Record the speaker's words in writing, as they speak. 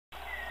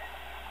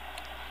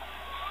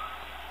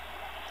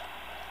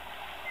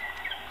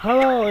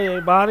Hello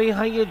everybody,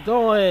 how you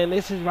doing?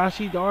 This is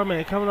Rashid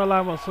coming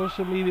alive on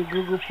social media,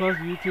 Google Plus,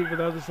 YouTube, and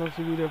other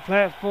social media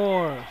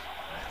platforms.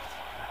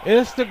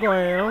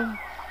 Instagram,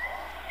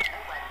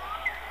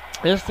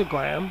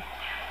 Instagram,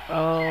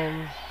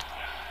 um,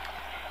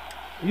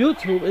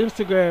 YouTube,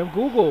 Instagram,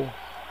 Google,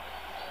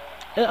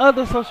 and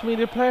other social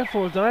media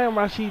platforms. And I am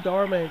Rashid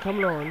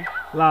coming on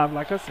live,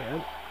 like I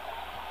said.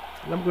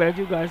 And I'm glad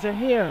you guys are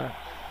here.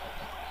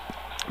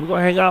 We're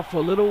gonna hang out for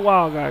a little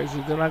while, guys,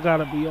 and then I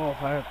gotta be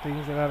off. I have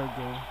things I gotta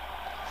do.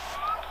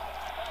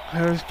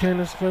 I just came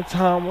to spend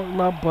time with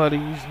my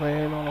buddies,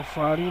 man, on a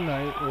Friday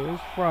night. It was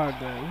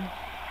Friday.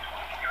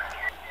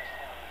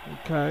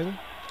 Okay.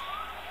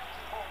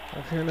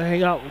 I came to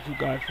hang out with you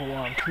guys for a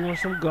while. I'm chewing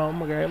some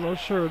gum. I got no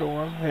shirt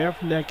on,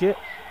 half naked.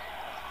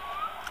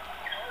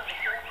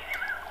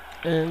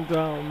 And,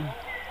 I'm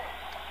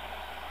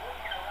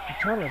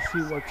trying to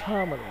see what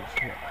time it is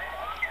here.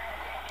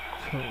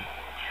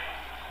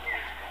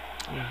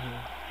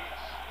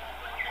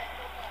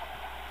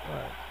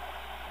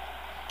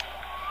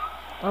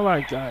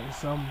 Alright guys,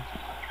 so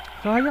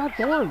how y'all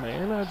doing,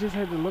 man? I just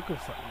had to look at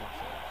something.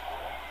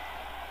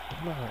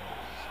 Nice.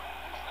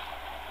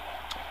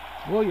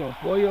 Boy,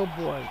 oh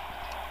boy.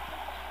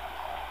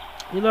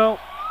 You know,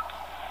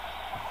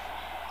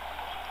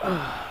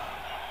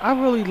 I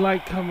really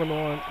like coming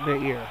on the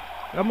air.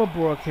 I'm a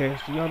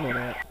broadcaster, y'all know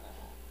that.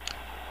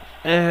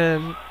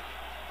 And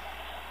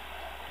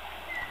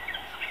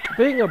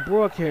being a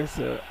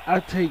broadcaster, I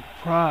take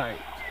pride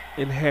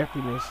in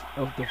happiness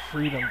of the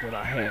freedom that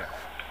I have.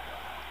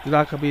 That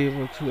I could be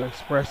able to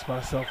express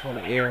myself on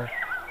the air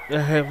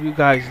and have you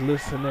guys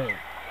listen in.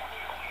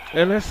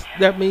 And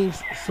that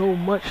means so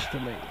much to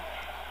me.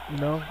 You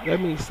know,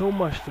 that means so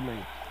much to me.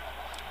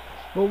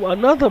 But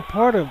another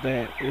part of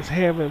that is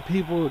having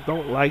people that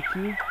don't like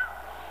you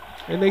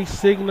and they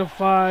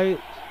signify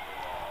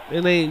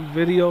in their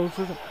videos.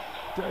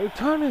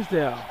 Turn this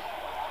down.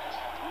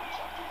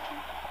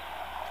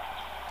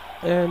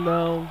 And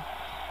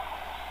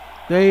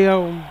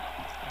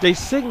they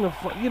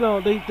signify, you know,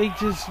 they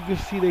just, you can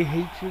see they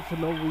hate you for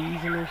no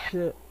reason and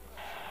shit.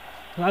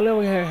 I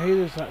never had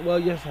haters like, well,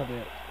 yes I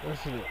did.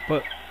 That's it.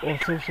 But on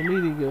social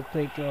media, you'll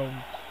think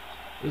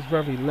it's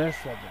very less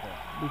of it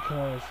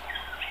because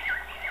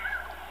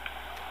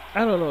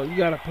I don't know. You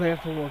got a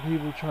platform where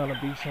people trying to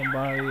be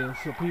somebody, and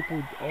so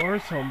people are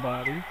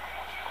somebody,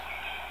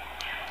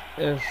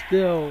 and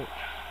still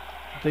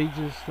they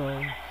just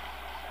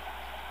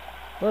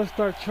let's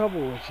start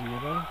trouble with you, you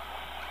know.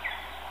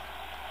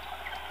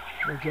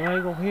 But you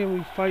ain't gonna hear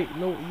me fight.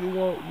 No, you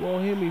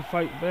won't hear me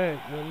fight back.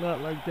 Well,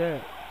 not like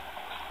that.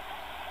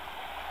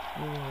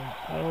 You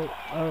know,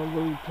 I don't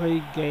really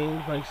play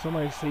games like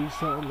somebody say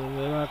something and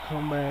then I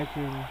come back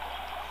and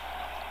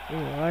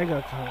I ain't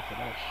got time for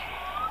that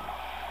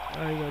shit.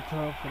 I ain't got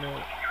time for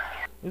that.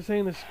 This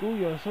ain't a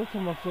schoolyard.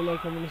 Sometimes I feel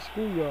like I'm in a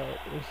schoolyard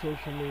with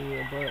social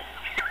media, but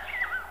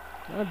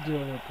I deal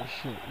with the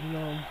shit, you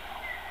know.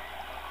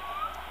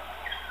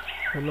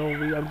 For no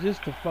reason. I'm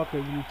just a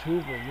fucking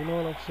YouTuber. You know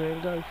what I'm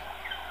saying, guys?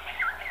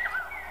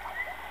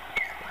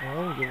 I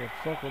don't give a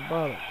fuck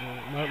about it,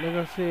 dude. Like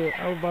I said,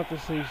 I was about to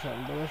say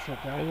something, but that's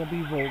okay. I ain't gonna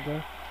be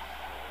vulgar.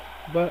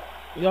 But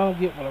y'all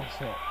get what I'm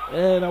saying.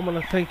 And I'm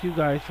gonna thank you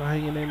guys for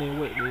hanging in there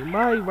with me.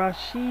 My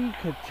Rashid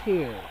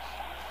Tears.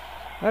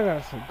 I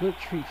got some good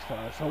treats for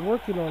us. I'm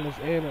working on this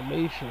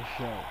animation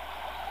show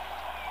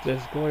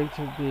that's going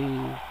to be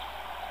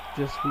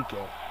this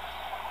weekend.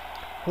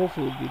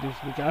 Hopefully it'll be this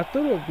weekend. I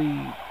thought it would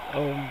be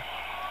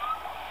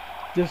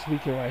this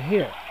weekend right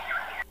here.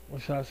 Or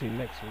should I say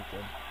next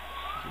weekend?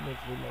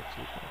 Next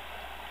weekend.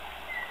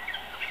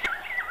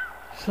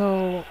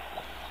 So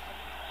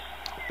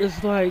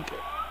it's like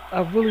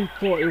I really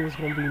thought it was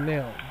gonna be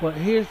now, but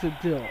here's the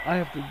deal: I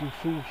have to do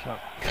food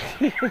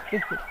shopping.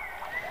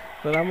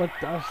 But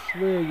I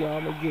swear, y'all,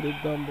 I'm gonna get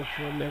it done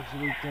before next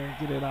weekend,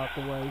 get it out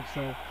the way,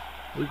 so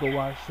we can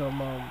watch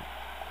some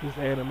this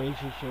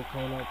animation show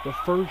coming up. The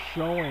first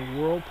showing,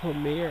 world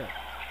premiere,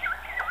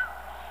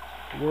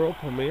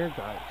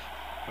 guys,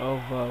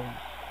 of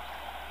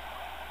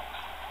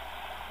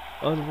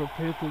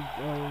Unrepentant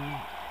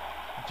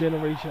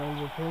Generation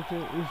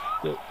Unrepentant.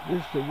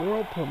 It's the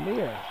world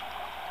premiere.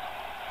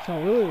 So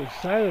I'm really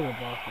excited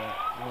about that.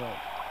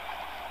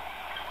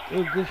 It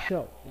was a good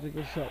show.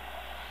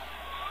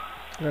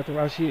 I got the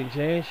Rashid and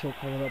Jan show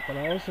coming up, but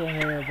I also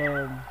have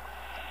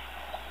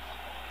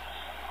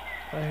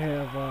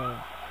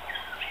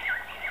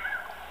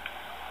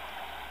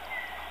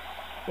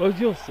well,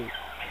 you'll see.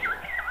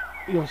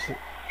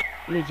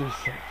 Let me just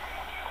say.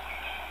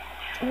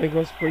 I ain't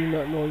gonna spring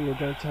nothing on you,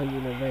 don't tell you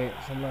in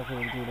advance. I'm not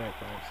gonna do that,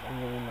 guys. I'm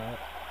really not.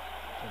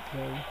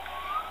 Okay?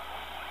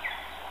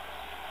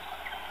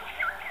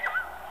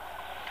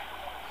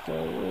 So,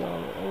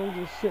 I'm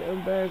just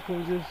sitting back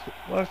and just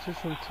watching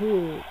some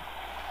tour.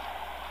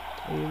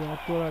 And, I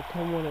thought I'd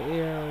come on the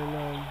air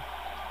and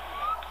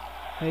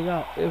hang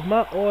out. If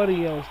my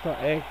audio start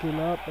acting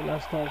up and I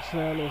start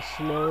sounding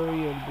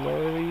slurry and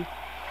blurry,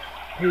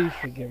 please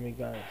forgive me,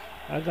 guys.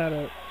 I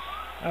gotta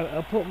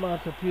I put my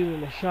computer in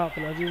the shop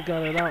and I just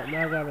got it out.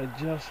 Now I gotta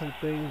adjust some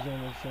things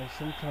on it, so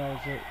sometimes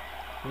it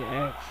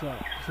acts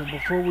up. So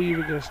before we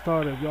even get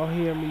started, if y'all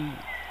hear me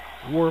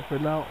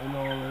warping out and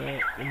all of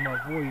that in my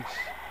voice,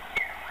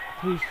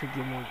 please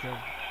forgive me again,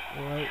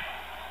 alright?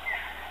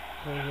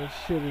 Cause that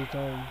shit is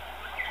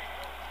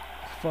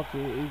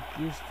fucking, it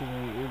gets to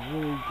me. It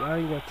really, I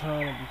ain't got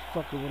time to be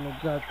fucking with no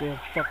goddamn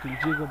fucking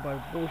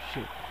gigabyte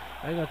bullshit.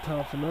 I ain't got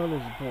time for none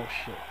of this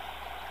bullshit.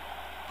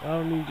 I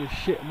don't need this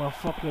shit in my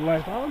fucking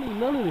life. I don't need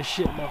none of this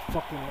shit in my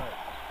fucking life.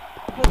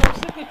 Because I'm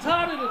sick and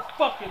tired of this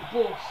fucking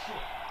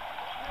bullshit.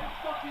 Every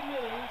fucking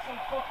minute, there's some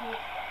fucking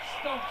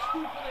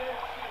stupid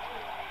ass shit.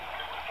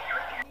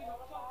 Making me the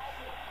fuck sick.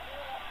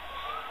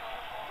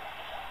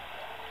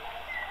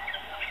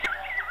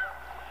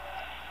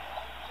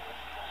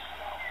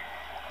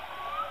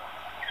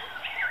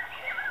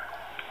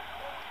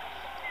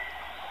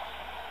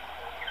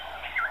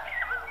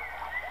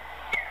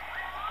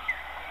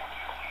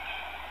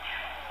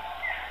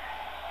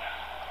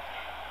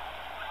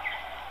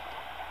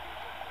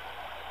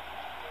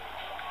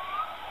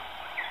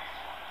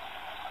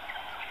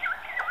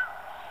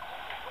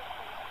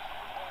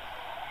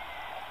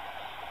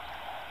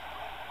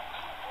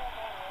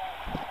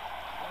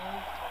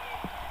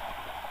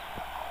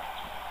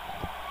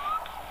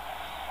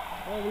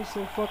 All these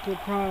some fucking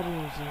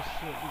problems and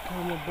shit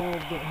become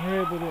above the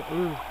habit of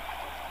earth.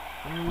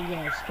 And you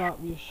gotta stop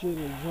your shit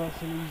and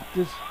adjusting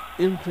this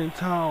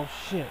infantile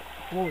shit.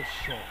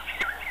 Bullshit.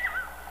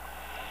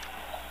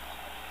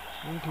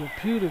 And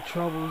computer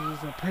troubles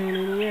is a pain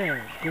in the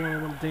ass going to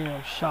them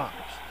damn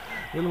shops.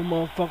 And them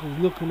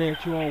motherfuckers looking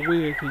at you all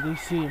weird because they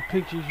seeing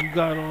pictures you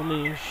got on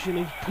there and shit.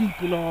 They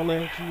peeping all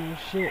at you and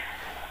shit.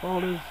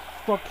 All this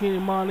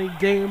fucking mind they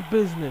damn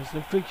business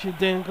and fix your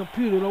damn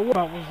computer. Don't worry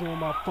about what's on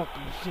my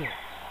fucking shit.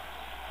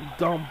 You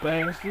dumb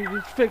bastard,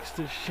 just fix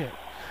this shit.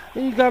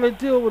 And you gotta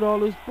deal with all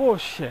this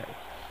bullshit.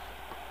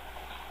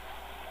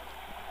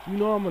 You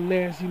know I'm a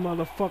nasty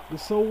motherfucker,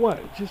 so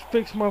what? Just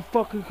fix my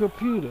fucking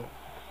computer.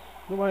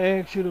 Nobody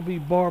asked you to be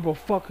Barbara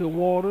fucking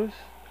Waters.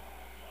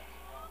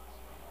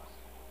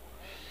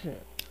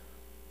 Shit.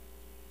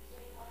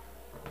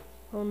 I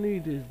don't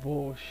need this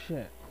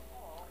bullshit.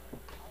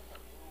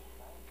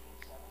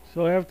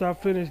 So after I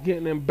finish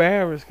getting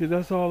embarrassed, because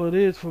that's all it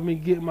is for me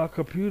getting my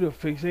computer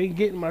fixed. I ain't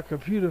getting my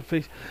computer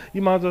fixed.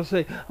 You might as well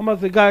say, I'm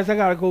about to say, guys, I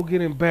gotta go get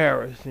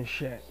embarrassed and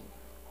shit.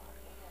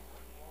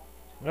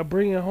 I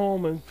bring it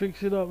home and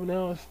fix it up.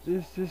 Now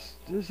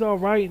it's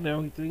alright and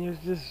everything.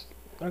 It's just,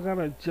 I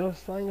gotta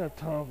adjust. I ain't got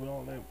time for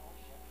all that.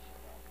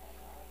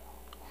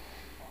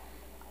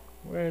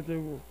 Right there.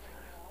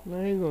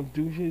 I ain't gonna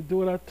do shit. Do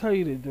what I tell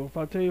you to do. If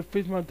I tell you to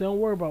fix my, don't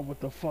worry about what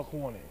the fuck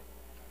on it.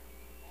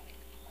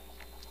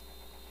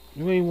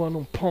 You ain't one of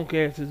them punk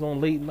asses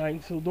on late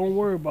night, so don't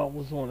worry about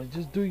what's on it.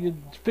 Just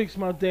fix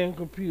my damn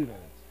computer.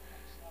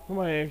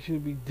 Nobody asked you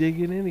to be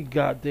digging any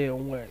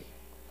goddamn way.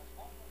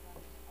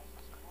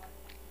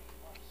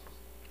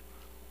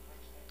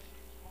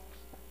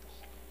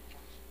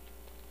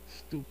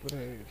 Stupid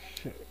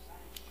ass shit.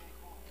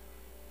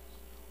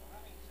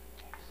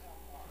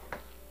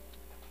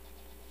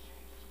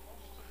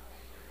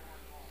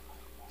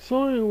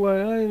 So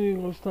anyway, I ain't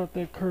even gonna start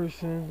that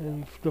cursing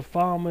and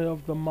defilement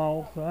of the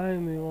mouth. I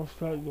ain't even gonna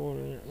start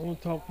doing that. I'm gonna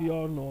talk to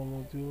y'all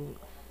normal, dude.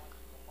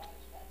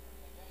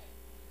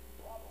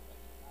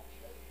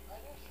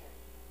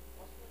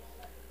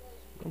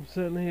 I'm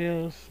sitting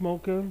here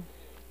smoking.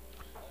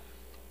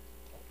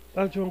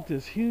 I drank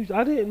this huge.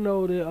 I didn't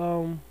know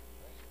that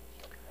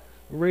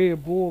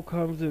Red Bull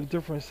comes in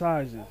different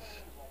sizes.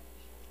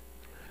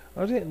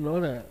 I didn't know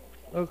that.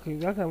 Okay,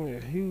 I got me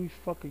a huge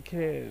fucking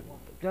can.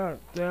 God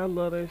damn, I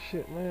love that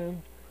shit,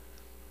 man.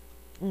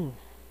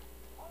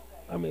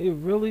 I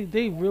mean,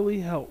 they really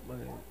help,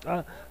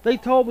 man. They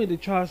told me to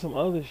try some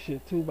other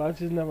shit too, but I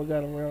just never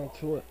got around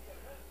to it.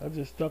 I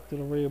just stuck to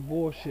the Red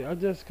Bull shit. I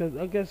guess cause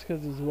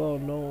it's well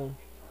known.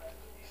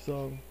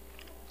 So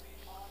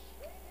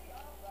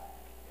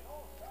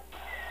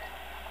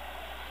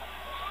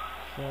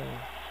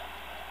it's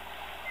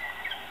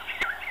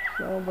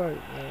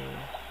alright, man.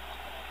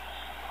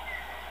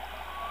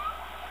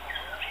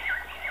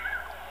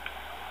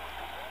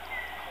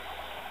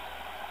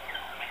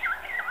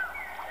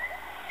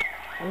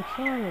 I'm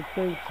trying to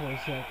think for a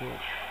second.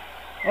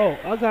 Oh,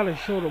 I got a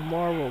show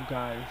tomorrow,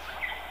 guys.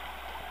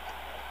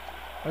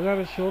 I got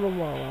a show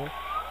tomorrow,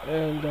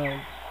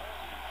 and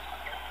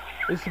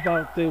it's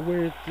about the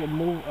weird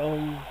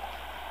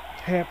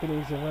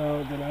happenings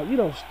around,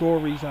 and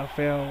stories I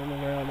found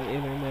around the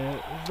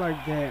internet. It's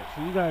like that,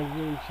 so you guys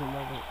really should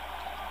love it.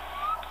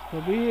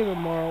 So be here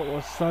tomorrow or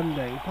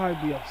Sunday. It'll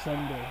probably be up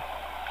Sunday.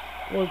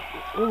 Well,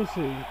 let me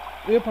see.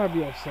 It'll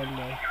probably be up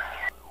Sunday.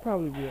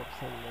 Probably be up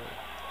Sunday.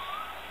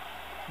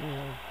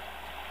 Yeah,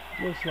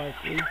 most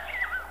likely.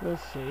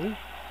 Let's see.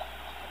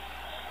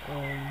 I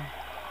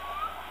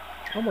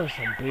want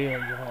some beer,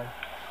 y'all.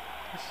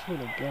 I swear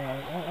to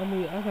God. I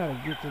mean, I gotta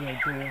get to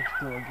that damn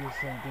store and get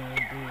some damn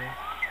beer.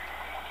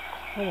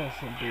 I want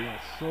some beer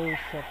so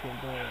fucking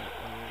bad,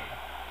 man.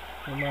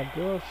 And my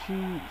girl,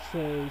 she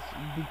says,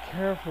 be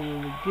careful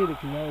when you get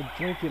it, because I'll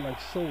drink it like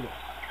soda.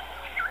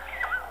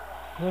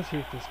 Especially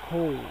if it's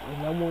cold.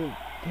 And I won't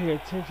pay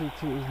attention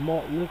to his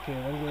malt liquor,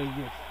 and I'm going to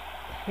get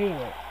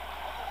hammered.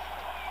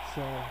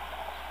 So,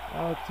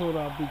 I told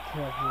her I'll be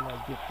careful when I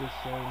get this,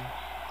 and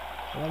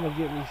I'm going to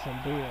get me some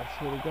beer. I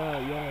swear to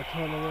God, y'all going to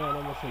turn around,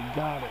 I'm going to say,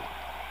 got it.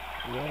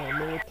 Y'all don't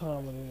know what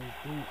time it is,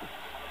 dude.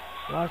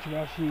 Watch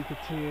Rashid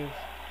Tears.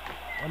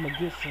 I'm going to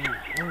get some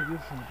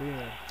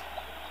beer.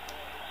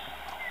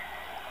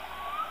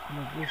 I'm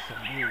gonna get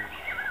some beer.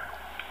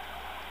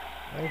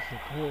 Nice and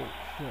cold,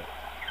 shit.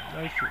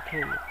 Nice and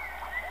cold.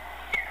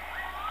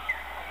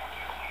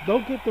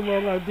 Don't get the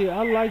wrong idea.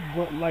 I like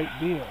light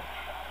beer.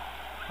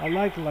 I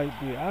like light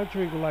beer. I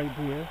drink light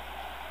beer.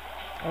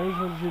 I just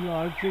want you to know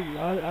I drink.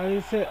 I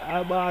didn't say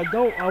I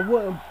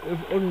wouldn't.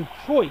 If on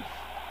choice,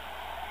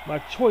 my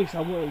choice,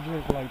 I wouldn't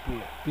drink light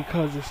beer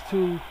because it's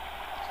too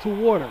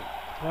watery.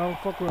 I don't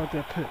fuck around with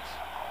that piss.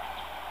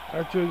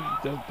 I drink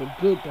the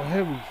good, the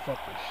heavy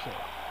fucking shit.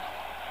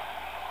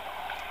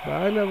 But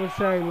I never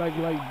say I like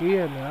light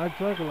beer, man. I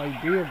drank a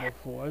light beer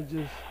before. I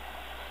just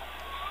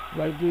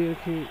light beer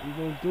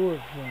don't do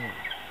it for me.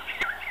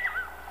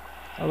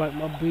 I like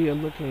my beer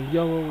looking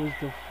yellow as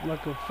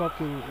like a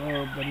fucking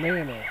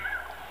banana,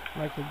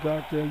 like a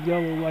goddamn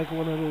yellow, like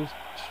one of those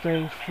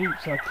strange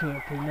fruits I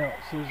can't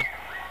pronounce. It's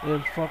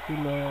in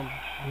fucking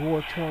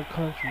war-torn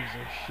countries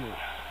and shit.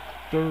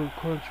 Third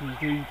countries,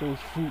 they eat those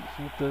fruits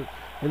with the.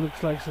 It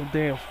looks like some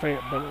damn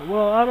fat banana.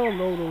 Well, I don't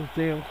know those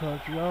damn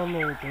countries. I don't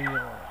know what they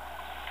are.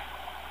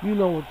 You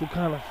know what the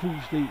kind of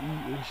fruits they eat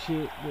and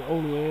shit. The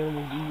only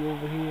animals eat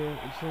over here.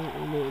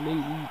 And they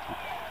eat.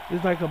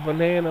 It's like a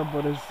banana,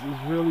 but it's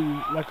really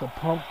like a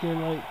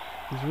pumpkin. Like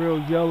it's real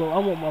yellow. I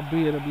want my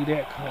beer to be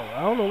that color.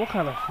 I don't know what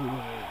kind of fruit it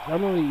is. I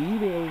know they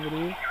eat it over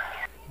there.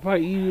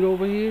 Probably eat it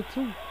over here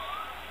too.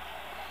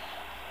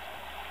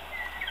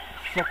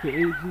 Fucking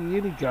eat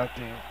any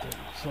goddamn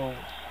thing. So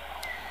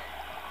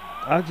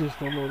I just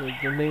don't know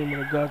the name of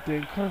the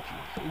goddamn country.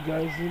 You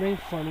guys, it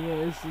ain't funny.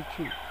 Yeah, it's the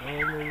truth. I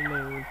don't know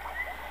the name.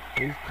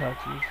 These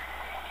countries.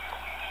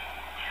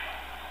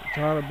 I'm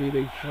trying to be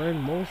their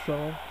friend, most of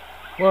them.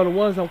 Well, the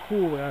ones I'm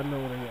cool with, I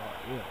know they are,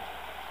 yeah.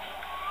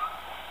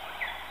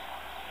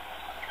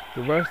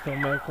 The rest of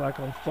them act like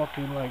I'm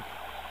fucking like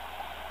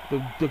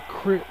the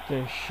crypt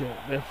and shit.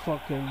 That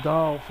fucking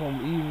dog from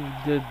even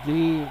the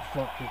dead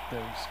fucking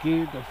thing.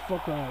 Scared the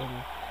fuck out of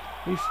me.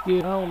 They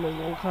scared, I don't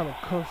know what kind of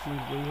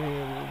customs they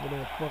have over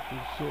that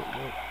fucking shit.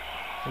 But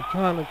they're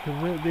trying to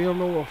convince, they don't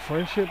know what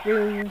friendship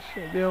is and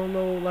shit. They don't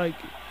know, like,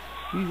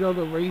 these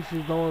other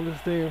races don't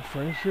understand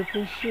friendship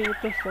and shit.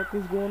 What the fuck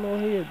is going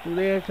on here? Dude,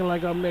 they acting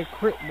like I'm that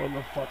crip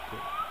motherfucker.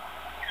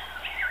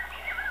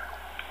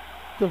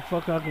 What the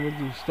fuck I can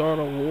do? Start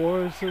a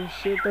war or some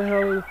shit? The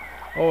hell is...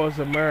 Oh, it's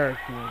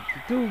American.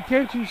 Dude,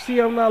 can't you see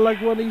I'm not like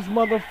one of these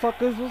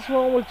motherfuckers? What's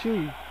wrong with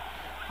you?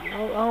 I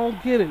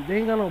don't get it. They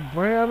ain't got no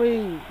brand. I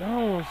mean, I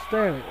don't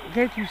understand it.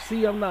 Can't you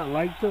see I'm not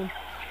like them?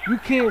 You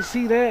can't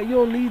see that? You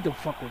don't need to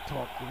fucking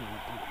talk to me.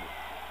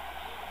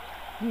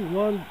 You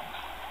one...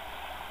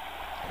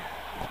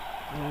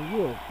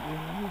 Man,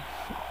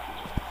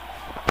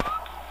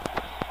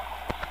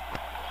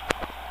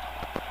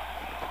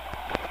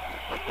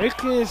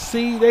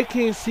 they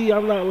can't see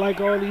I'm not like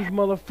all these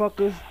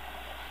motherfuckers.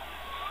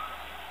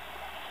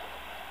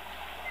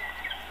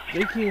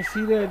 They can't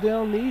see that. They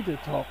don't need to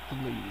talk to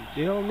me.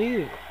 They don't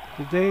need it.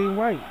 Because they ain't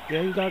right. They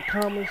ain't got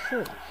common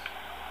sense.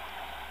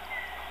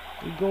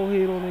 They go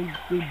ahead on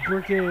they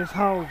brick ass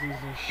houses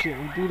and shit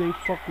and do they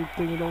fucking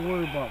thing and don't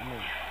worry about me.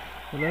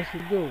 And that's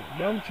what they do.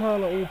 But I'm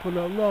trying to open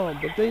up now,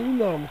 but they, you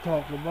know what I'm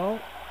talking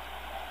about.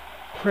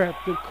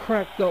 Cracked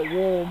up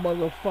wall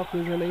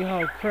motherfuckers in their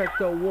house,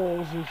 cracked up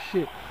walls and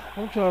shit.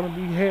 I'm trying to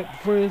be happy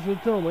friends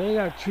with them. They ain't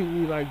gotta treat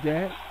me like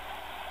that.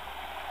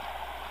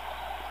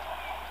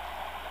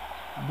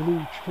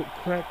 Blue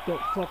cracked up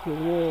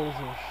fucking walls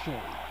and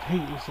shit.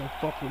 Hating some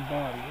fucking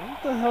body.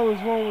 What the hell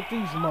is wrong with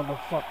these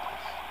motherfuckers?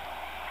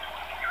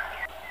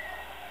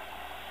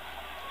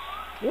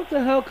 What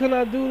the hell can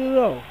I do to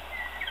them?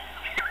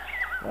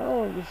 I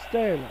don't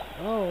understand it.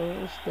 I don't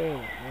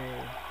understand it,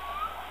 man.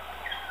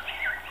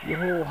 Your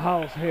whole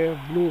house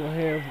half blue and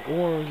half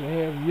orange and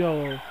half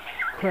yellow,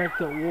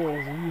 cracked up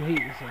walls, and you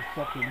hating some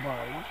fucking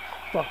body.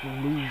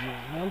 Fucking losers.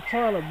 Man, I'm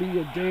trying to be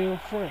your damn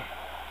friend.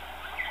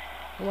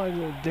 I'm not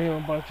gonna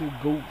damn about your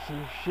goats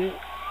and shit.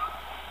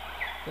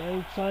 I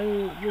ain't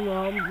trying, you know,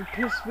 I'm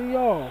piss me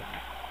off.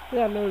 They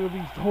got nerve to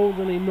be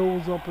holding their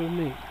nose up at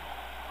me.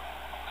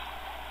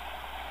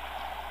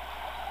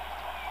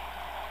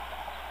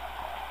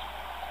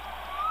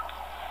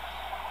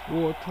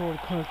 War-torn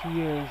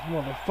country ass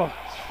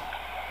motherfuckers.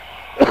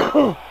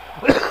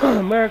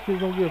 Americans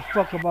don't give a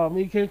fuck about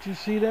me. Can't you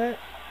see that?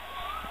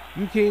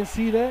 You can't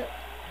see that?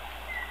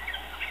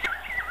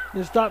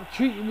 And stop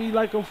treating me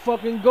like a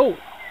fucking goat.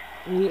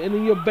 And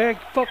in your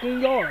back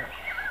fucking yard.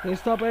 And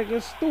stop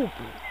acting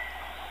stupid.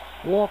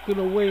 Walking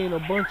away and a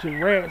bunch of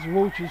rats,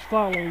 roaches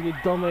following your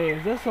dumb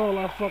ass. That's all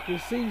I fucking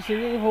see. So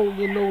you ain't holding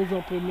your nose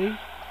up at me.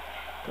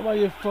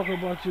 Nobody give a fuck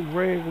about your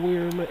rag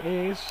wearing my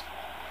ass.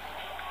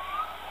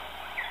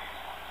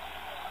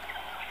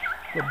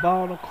 To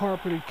bow on the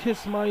carpet and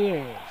kiss my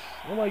ass.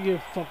 Nobody give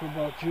a fuck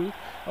about you.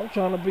 I'm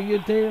trying to be your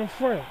damn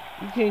friend.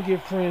 You can't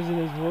get friends in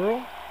this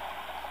world.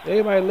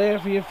 Everybody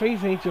laugh in your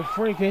face ain't your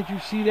friend. Can't you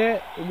see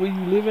that? Where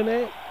you living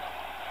at?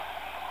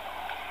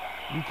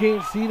 You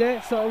can't see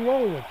that? Something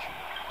wrong with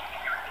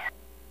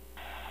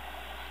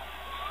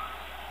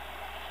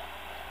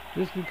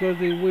you. Just because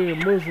they wear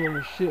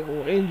Muslim shit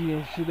or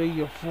Indian shit, they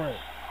your friend.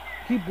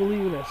 Keep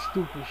believing that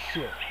stupid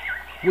shit.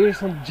 Wear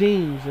some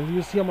jeans and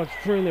you'll see how much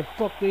friend and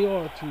fuck they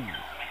are to you.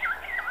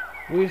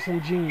 Wear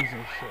some jeans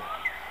and shit.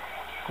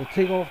 But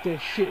take off that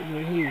shit in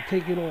your head.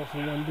 Take it off for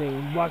one day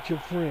and watch your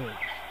friends.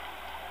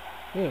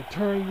 Yeah,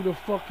 turn you the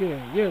fuck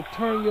in. Yeah,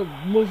 turn your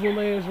Muslim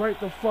ass right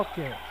the fuck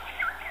in.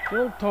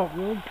 Don't talk,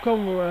 don't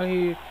come around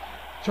here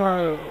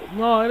trying to,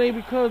 no, it ain't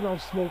because I'm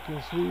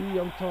smoking, sweetie.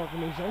 I'm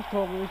talking this shit. I'm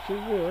talking this shit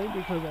real. It ain't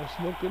because I'm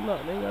smoking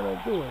nothing. Ain't got nothing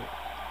to do with it.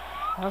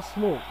 I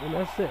smoke and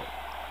that's it.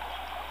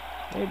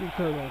 Ain't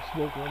because I'm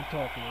smoking, I'm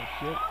talking this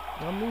shit.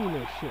 I mean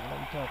this shit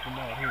I'm talking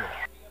about here.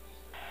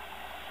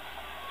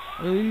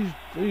 And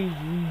these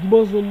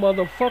Muslim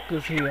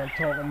motherfuckers here I'm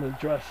talking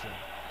addressing.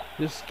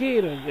 They're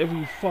scared of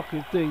every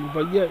fucking thing,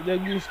 but yet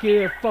you're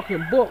scared of that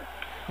fucking book.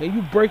 And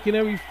you breaking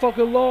every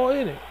fucking law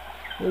in it.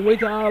 And wait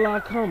till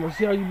Allah come and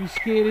see how you be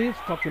scared of his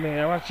fucking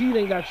ass. Rashid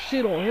ain't got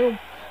shit on him.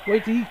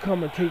 Wait till he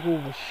come and take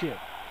over shit.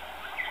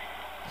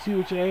 See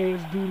what your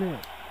ass do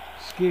now.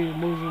 Scared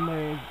Muslim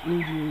man,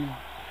 Indian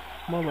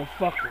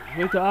motherfuckers.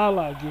 Wait till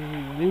Allah get here.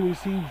 And then we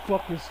see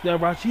fucking snap.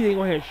 Rashid ain't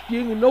gonna have shit. He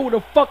ain't gonna know where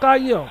the fuck I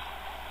am.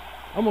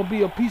 I'm gonna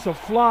be a piece of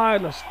fly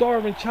in a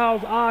starving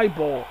child's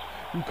eyeball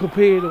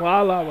compared to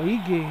Allah when he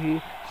get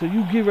here. So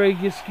you get ready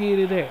to get scared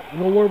of that.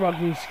 Don't worry about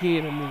getting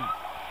scared of me.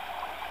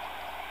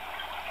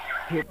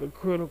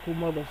 Hypocritical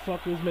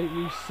motherfuckers make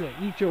me sick.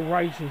 Eat your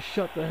rice and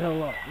shut the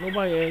hell up.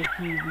 Nobody asked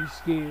you to be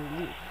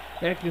scared.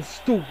 Acting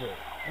stupid.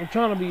 I'm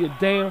trying to be a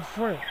damn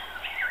friend.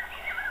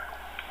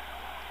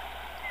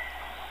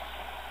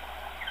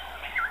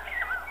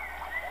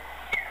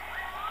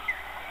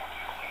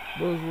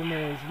 Muslim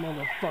ass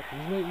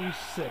motherfuckers make me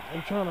sick.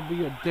 I'm trying to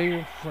be a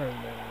damn friend,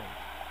 man.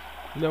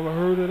 Never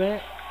heard of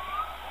that?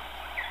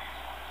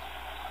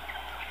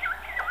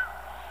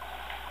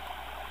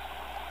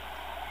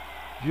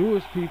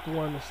 Jewish people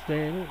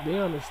understand it. They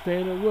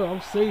understand it well.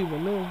 I'm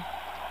saving them.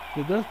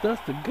 Cause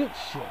that's the good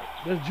shit.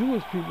 That's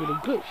Jewish people, the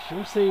good shit.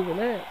 I'm saving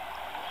that.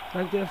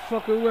 Like that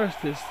fucking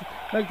Rashid.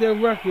 Like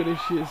that record and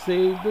shit.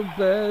 Save the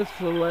best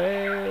for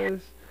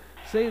last.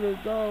 Say the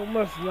dog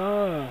must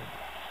nah.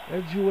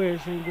 That Jew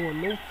ass ain't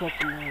going no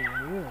fucking way.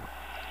 Yeah.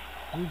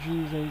 You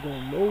Jews ain't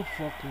going no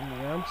fucking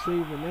way. I'm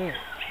saving that.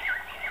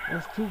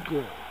 That's too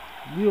good.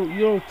 You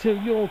don't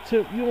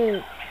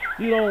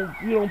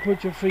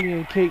put your finger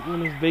in cake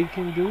when it's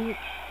baking, dude.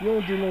 You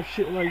don't do no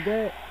shit like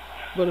that.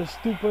 But a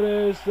stupid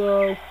ass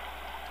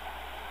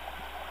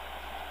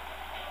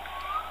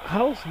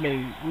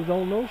housemaid who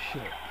don't know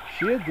shit.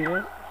 She'll do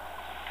it.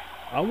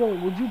 I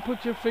won't. Would you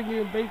put your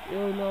finger in bake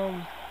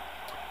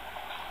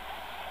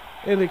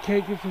in the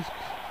cake if it's?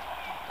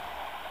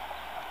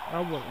 I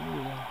wouldn't,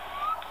 you know.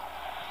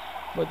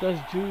 But that's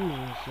Jews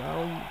and shit.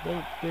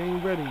 They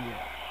ain't ready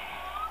yet.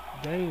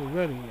 They ain't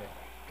ready yet.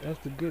 That's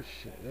the good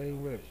shit. They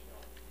ain't ready.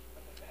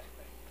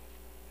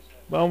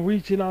 But I'm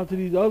reaching out to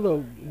these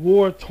other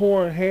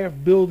war-torn,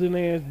 half-building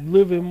ass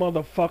living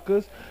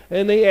motherfuckers,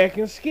 and they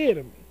acting scared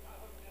of me.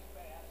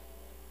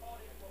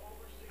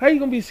 How you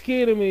gonna be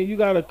scared of me and you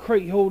got a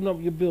crate holding up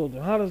your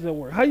building? How does that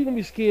work? How you gonna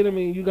be scared of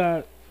me and you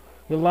got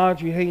the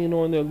laundry hanging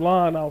on the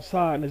line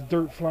outside and there's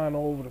dirt flying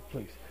all over the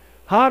place?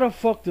 How the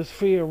fuck does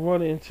fear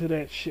run into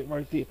that shit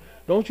right there?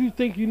 Don't you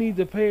think you need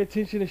to pay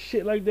attention to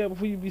shit like that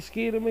before you be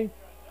scared of me?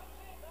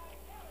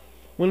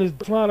 When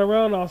it's flying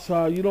around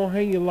outside, you don't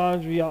hang your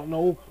laundry out in the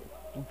open,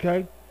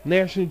 okay?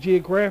 National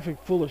Geographic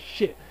full of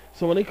shit.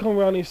 So when they come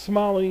around and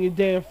smiling in your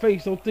damn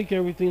face, don't think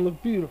everything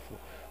look beautiful.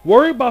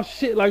 Worry about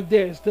shit like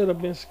that instead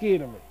of being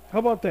scared of me. How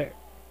about that?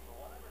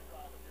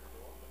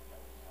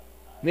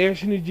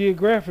 National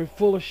Geographic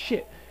full of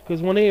shit.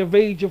 Because when they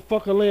invade your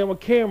fucking land with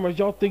cameras,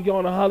 y'all think you're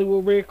on a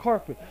Hollywood red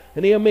carpet.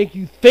 And they'll make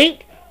you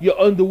think your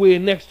underwear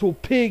next to a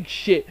pig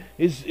shit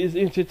is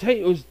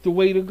the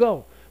way to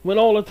go. When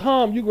all the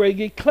time you ready to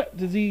get cleft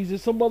disease and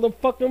some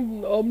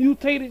motherfucking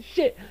mutated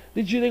shit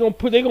that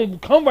they gonna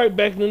come right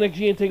back the next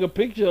year and take a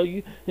picture of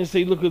you and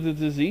say, look at the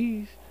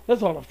disease.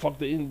 That's all the fuck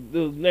the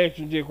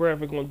National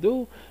Geographic gonna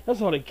do.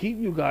 That's all they keep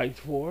you guys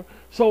for.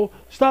 So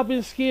stop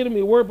being scared of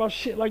me. Worry about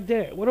shit like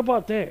that. What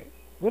about that?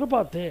 What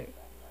about that?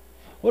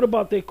 What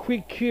about that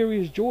quick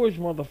Curious George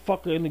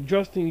motherfucker and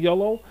dressed in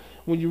yellow?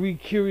 When you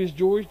read Curious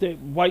George, that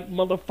white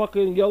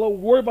motherfucker in yellow,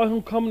 worry about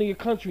him coming to your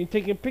country and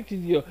taking pictures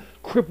of your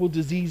crippled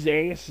disease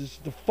asses,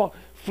 the fuck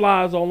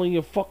flies all in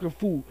your fucking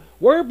food.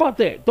 Worry about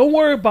that. Don't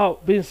worry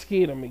about being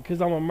scared of me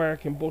because I'm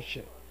American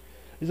bullshit.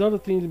 There's other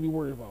things to be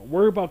worried about.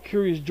 Worry about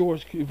Curious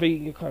George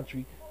invading your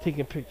country,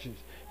 taking pictures.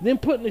 Then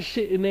putting the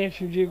shit in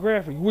National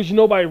Geographic, which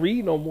nobody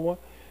read no more.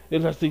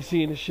 unless they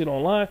seeing this shit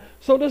online.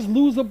 So let's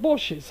lose the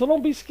bullshit. So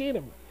don't be scared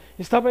of me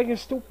and stop acting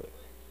stupid.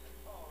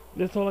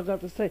 That's all I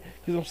got to say.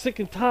 Because I'm sick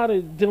and tired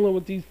of dealing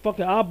with these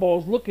fucking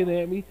eyeballs looking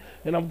at me.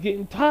 And I'm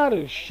getting tired of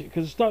this shit.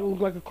 Because it's starting to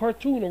look like a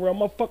cartoon around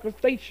my fucking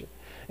station.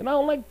 And I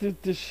don't like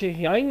this shit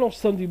here. I ain't no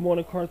Sunday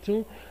morning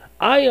cartoon.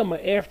 I am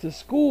an after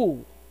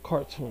school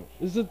cartoon.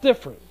 There's a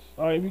difference.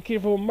 Alright, if you came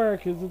from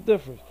America, there's a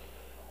difference.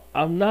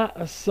 I'm not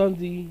a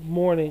Sunday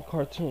morning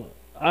cartoon.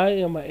 I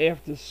am an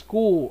after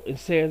school and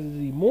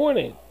Saturday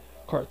morning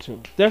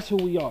cartoon. That's who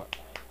we are.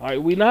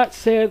 Alright, we're not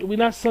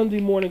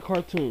Sunday morning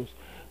cartoons.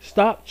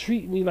 Stop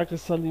treating me like a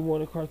Sunday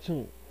morning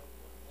cartoon.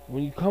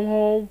 When you come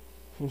home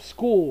from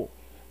school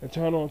and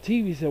turn on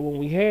TV set when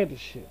we had the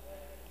shit,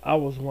 I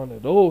was one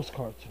of those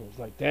cartoons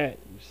like that,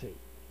 you see.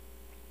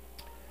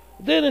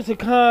 Then it's a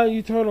kind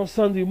you turn on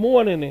Sunday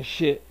morning and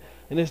shit,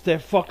 and it's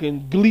that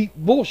fucking gleep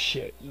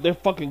bullshit.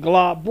 That fucking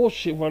glob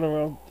bullshit running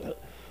around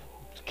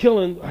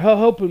killing,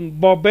 helping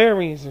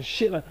barbarians and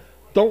shit. Like,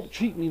 don't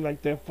treat me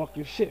like that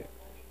fucking shit.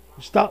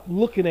 Stop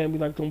looking at me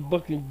like them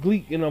fucking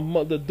gleek and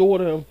the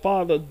daughter and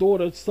father,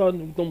 daughter,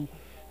 son, them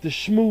the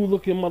shmoo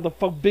looking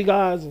motherfucker, big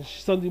eyes and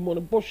Sunday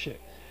morning bullshit.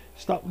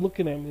 Stop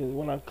looking at me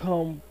when I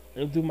come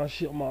and do my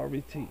shit on my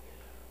RT.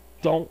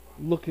 Don't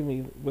look at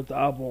me with the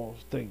eyeballs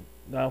thing.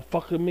 Now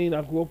fucking me,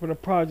 I grew up in the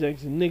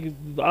projects and niggas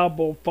do the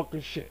eyeball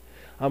fucking shit.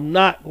 I'm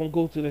not gonna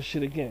go through that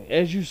shit again.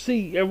 As you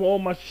see, all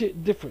my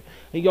shit different.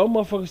 And y'all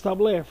motherfuckers stop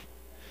laughing.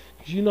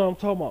 Cause you know what I'm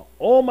talking about.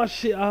 All my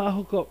shit I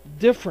hook up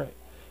different.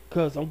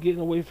 Cause I'm getting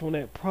away from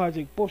that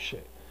project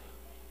bullshit.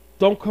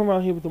 Don't come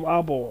around here with them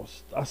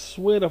eyeballs. I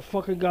swear to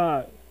fucking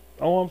God.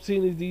 All I'm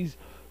seeing is these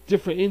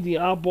different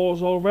Indian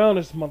eyeballs all around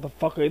this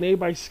motherfucker. And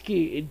everybody's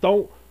scared. And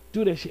don't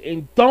do that shit.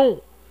 And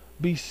don't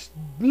be...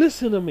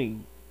 Listen to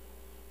me.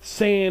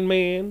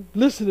 Sandman.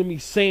 Listen to me,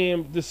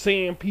 Sam. The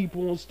Sand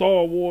people in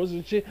Star Wars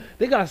and shit.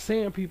 They got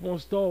Sand people in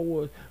Star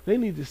Wars. They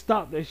need to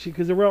stop that shit.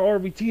 Because around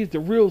RVT is the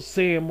real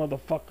Sand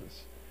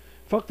motherfuckers.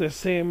 Fuck that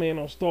Sandman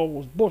on Star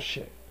Wars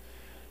bullshit.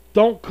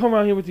 Don't come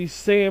around here with these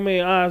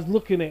Sandman eyes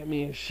looking at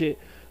me and shit.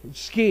 I'm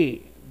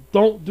scared.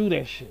 Don't do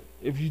that shit.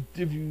 If you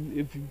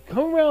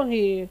come around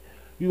here,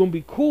 you're gonna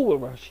be cool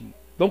with Rashid.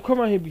 Don't come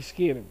around here and be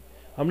scared of me.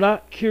 I'm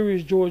not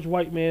Curious George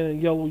white man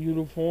in yellow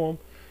uniform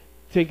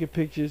taking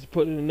pictures,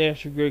 putting in the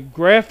National Grid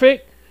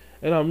graphic,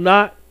 and I'm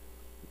not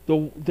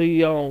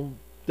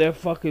that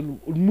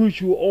fucking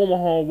Mutual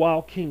Omaha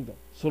Wild Kingdom.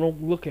 So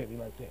don't look at me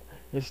like that.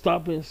 And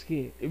stop being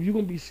scared. If you're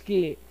gonna be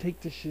scared,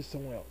 take this shit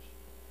somewhere else.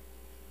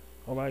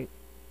 Alright?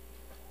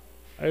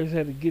 I just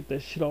had to get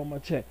that shit on my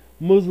chest.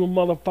 Muslim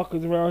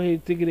motherfuckers around here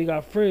thinking they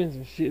got friends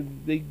and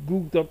shit. They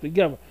grouped up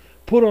together.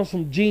 Put on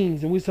some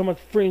jeans and we see how much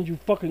friends you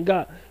fucking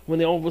got when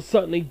they all of a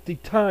sudden they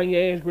tie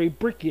your ass, great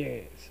brick your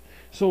ass.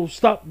 So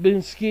stop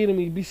being scared of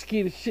me. Be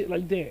scared of shit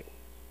like that.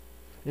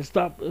 And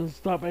stop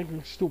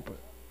acting stupid.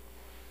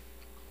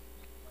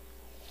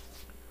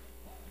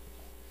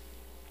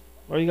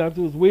 All you gotta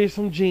do is wear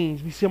some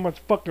jeans. We see how much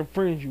fucking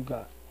friends you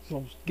got.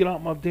 So get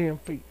out my damn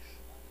face.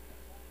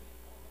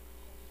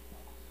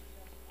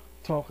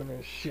 Talking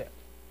that shit.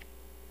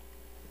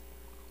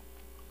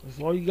 That's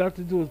all you got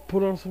to do is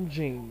put on some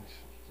jeans.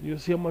 You'll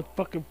see how much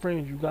fucking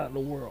friends you got in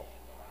the world.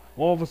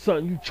 All of a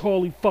sudden you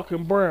Charlie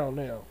fucking Brown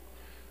now.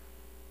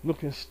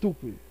 Looking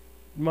stupid.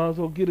 You might as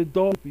well get a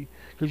dog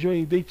because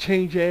they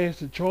change your ass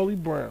to Charlie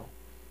Brown.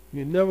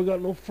 You never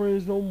got no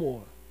friends no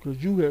more.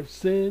 Because you have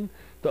sinned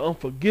the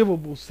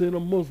unforgivable sin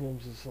of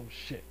Muslims or some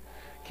shit.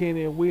 Can't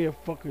even wear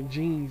fucking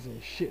jeans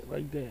and shit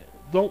like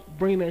that. Don't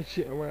bring that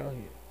shit around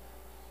here.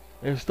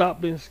 And stop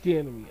being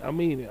scared of me. I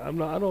mean it. I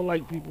don't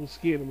like people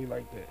scared of me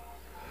like that.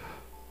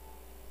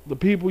 The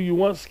people you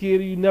want scared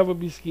of you, never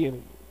be scared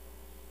of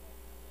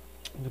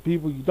you. The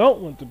people you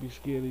don't want to be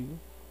scared of you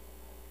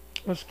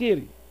are scared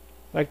of you.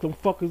 Like them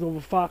fuckers over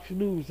Fox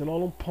News and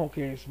all them punk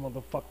ass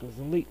motherfuckers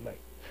in late night.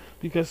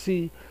 Because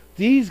see,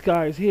 these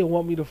guys here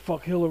want me to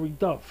fuck Hillary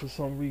Duff for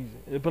some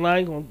reason. But I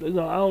ain't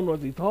gonna, I don't know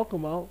what they talking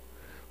about.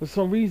 For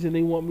some reason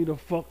they want me to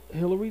fuck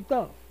Hillary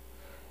Duff.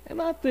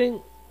 And I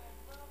think,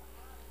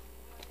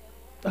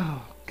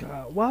 oh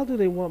God, why do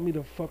they want me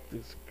to fuck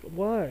this?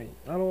 Why?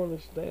 I don't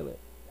understand it.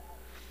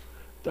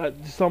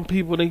 Some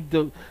people,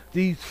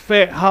 these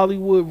fat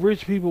Hollywood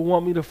rich people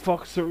want me to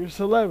fuck certain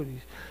celebrities,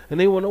 and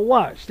they want to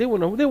watch. They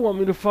want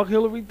me to fuck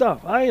Hillary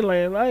Duff. I ain't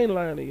lying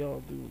to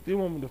y'all, dude. They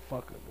want me to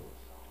fuck her, dude.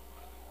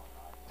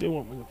 They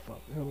want me to fuck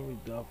Hillary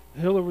Duff.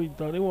 Hillary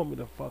Duff. They want me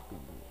to fuck her,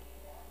 dude.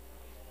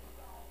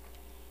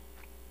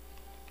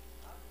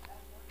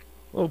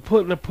 Well,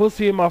 putting a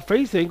pussy in my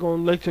face ain't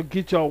gonna let you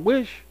get your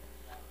wish.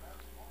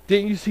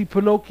 Didn't you see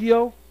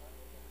Pinocchio?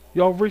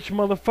 Y'all rich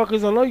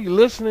motherfuckers, I know you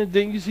listening.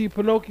 Didn't you see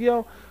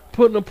Pinocchio?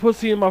 Putting a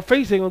pussy in my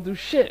face ain't gonna do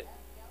shit.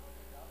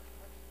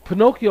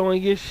 Pinocchio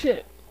ain't get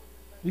shit.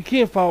 You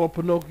can't follow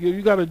Pinocchio.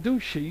 You gotta do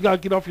shit. You gotta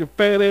get off your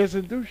fat ass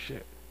and do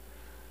shit.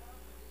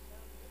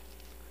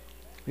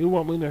 You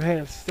want me to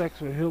have sex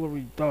with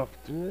Hillary Duff,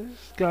 dude?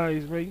 This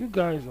guys, man, you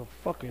guys are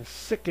fucking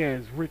sick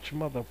ass rich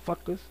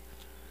motherfuckers.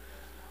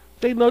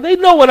 They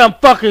know what I'm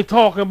fucking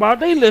talking about.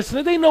 They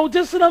listening. They know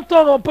just what I'm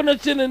talking about. Putting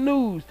that shit in the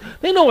news.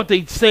 They know what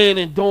they saying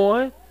and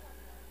doing.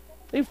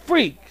 They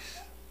freaks.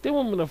 They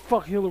want me to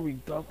fuck Hillary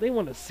Duff. They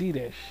want to see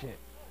that shit.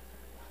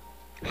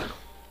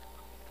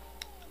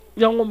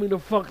 Y'all want me to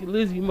fuck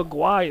Lizzie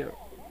McGuire.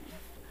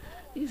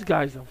 These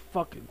guys are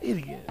fucking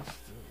idiots.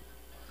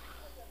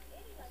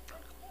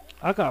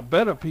 I got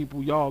better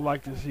people y'all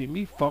like to see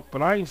me fuck,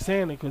 but I ain't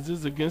saying it because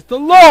it's against the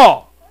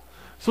law.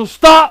 So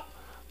stop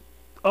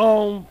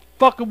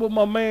fucking with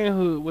my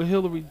manhood with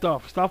Hillary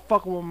Duff. Stop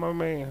fucking with my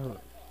manhood.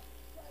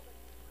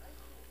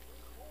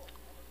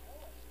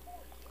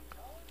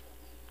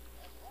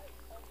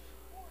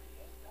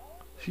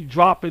 She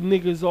dropping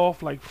niggas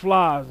off like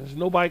flies and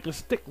nobody can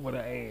stick with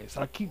her ass.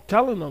 I keep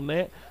telling them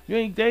that. They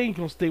ain't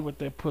gonna stay with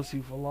that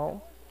pussy for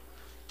long.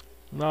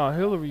 Nah,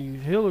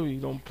 Hillary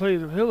don't play.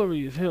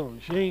 Hillary is Hillary.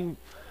 She ain't.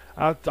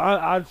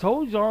 I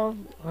told y'all.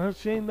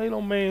 She ain't. They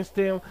don't man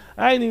stand.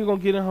 I ain't even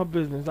gonna get in her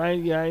business. I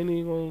ain't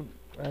even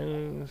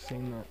gonna say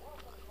nothing.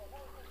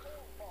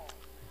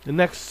 The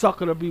next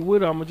sucker to be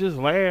with her, I'ma just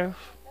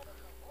laugh.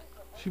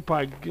 She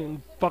probably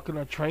getting fucking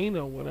a trainer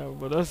or whatever.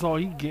 But that's all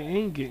he get. He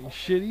ain't getting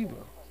shit either.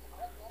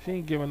 She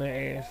ain't giving her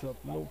ass up.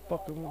 No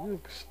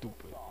fucking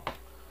stupid.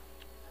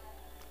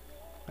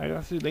 Like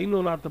I said, they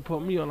know not to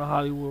put me on the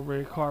Hollywood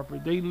red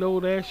carpet. They know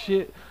that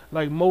shit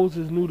like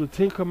Moses knew the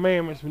 10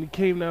 Commandments when he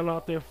came down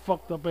out there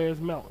fucked up ass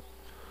mountain.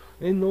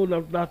 They know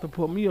not to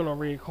put me on a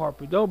red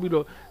carpet. They'll be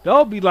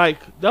like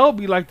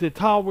the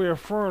Tower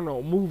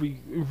Inferno movie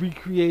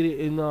recreated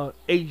in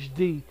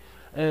HD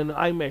and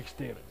IMAX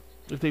theater.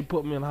 If they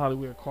put me on the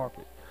Hollywood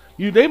carpet,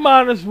 they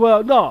might as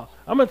well. No,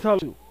 I'm gonna tell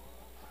you.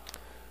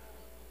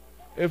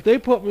 If they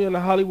put me on the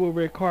Hollywood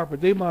red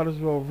carpet, they might as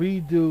well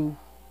redo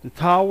the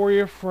Tower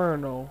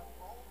Inferno,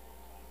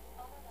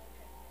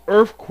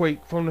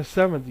 Earthquake from the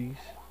 70s,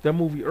 that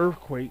movie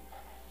Earthquake,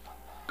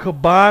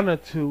 Cabana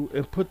 2,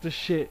 and put the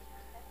shit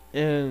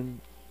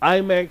in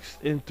IMAX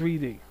in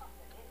 3D.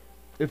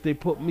 If they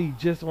put me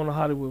just on the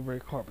Hollywood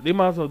red carpet, they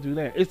might as well do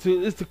that. It's the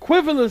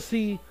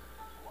equivalency.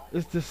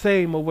 It's the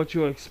same of what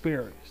you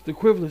experience. The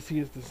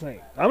equivalency is the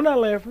same. I'm not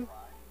laughing.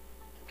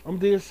 I'm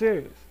dead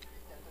serious.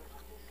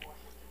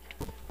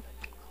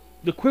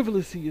 The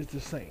equivalency is the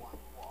same.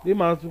 They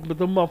might as well, but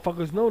the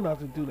motherfuckers know not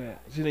to do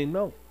that. See, they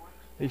know.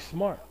 They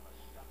smart.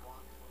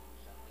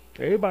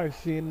 Everybody's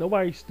seeing.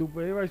 Nobody's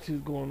stupid. Everybody sees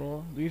what's going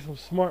on. These some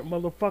smart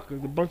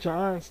motherfuckers. A bunch of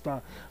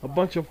Einstein. A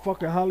bunch of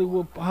fucking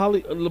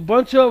a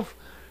bunch of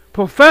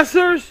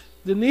professors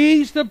that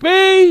needs to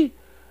be.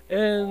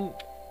 And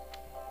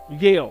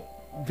Yale,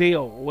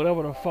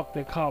 whatever the fuck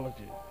their college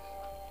is.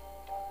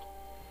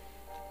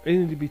 They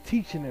need to be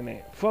teaching in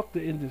that. Fuck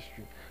the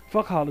industry.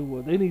 Fuck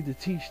Hollywood. They need to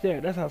teach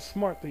that. That's how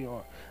smart they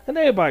are. And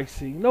everybody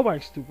see.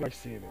 Nobody's stupid. I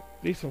said it.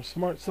 They some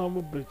smart son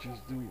of bitches,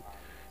 dude.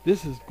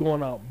 This is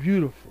going out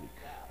beautifully.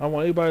 I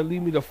want everybody to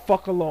leave me the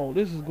fuck alone.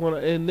 This is going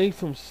to, and they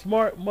some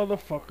smart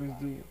motherfuckers,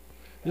 dude.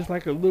 Just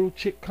like a little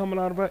chick coming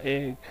out of her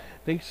egg.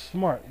 They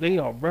smart. They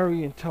are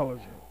very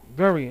intelligent.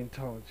 Very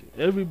intelligent.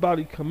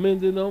 Everybody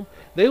commending them.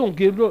 They gonna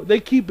give them. They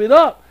keep it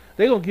up.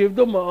 They gonna give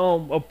them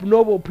a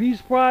Nobel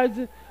Peace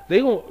Prize. They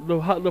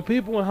gonna the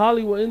people in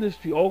Hollywood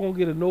industry all gonna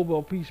get a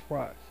Nobel Peace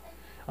Prize.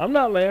 I'm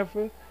not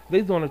laughing.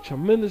 They doing a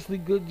tremendously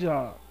good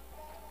job.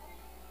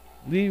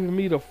 Leaving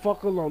me the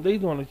fuck alone. They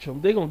doing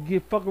they gonna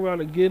fuck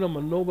around and get them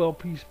a Nobel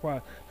Peace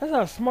Prize. That's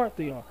how smart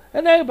they are.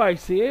 And everybody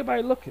see.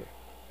 Everybody looking.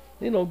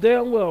 They know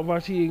damn well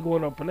Rashid ain't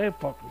going up in that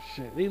fucking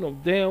shit. They know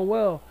damn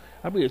well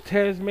I be a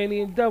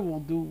Tasmanian devil,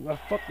 dude. I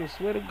fucking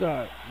swear to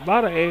God. A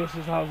lot of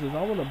asses houses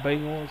I wanna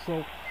bang on.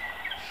 So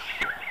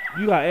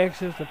you got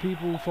access to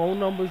people's phone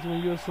numbers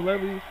when you're a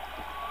celebrity?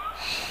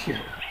 Shit.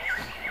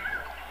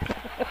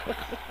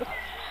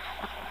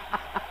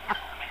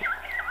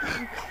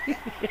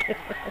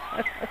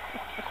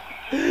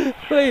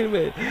 Wait a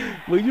minute.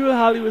 When you're a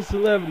Hollywood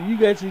celebrity,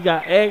 you actually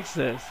got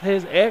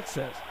has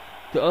access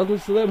to other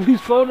celebrities'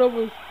 phone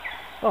numbers?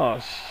 Oh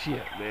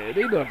shit, man.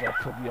 They don't have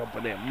to put me up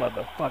in that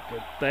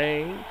motherfucking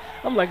thing.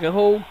 I'm like a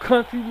whole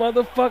country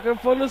motherfucker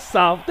from the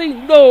South. They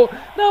know,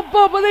 now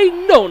Bubba, they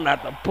know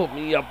not to put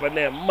me up in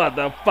that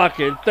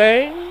motherfucking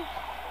thing.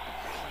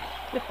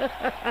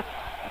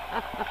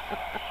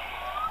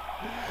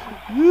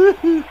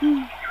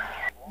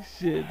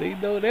 Shit, they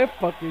know that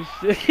fucking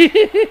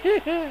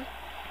shit.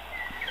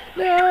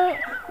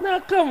 Now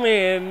come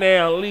here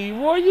now,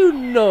 Leroy. You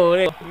know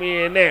that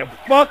me in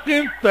that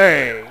fucking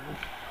thing.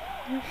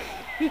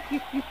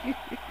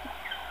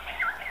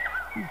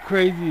 You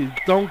crazy as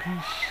donkey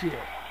shit.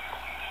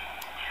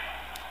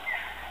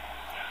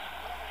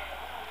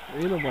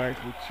 Ain't nobody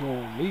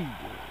control me, dude.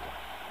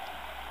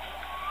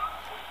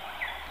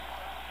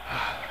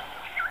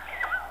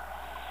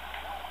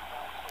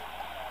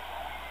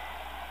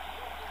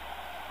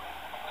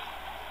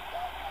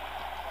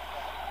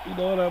 You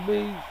know what I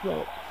mean?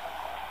 So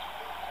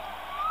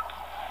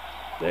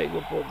they ain't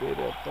gonna put me in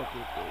that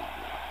fucking thing,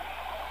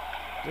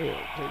 dude.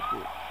 Damn,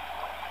 take it.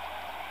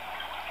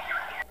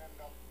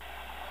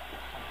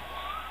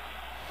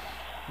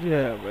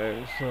 Yeah,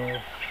 man, so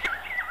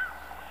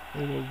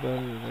Ain't no better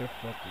than that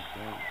fucking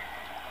thing.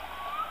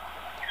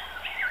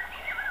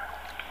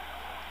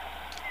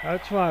 I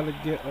try to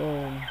get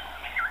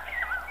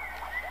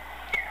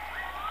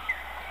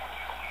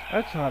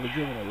I try to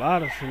give it a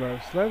lot of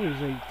celebrities.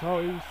 Celebrities ain't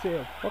talk. You say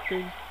a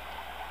fucking.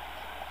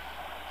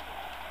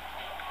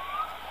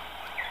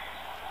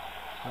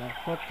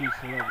 Fuck these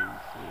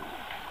celebrities. Dude.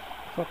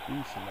 Fuck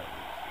these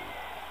celebrities.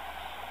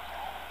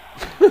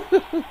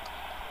 Dude.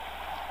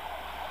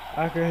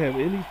 I can have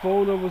any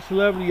phone number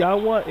celebrity I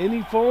want.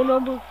 Any phone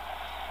number.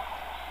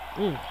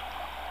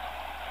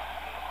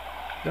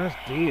 That's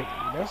daily.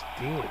 That's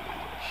daily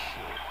ass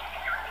shit.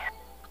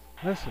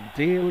 That's some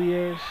daily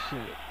ass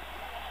shit.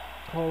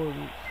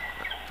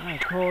 I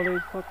call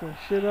that fucking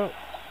shit up.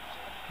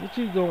 What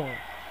you doing?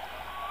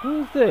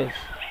 Who's this?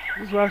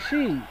 It's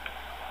Rashid.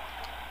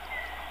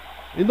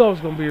 You know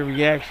it's gonna be a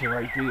reaction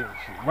right there.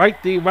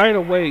 Right there, right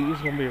away,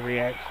 it's gonna be a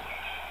reaction.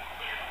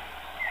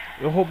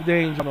 I hope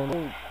they ain't don't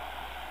know.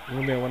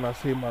 And then when I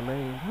say my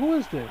name, who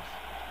is this?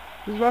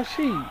 It's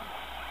Rashid.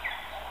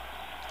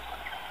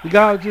 The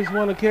guy who just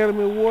won an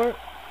Academy Award.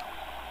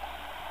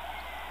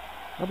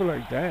 I'll be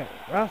like, damn,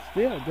 that's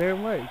still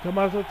damn right. Come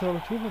out and tell the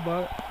truth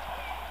about it.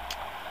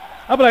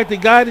 I'll be like, the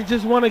guy that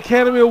just won an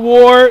Academy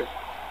Award.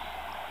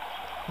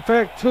 In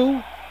fact,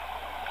 2.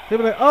 They'll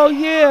be like, oh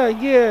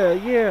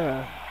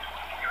yeah.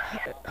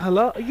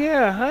 Hello?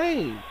 Yeah,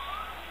 hey.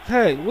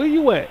 Hey, where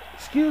you at?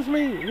 Excuse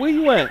me, where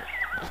you at?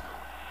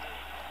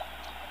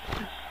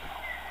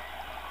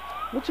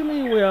 What you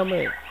mean where I'm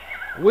at?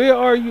 Where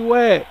are you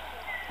at?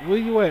 Where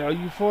you at? Are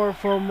you far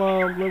from,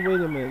 wait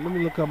a minute, let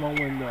me look out my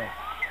window.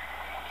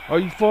 Are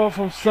you far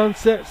from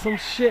Sunset, some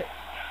shit?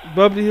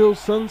 Beverly Hills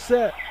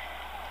Sunset?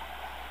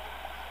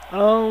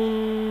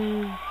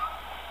 Well,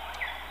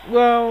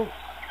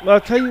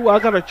 I'll tell you what, I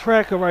got a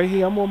tracker right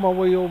here. I'm on my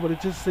way over to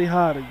just say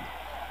hi to you.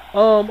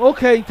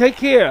 Okay, take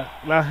care.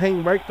 And I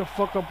hang right the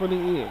fuck up in the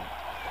ear.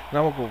 And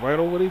I'm gonna go right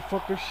over their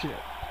fucking shit.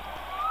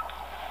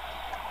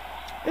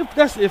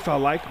 If I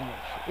like them.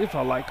 If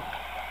I like them.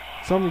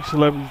 Some of these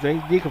celebrities,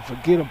 they can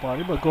forget about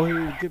it. But go ahead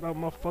and get out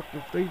my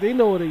fucking face. They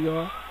know where they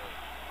are.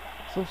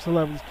 Some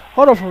celebrities.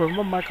 Hold on for a minute.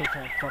 My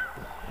microphone fucked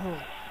up. Hold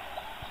on.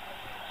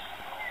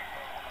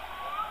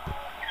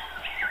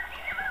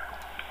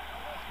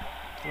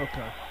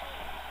 Okay.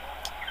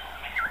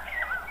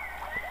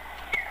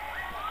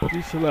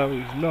 These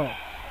celebrities know.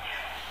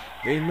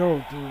 They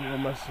know dude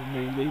don't mess with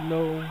me. They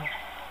know.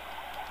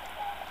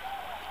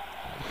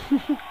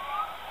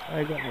 I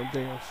ain't got no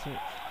damn sense.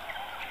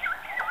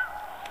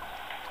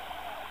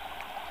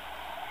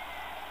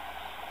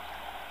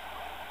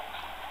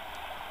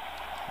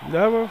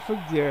 Never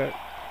forget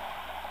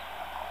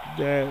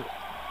that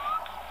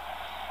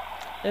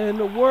in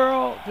the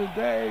world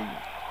today,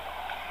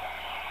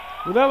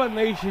 whatever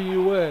nation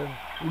you in,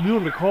 you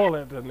would call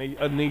it a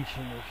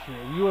nation and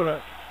shit. You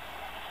would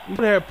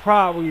have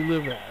pride where you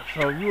live at.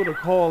 So if you would have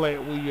called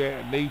that where you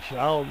at a nation,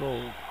 I don't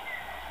know.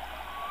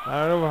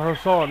 I never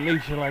saw a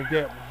nation like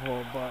that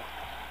before, but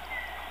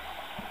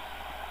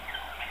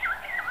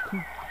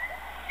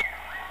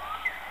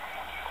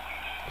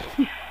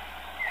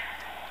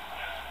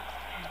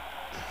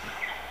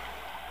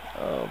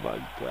oh my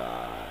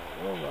god.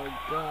 Oh my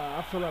god.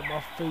 I feel like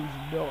my face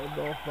melting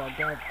off my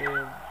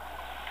goddamn.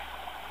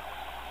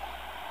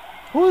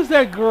 Who is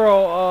that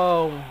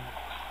girl?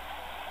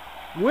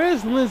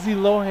 Where's Lindsay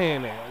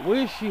Lohan at?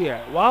 Where's she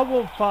at? Why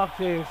won't Fox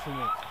answer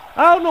me?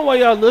 I don't know why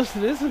y'all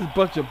listen. This is a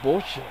bunch of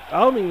bullshit. I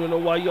don't even know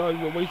why y'all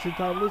even wasting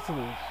time listening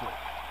to this shit.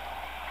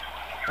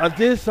 I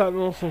did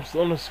something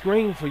on the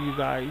screen for you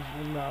guys.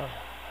 And,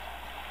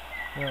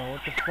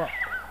 what the fuck?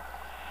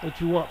 What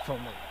you want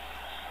from me?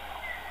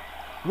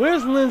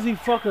 Where's Lindsay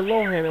fucking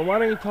Lohan and why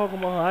they ain't talking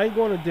about her? I ain't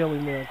going to Daily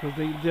Mail because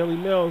Daily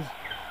Mail's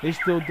they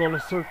still doing a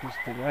circus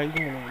thing. I ain't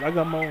doing it. I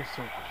got my own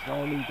circus. I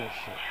don't need that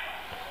shit.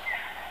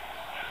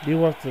 They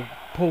want to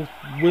post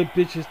with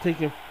bitches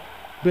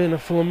being a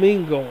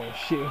flamingo and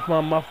shit in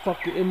my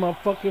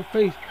fucking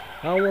face.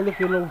 I don't want to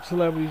look at no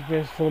celebrities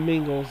being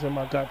flamingos in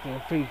my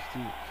goddamn face,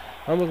 dude.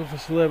 I'm looking for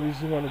celebrities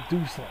who want to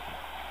do something.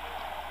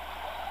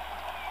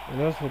 And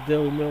that's what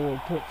Daily Mail will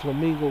put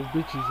flamingo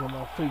bitches in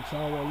my face. I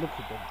don't want to look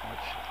at that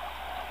bullshit.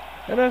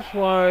 And that's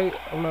why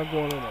I'm not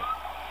going in it.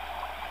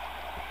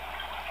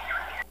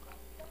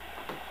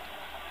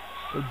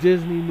 But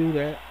Disney knew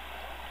that.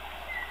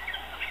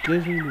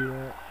 Disney knew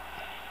that.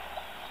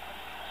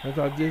 I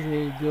thought Disney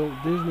ain't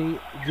didn't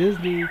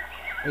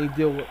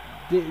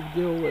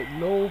deal with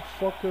no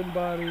fucking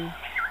body.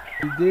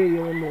 He did, you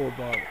don't know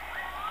about it.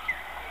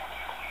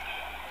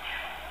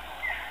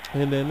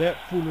 And then that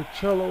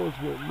Funicello is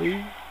with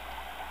me.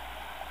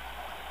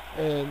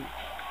 And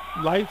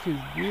life is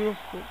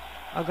beautiful.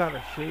 I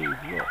gotta shave,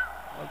 look.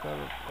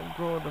 I'm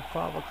growing to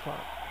 5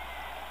 o'clock.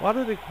 Why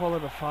do they call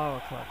it a 5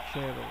 o'clock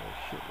shadow and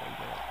shit like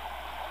that?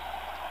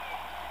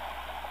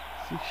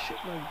 See, shit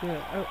like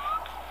that.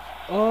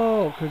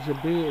 Oh, because your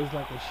bed is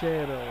like a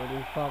shadow and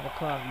it's 5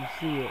 o'clock. You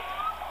see it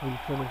when you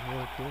finish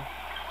working.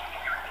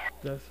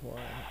 That's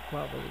why,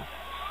 probably.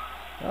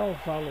 I don't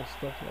follow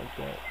stuff like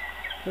that.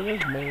 Because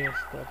there's man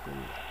stuff in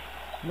it.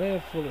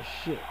 Man full of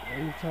shit.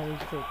 Anytime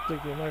he start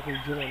thinking Michael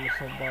Jordan or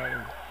somebody,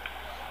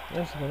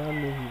 that's when I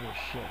knew he was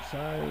shit. So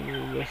I ain't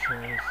even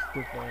listening to his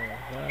stupid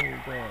ass. I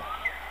ain't doing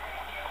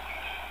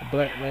a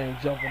black man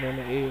jumping in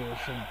the air or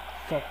some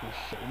fucking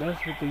shit.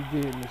 That's what they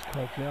did in this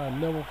country. I'll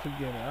never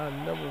forget it. I'll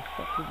never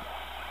fucking...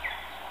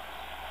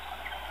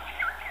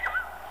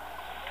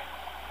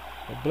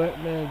 A black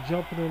man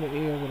jumping in the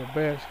air with a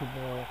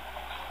basketball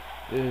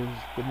is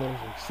the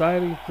most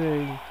exciting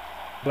thing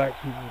black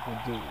people can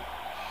do.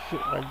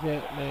 Shit like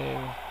that,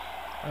 man,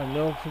 I'll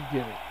never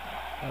forget it.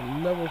 I'll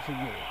never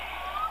forget it.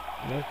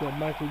 And that's that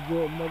Michael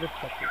Jordan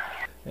motherfucker.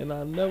 And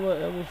I'll never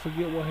ever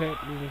forget what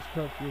happened in this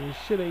country. This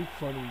shit ain't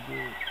funny,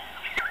 dude.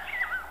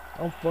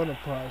 I'm from the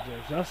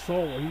projects. I saw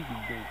what he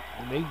could do.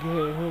 And they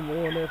had him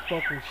on that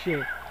fucking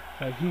shit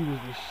like he was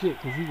the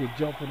shit, because he could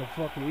jump in the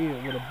fucking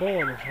air with a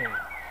ball in his hand.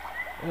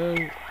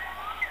 And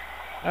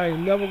I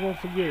ain't never gonna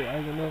forget it. I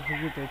ain't gonna never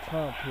forget that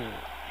time period.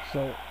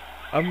 So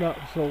I'm not,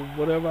 so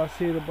whatever I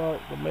said about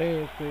the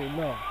man thing,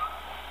 no.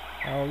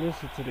 I don't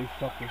listen to they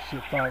fucking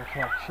shit, 5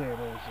 o'clock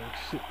shadows and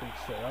shit they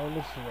say. I don't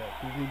listen to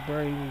that, because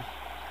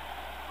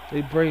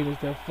they brain is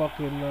that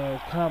fucking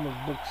comic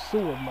book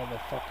sewer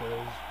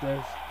motherfucker.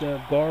 That's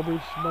that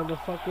garbage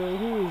motherfucker.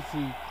 Who is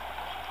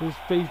he? His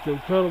face, the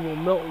Incredible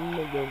Milton,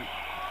 the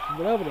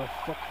whatever the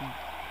fuck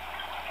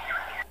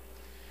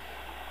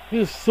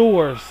he's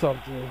sewer or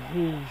something.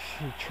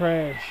 He's a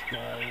trash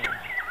guy.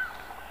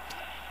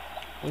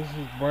 This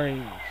is brain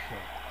and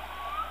shit.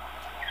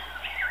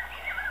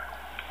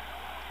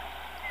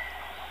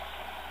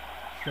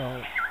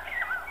 So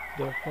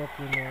they're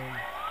fucking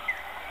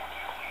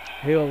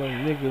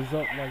hailing niggas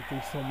up like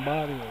they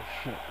somebody or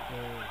shit,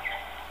 man.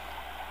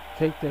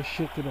 Take that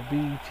shit to the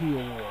BET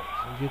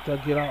Awards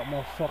and get out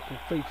my fucking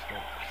face,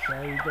 man. So I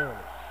ain't doing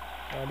it.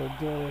 I've been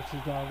doing it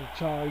since I was a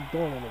child. I ain't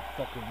doing it no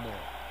fucking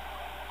more.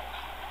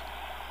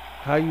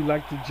 How you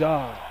like the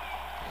job?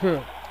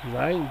 Huh? 'Cause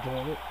I ain't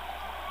doing it.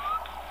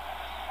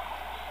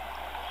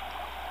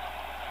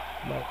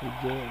 Michael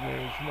Jordan, man,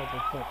 this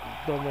motherfucking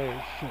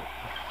dumbass shit.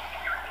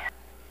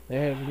 They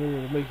had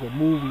to make a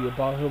movie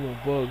about him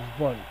and Bugs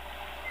Bunny.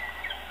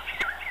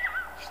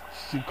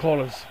 She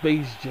called it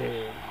Space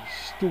Jam.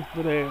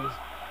 Stupid ass,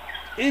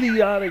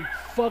 idiotic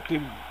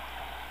fucking.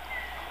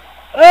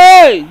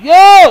 Hey,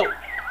 yo!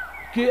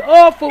 Get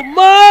off of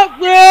my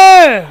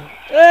man!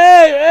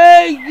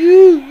 Hey,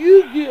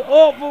 you get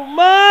off of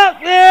my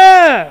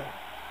man!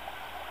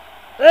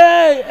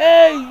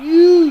 Hey,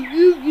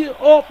 you get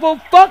off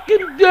of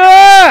fucking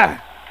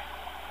there!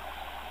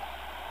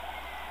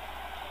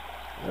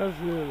 That's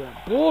really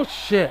that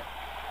bullshit.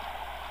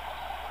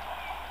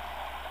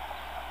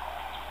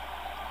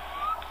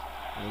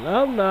 And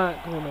I'm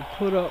not gonna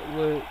put up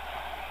with.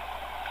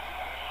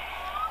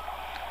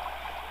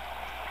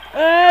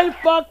 Hey,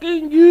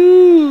 fucking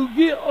you!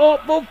 Get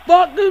off of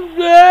fucking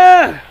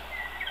there!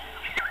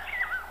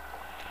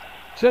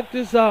 Check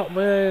this out,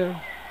 man.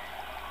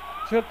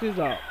 Check this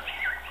out.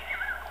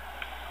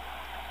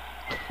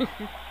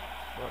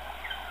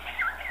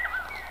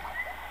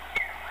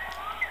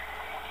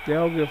 They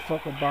don't give a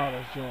fuck about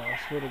us, y'all. I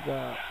swear to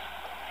God.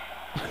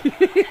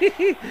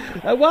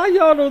 Like, why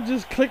y'all don't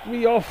just click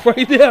me off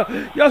right now?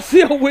 Y'all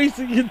see I'm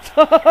wasting your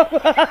time.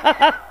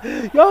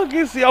 Y'all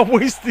can see I'm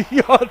wasting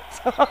your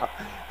time.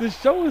 The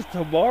show is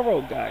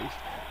tomorrow, guys.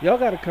 Y'all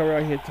gotta come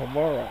around here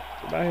tomorrow.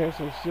 And I have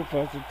some shit for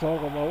us to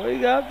talk about.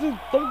 Hey,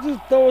 I'm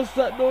just throwing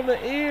something on the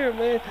air,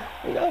 man.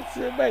 And y'all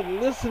sit back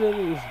and listen to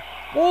this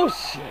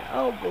bullshit. I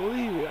don't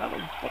believe it.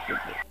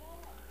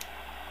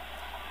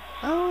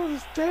 I don't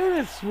understand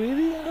it,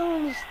 sweetie. I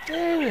don't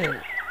understand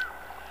it.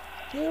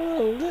 You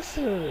don't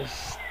listen to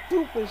this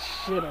stupid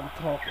shit I'm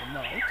talking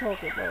about. I'm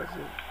talking about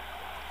shit.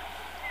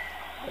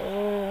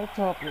 Oh, I'm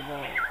talking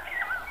about.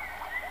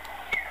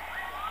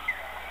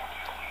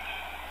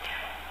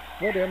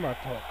 What am I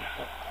talking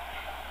about?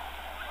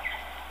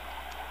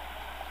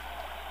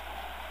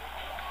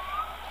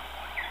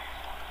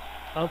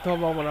 I'm talking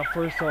about when I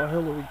first saw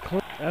Hillary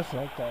Clinton. That's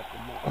what I'm talking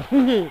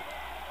about.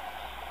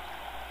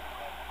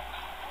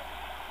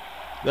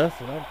 That's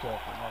what I'm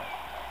talking about.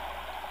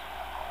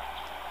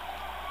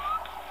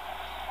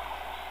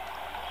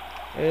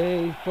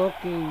 Hey,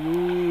 fucking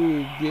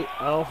you, get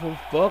off of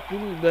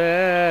fucking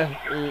that.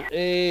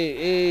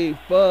 Hey,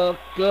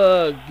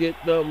 fucker, get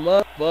the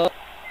motherfucker.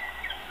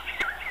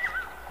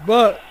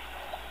 But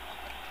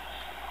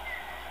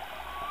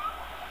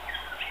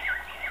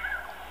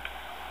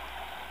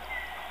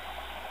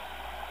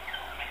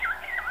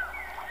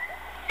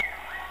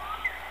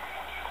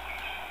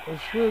I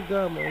swear to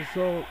God, man,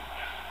 so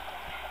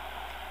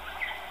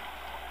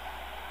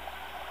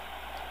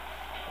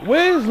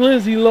where's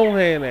Lindsay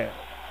Lohan at?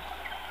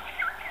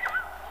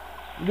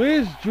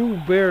 Where's Drew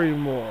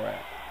Barrymore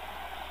at?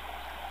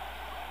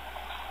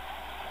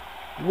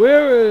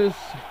 Where is...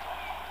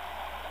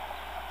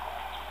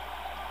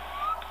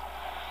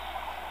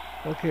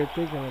 I can't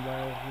think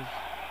about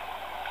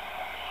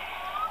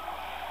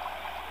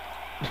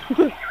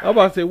it. I'm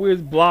about to say,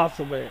 where's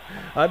Blossom at?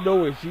 I know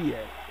where she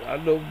at. I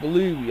know,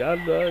 believe me, I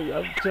know,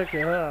 I'm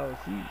checking her out.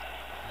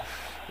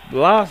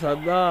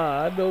 Blossom,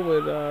 nah, I know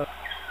what,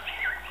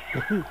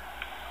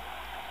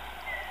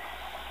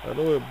 I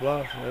know what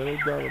Blossom, ain't no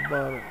doubt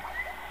about it.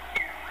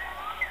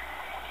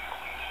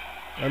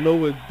 I know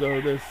what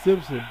that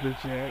Simpson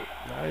bitch at.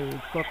 I ain't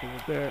even fucking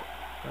with that.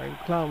 I ain't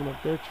climbing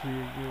up that tree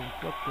again.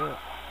 Fuck that.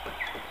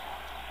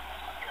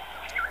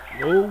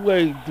 No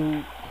way,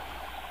 dude.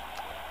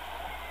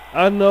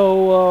 I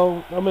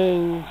know, I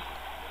mean,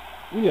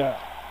 yeah.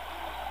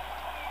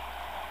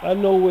 I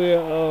know where,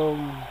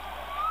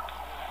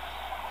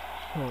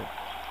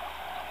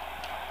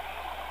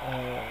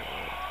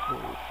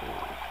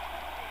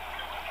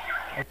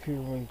 I can't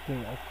really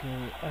think. I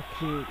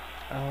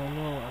don't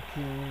know. I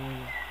can't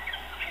really.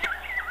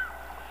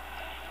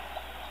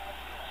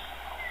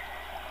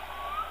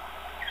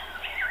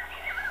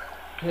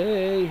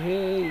 Hey,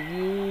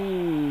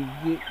 you,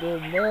 get the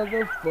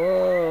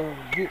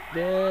motherfucker, get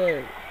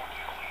that.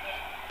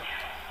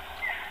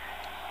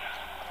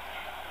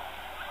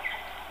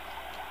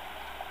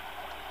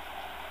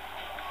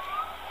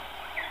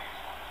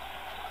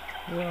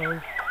 You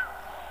know,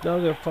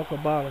 don't give a fuck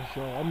about us,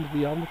 yo. I'm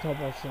gonna talk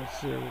about something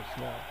serious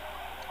now.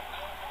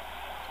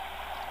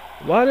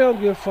 Why they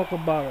don't give a fuck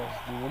about us,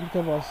 dude? I'm gonna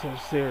talk about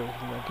something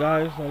serious, man.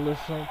 Guys, now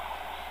listen.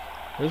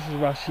 This is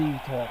Rashid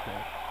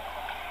talking.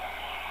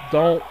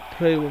 Don't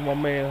play with my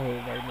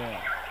manhood right now.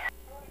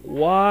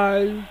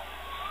 Why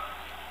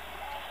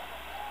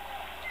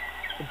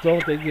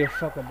don't they give a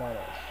fuck about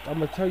us? I'm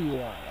gonna tell you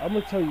why.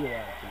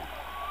 Dude.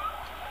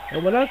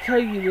 And when I tell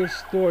you this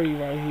story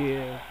right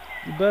here,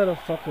 you better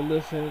fucking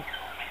listen.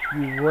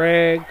 You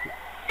rag,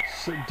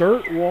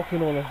 dirt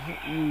walking on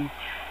a.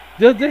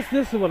 This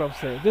is what I'm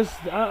saying.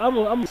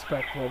 I'm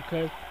respectful,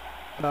 okay?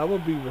 I'm gonna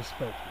be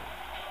respectful.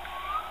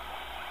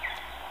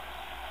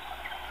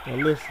 Now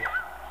listen.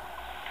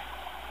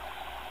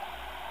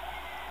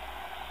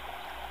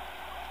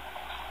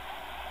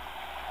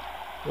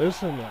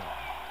 Listen now.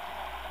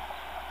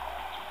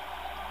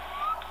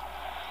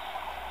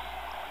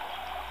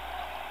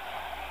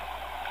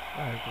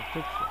 I can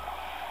fix that.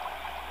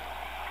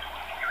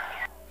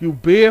 You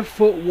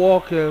barefoot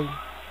walking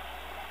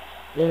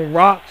on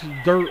rocks,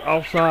 dirt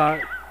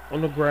outside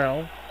on the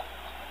ground,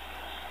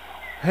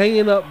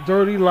 hanging up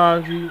dirty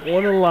laundry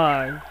on the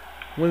line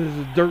when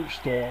there's a dirt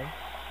storm,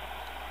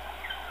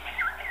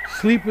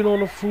 sleeping on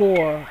the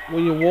floor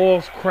when your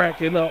walls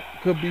cracking up.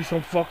 Could be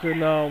some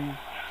fucking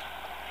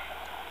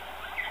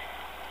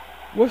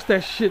what's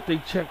that shit they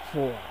check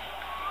for?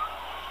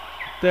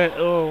 That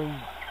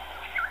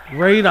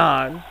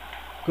radon.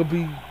 Could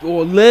be,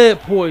 or lead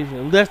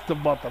poison. That's the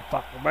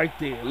motherfucker right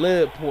there.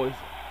 Lead poison.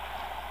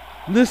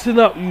 Listen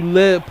up, you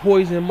lead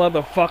poison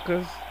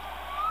motherfuckers.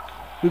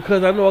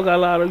 Because I know I got a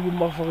lot of you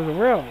motherfuckers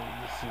around me.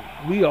 You see.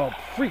 We are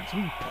freaks.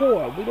 We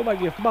poor. We don't like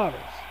get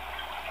models.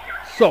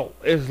 So,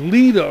 as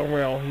leader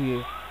around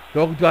here,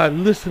 y'all gotta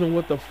listen to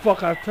what the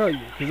fuck I tell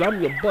you. Because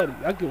I'm your buddy.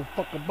 I give a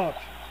fuck about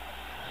you.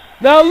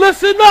 Now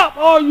listen up,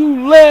 all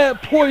you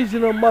lead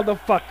poisoner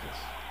motherfuckers.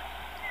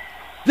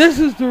 This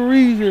is the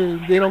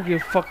reason they don't give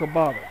a fuck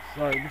about us,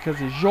 right? Because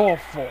it's your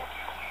fault.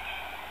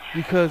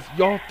 Because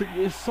y'all think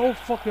it's so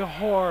fucking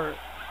hard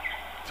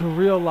to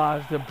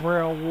realize that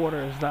brown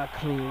water is not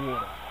clean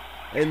water.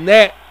 And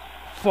that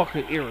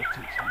fucking irritates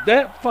me.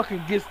 That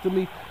fucking gets to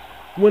me.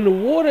 When the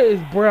water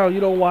is brown, you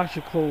don't wash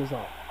your clothes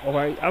out,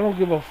 alright? I don't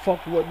give a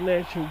fuck what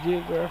National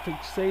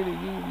Geographic say to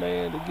you,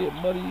 man, to get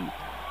money,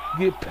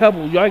 get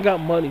pebbles. Y'all ain't got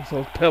money, so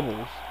it's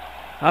pebbles.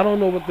 I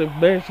don't know what the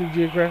National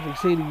Geographic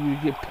say to you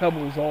to get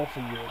pebbles off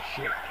of you and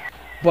shit.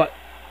 But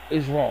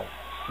it's wrong.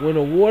 When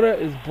the water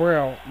is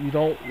brown, you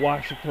don't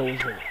wash your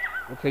clothes in it.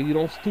 Okay, you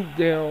don't stoop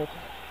down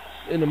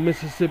in the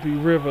Mississippi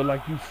River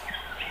like you.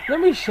 Let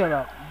me shut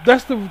up.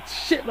 That's the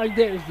shit like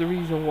that is the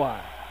reason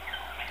why.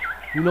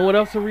 You know what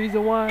else the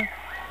reason why?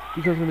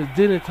 Because when it's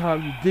dinner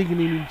time, you digging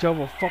in each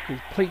other's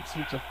fucking plates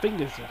with your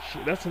fingers and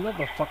shit. That's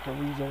another fucking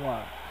reason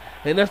why.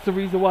 And that's the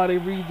reason why they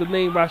read the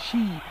name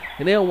Rashid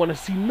and they don't want to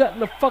see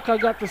nothing the fuck I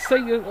got to say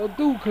or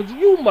do because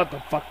you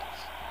motherfuckers.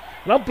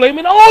 And I'm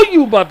blaming all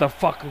you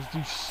motherfuckers.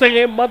 You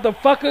sand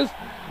motherfuckers.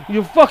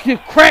 You fucking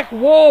crack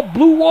wall,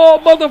 blue wall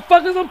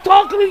motherfuckers. I'm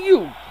talking to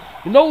you.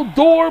 You know,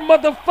 door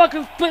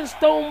motherfuckers,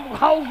 Flintstone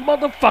house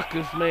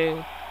motherfuckers,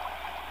 man.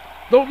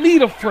 Don't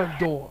need a front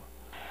door.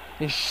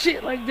 And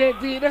shit like that,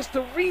 dude. That's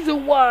the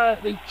reason why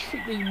they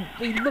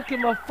look at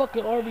my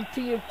fucking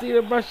RBT and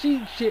Theater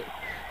Rashid shit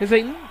and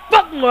say,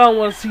 fuck no, I don't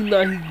want to see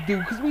nothing he can do.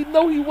 Because we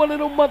know he one of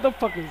them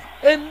motherfuckers.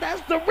 And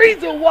that's the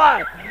reason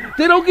why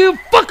they don't give a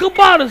fuck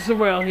about us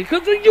around here.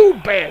 Because of you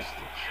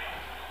bastards.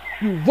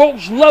 You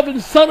roach-loving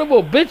son of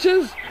a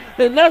bitches.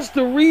 And that's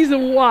the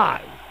reason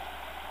why.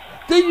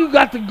 Then you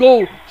got to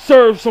go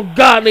serve some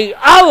guy named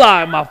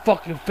Allah in my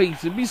fucking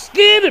face and be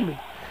scared of me.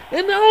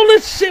 And all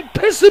this shit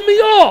pissing me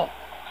off.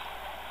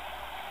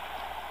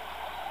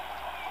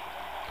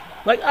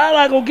 Like, I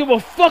not gonna give a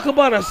fuck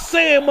about a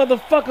sand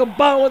motherfucker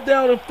bowing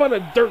down in front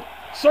of dirt,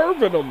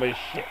 serving him and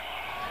shit.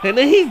 And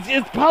then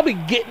it's probably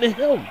getting to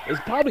him. It's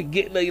probably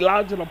getting to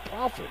Elijah the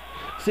prophet.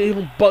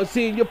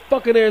 Seeing your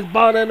fucking ass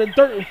bow down in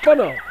dirt in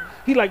front of him.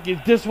 He like, is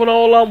this what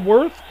all I'm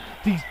worth?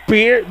 These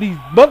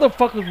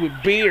motherfuckers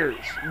with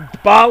beards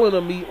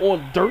bothering me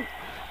on dirt.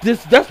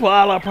 That's what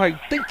all I'm probably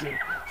thinking.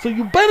 So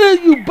you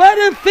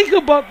better think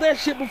about that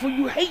shit before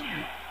you hate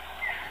me.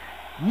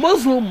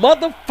 Muslim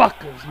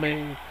motherfuckers,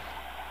 man.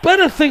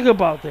 Better think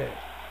about that.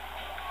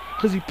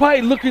 Cause he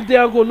probably looking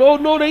down going,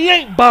 no, they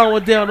ain't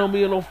bowing down on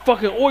me in no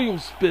fucking oil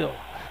spill.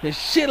 And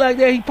shit like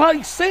that. He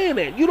probably saying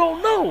that. You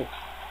don't know.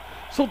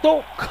 So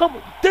don't come.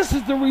 This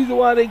is the reason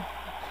why they.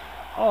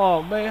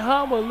 Oh man,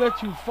 how I'm gonna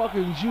let you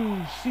fucking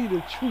Jews see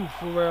the truth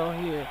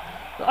around here?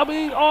 I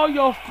mean, all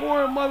your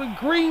foreign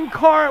green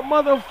card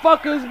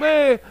motherfuckers,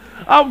 man.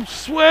 I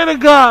swear to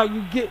God,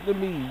 you getting to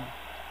me.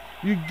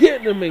 You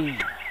getting to me.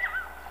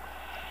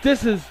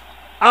 This is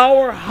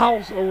our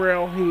house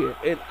around here,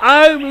 and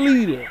I'm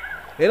leader.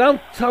 And I'm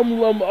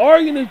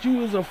arguing at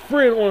you as a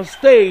friend on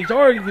stage,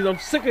 arguing because I'm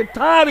sick and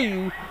tired of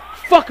you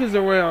fuckers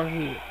around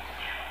here.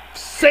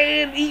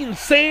 Eating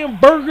sand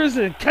burgers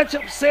and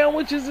ketchup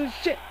sandwiches and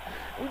shit.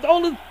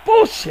 All this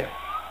bullshit.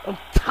 I'm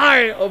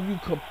tired of you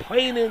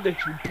complaining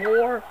that you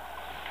poor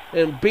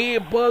and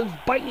bed bugs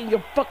biting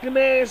your fucking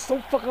ass so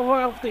fucking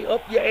hard they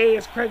up your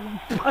ass cracking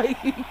biting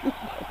you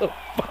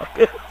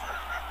motherfuckers.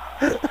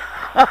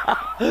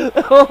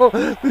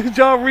 Oh, did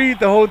y'all read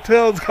the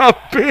hotels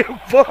got bed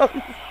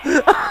bugs?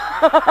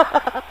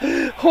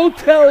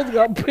 Hotels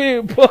got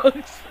bed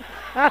bugs.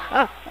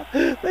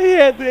 They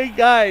had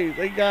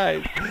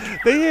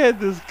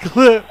this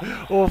clip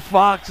on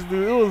Fox,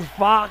 dude. It was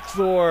Fox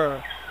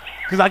or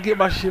because I get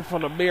my shit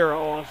from the Mirror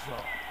also.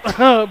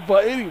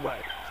 But anyway,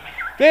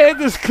 they had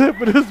this clip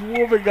of this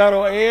woman got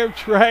on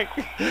Amtrak.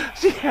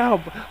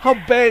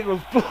 Her bag was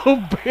full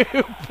of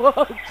bed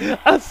bugs.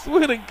 I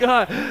swear to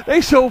God,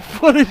 they show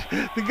footage.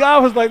 The guy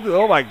was like,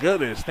 "Oh my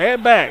goodness,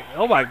 stand back!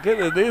 Oh my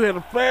goodness!" They had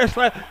a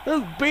flashlight.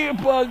 There's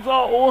bed bugs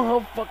all on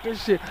her fucking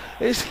shit,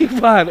 and she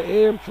buying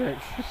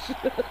Amtrak.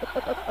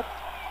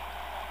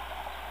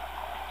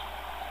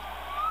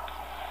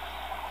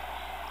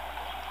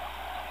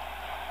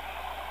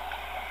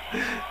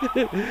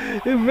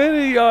 If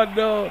any of y'all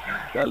know,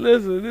 now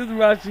listen, this is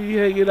Rashid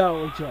hanging out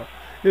with y'all.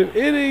 If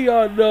any of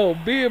y'all know,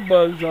 bed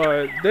bugs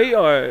are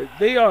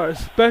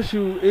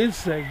special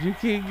insects. You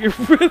can't get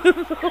rid of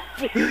them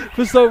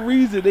for some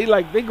reason. They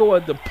go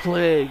under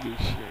plague and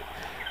shit.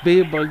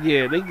 Bed bug,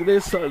 yeah,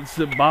 there's something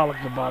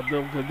symbolic about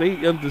them because they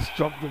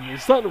indestructible.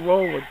 Something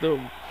wrong with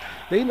them.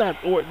 They not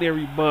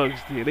ordinary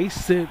bugs. They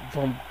sent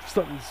from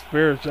something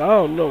spiritual. I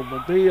don't know,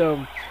 but they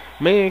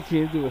man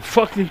can't do a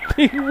fucking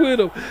thing with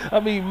them. I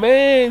mean,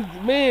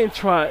 man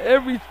try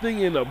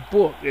everything in a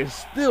book and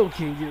still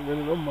can't get rid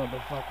of them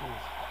motherfuckers.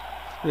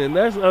 And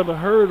that's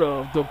unheard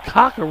of. The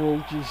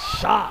cockroaches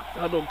shocked.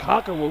 I know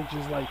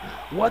cockroaches like,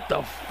 what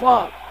the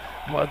fuck?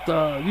 But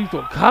these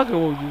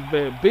cockroaches,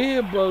 man,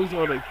 bed bugs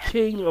are the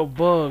king of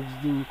bugs,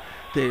 dude.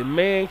 That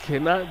man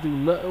cannot do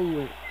nothing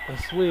with. I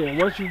swear,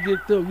 once you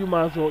get them, you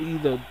might as well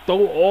either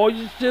throw all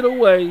your shit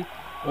away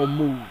or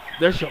move.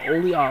 That's your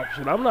only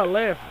option. I'm not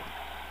laughing.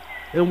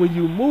 And when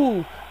you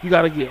move, you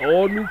gotta get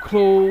all new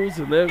clothes,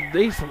 and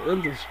they some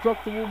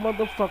indestructible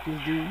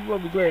motherfuckers, dude. You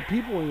gotta be glad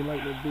people ain't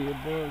like no bed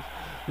bugs,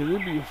 cause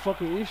it'd be a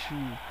fucking issue.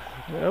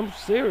 Man, I'm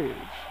serious.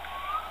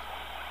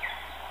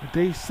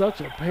 They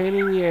such a pain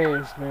in the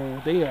ass,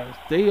 man.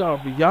 They are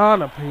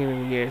beyond a pain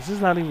in the ass.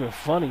 It's not even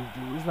funny,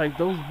 dude. It's like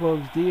those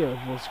bugs there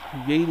was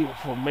created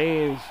for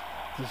man's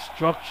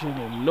destruction,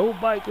 and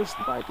nobody can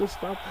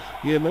stop.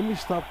 Yeah, let me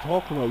stop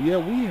talking about. Yeah,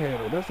 we had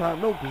them. That's how I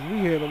know, cause we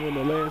had them in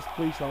the last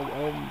place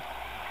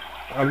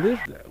I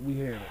lived at. We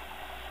had it.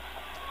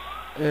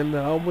 And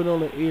I went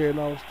on the air and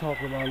I was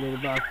talking about a little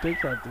bit. I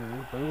think I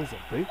did, but it was a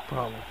big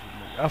problem for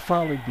me. I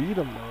finally beat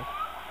him though.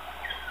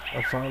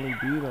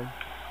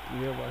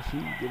 Yeah,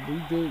 we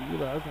did, you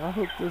know, I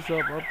hooked this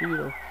up, I beat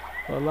him.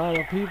 A lot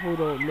of people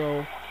don't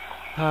know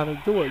how to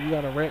do it. You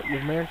gotta wrap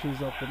your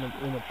mattress up in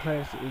a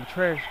plastic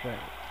trash bag.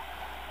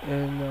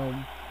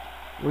 And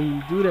when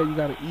you do that, you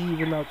gotta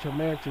even out your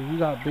mattress. You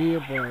got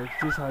bed bugs.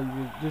 This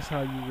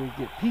how you will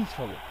get peace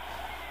from it.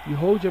 You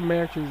hold your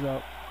mattress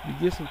up, you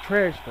get some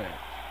trash bags,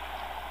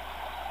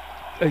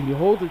 and you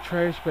hold the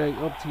trash bag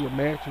up to your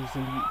mattress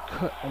and you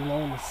cut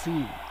along the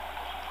seam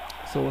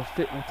so it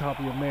fit on top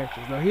of your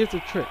mattress. Now here's the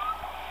trick.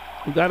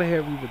 You gotta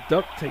have either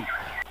duct tape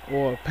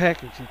or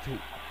packaging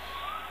tape.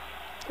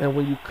 And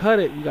when you cut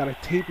it, you gotta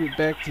tape it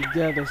back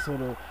together so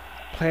the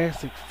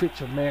plastic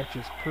fits your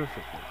mattress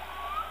perfectly.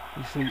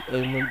 You see,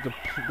 and when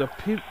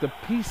the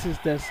pieces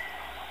that's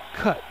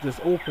cut,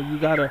 that's open, you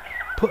gotta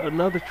put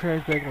another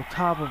trash bag on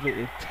top of it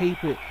and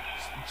tape it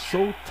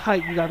so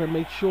tight. You gotta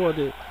make sure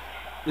that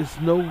there's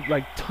no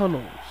like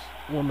tunnels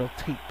on the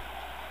tape.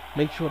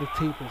 Make sure the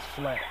tape is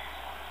flat.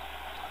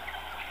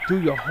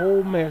 Do your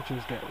whole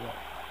mattress that way,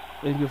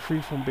 and you're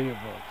free from bed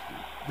bugs.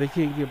 They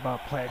can't get by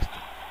plastic.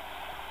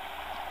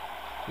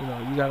 You know,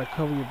 you gotta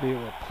cover your bed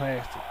with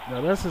plastic.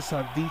 Now that's a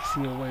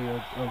Sadician way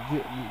of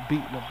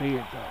beating a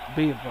bed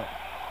bug.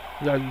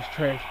 You gotta use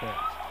trash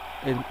bags,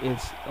 and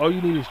all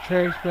you need is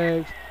trash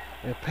bags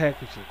and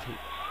packaging tape.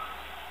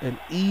 And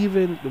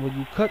even when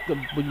you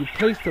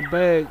place the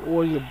bag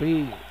on your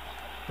bed,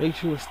 Make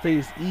sure it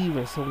stays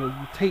even so when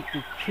you take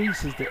the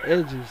creases, the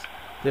edges,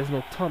 there's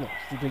no tunnels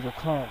that they can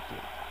climb through.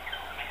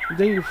 And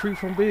then you're free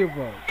from bed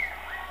bugs.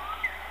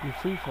 You're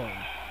free from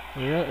them.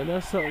 And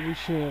that's something we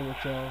sharing with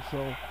y'all.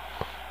 So,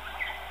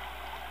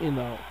 you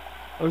know,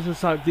 it's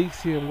just our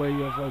Dixian way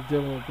of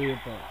dealing with bed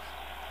bugs.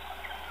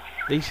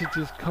 They should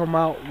just come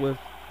out with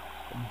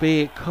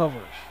bed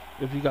covers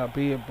if you got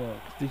bed bugs.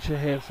 They should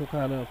have some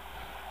kind of,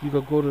 you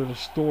could go to the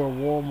store,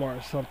 Walmart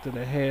or something,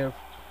 and have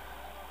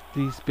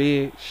these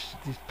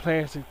these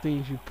plastic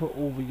things you put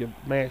over your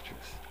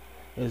mattress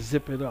and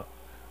zip it up.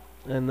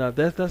 And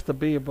that's the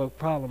bed bug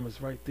problem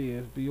is right there.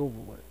 It'll be over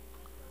with.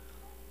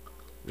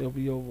 It'll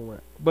be over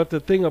with. But the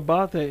thing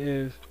about that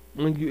is,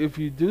 if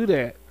you do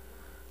that,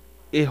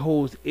 it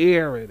holds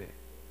air in it.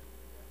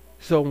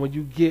 So when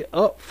you get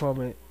up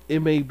from it, it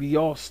may be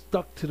all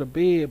stuck to the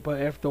bed,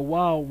 but after a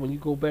while, when you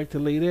go back to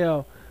lay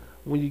down,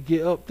 when you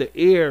get up, the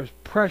air is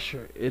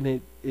pressure, and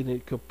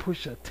it could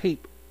push a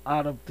tape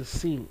out of the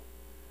seam.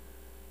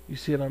 You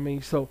see what I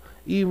mean? So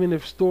even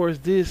if stores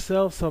did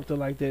sell something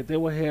like that, they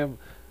would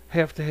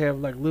have to have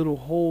like little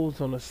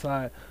holes on the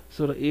side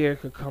so the air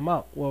could come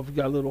out. Well, if you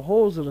got little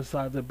holes on the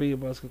side, the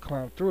bed bugs could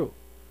climb through.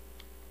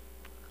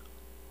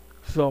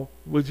 So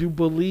would you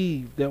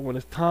believe that when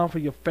it's time for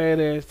your fat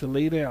ass to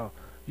lay down,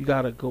 you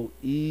gotta go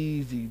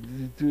easy.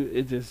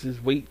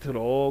 Just wait till it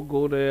all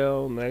go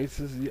down.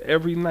 Nice.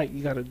 Every night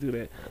you gotta do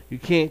that. You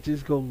can't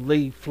just go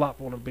lay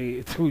flop on the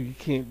bed too. You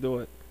can't do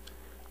it.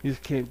 You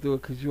just can't do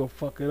it because you'll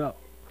fuck it up.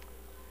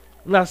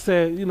 I'm not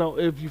saying, you know,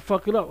 if you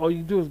fuck it up, all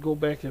you do is go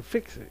back and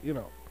fix it, you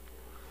know.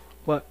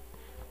 But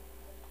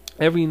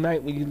every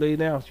night when you lay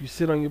down, you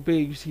sit on your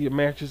bed, you see your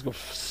mattress go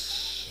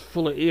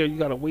full of air. You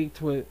gotta wait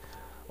till it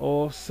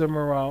all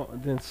simmer out,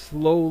 and then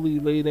slowly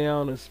lay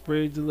down and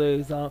spread your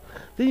legs out.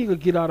 Then you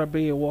could get out of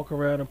bed and walk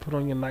around and put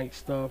on your night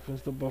stuff and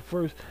stuff. But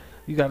first,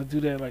 you got to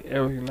do that like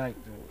every night,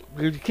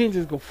 because you can't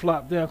just go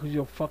flop down because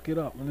you'll fuck it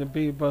up, and then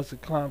bed bugs will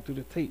climb through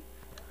the tape.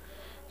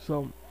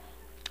 So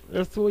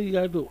that's the way you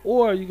got to do.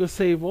 Or you can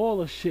save all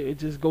the shit and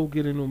just go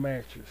get a new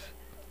mattress,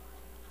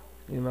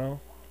 you know.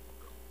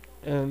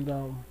 And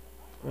man,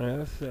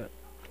 that's it.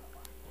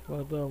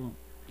 But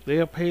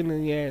they're a pain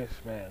in the ass,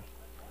 man.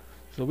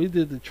 So we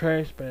did the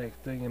trash bag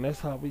thing, and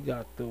that's how we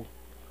got through.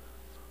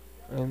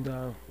 And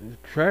the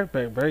trash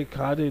bag, very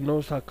cool. I didn't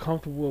notice how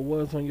comfortable it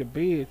was on your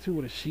bed, too,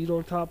 with a sheet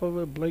on top of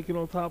it, blanket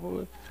on top of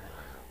it.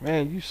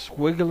 Man, you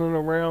squiggling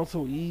around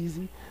so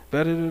easy.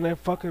 Better than that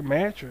fucking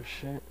mattress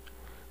shit.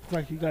 It's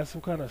like you got some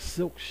kind of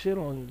silk shit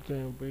on your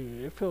damn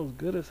bed. It feels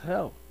good as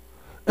hell.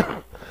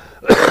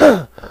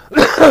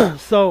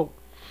 So,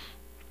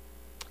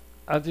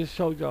 I just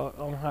showed y'all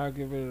on how to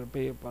get rid of the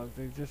bed bugs.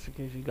 Just in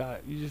case you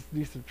just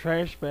need some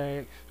trash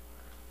bags,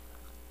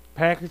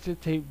 packaging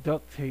tape,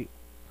 duct tape,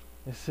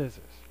 and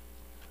scissors.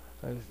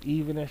 Just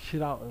even that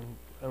shit out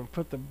and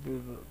put the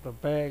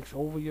bags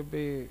over your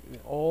bed,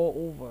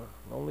 all over.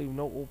 Don't leave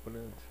no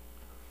openings.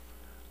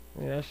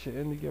 Yeah, that shit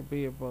into your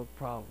bed bug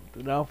problem.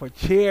 Now for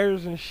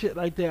chairs and shit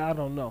like that, I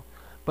don't know.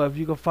 But if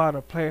you can find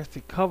a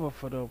plastic cover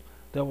for them,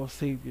 that will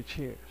save your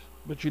chairs.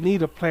 But you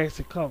need a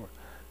plastic cover.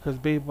 Because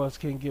bed bugs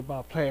can't get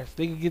by plastic.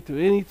 They can get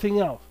through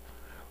anything else.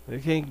 They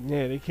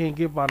can't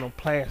get by no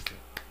plastic.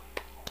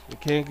 They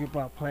can't get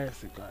by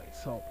plastic, guys.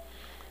 So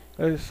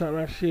that's something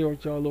I share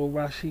with y'all, little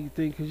Rashid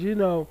thing. Because you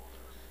know,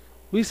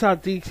 we saw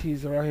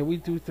DTs around here. We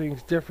do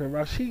things different.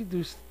 Rashid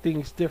do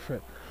things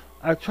different.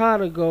 I try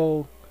to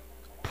go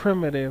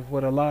primitive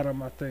with a lot of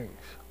my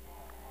things.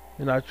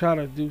 And I try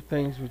to do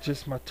things with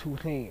just my two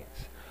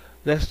hands.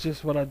 That's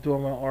just what I do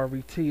on my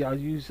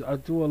RVT. I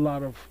do a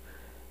lot of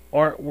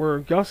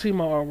artwork. Y'all see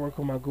my artwork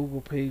on my Google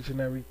page and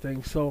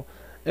everything. So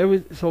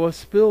it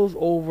spills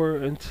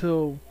over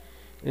into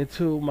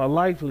my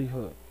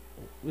livelihood.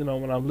 You know,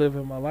 when I'm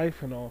living my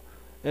life and all.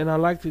 And I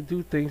like to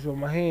do things with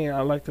my hand.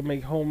 I like to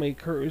make homemade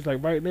curtains.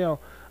 Like right now,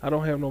 I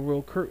don't have no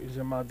real curtains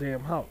in my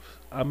damn house.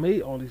 I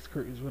made all these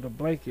curtains with a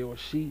blanket or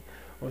sheet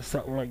or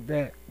something like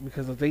that,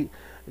 because they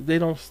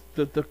don't,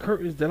 the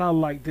curtains that I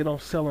like, they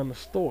don't sell in the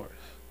stores.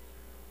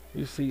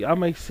 You see, I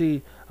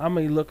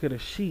may look at a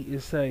sheet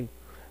and say,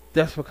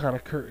 that's what kind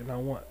of curtain I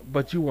want.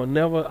 But you will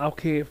never,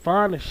 okay,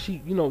 find a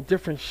sheet, you know,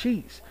 different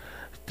sheets,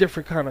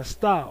 different kind of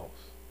styles.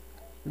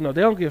 You know,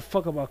 they don't give a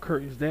fuck about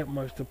curtains that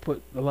much to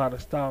put a lot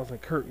of styles in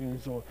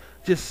curtains or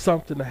just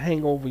something to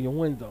hang over your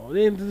window.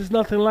 There's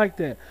nothing like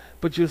that.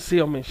 But you'll see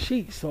them in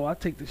sheets. So I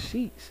take the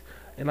sheets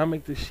and I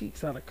make the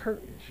sheets out of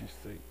curtains, you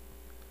see.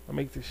 I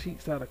make the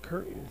sheets out of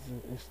curtains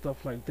and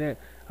stuff like that.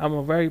 I'm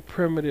a very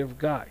primitive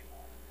guy.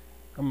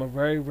 I'm a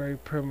very, very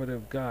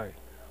primitive guy.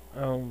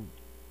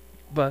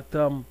 But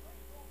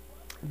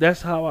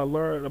that's how I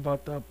learned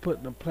about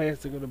putting the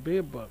plastic on the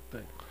bed bug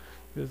thing.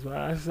 Because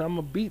I said, I'm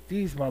going to beat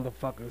these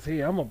motherfuckers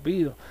here. I'm going to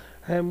beat them.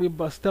 Had me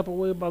about step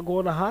away about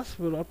going to the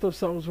hospital. I thought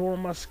something was wrong with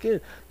my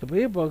skin. The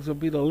bed bugs would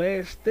be the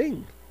last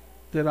thing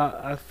that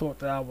I thought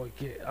that I would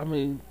get. I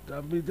mean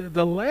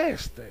the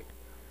last thing.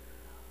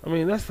 I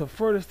mean, that's the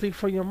furthest thing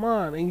from your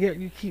mind. And yet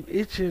you keep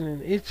itching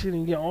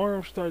and your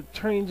arms start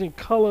changing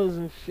colors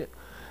and shit.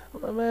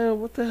 I'm like, man,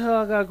 what the hell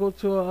I got to go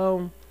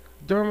to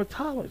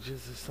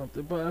dermatologist or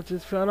something. But I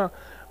just found out,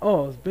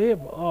 oh, it's bad.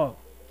 Oh,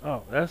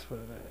 that's what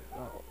it is.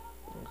 Oh,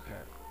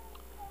 okay.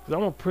 Cause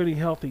I'm a pretty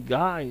healthy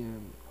guy,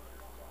 and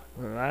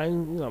I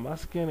ain't, my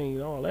skin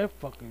ain't all that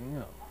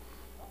fucking,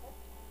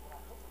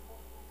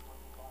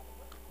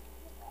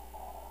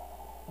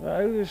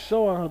 I just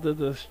showing how the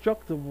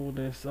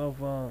destructibleness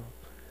of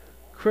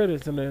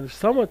critters. And in the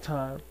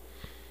summertime,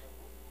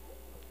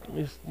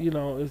 it's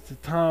the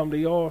time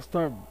they all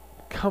start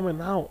coming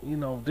out.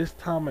 This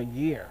time of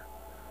year,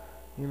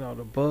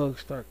 the bugs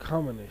start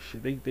coming and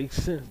shit. They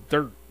sense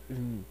dirt,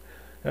 and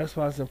that's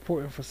why it's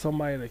important for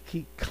somebody to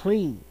keep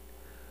clean.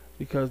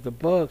 Because the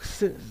bugs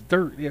sense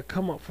dirt, they'll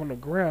come up from the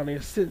ground.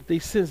 They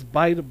sense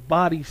by the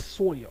body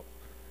soil.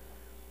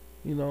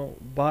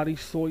 Body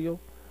soil.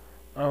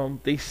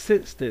 They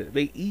sense that.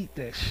 They eat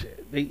that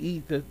shit. They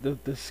eat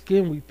the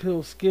skin. We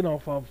peel skin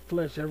off our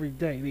flesh every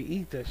day. They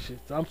eat that shit.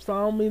 I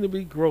don't mean to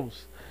be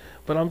gross,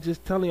 but I'm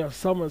just telling y'all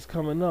summer's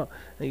coming up,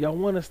 and y'all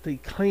want to stay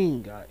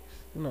clean, guys.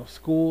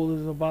 School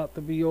is about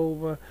to be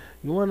over.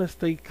 You want to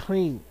stay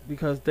clean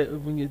because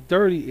when you're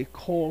dirty, it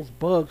calls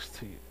bugs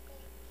to you.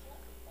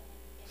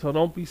 So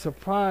don't be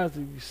surprised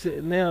if you're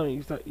sitting down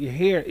and your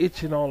hair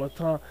itching all the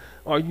time.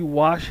 Are you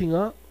washing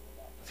up?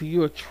 So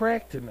you're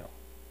attracting them.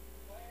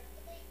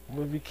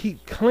 But if you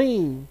keep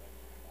clean,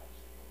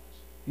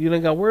 you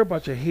don't got to worry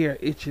about your hair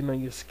itching or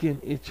your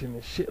skin itching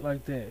and shit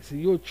like that. So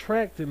you're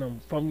attracting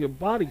them from your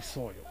body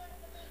soil.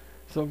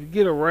 So if you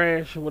get a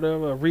rash or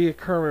whatever, a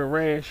reoccurring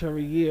rash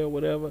every year or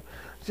whatever,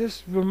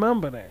 just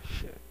remember that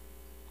shit.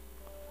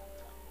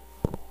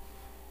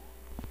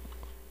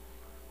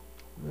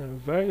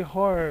 It's very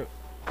hard.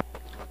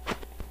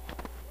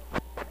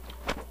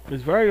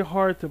 It's very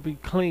hard to be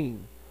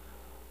clean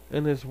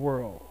in this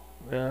world.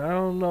 And I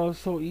don't know, it's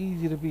so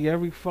easy to be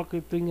every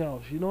fucking thing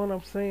else. You know what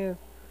I'm saying?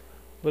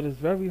 But it's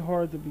very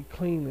hard to be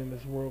clean in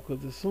this world,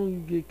 because as soon as you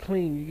get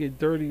clean, you get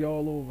dirty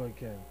all over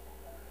again.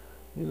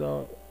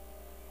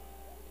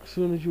 As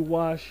soon as you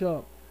wash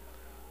up,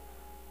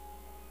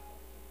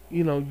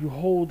 you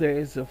hold that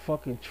as a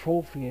fucking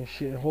trophy and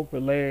shit and hope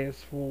it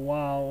lasts for a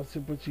while.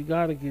 But you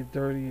gotta get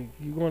dirty.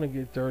 You're gonna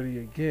get dirty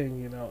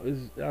again,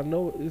 I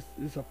know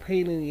it's a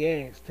pain in the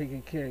ass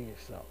taking care of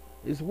yourself.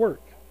 It's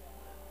work.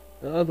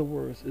 In other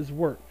words, it's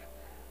work.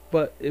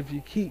 But if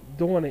you keep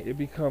doing it, it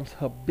becomes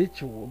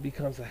habitual. It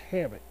becomes a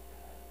habit.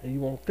 And you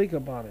won't think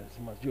about it as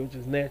much. You'll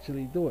just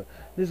naturally do it.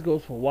 This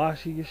goes for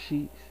washing your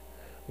sheets,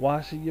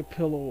 washing your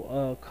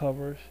pillow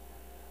covers,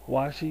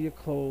 washing your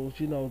clothes.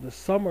 The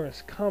summer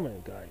is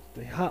coming, guys.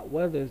 The hot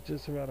weather is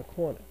just around the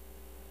corner.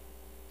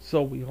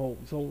 So we hope.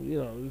 So,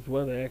 this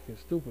weather acting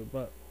stupid,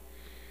 but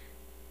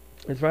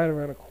it's right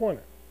around the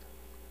corner.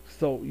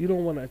 So you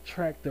don't want to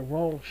attract the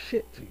wrong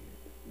shit to you,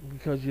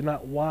 because you're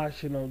not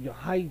washing. Your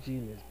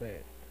hygiene is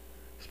bad.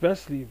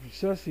 Especially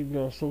if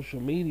you're on social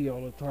media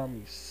all the time,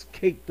 you're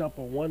caked up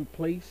in one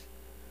place,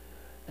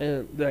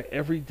 and that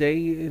every day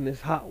in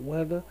this hot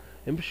weather.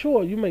 And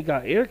sure, you may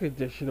got air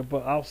conditioner,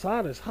 but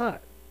outside it's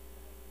hot.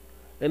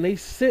 And they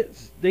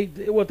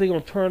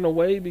gonna turn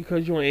away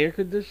because you're on air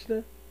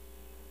conditioner?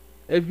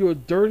 If you're a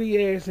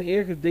dirty ass in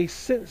air conditioner, they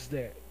sense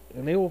that,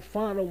 and they will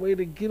find a way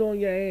to get on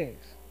your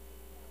ass.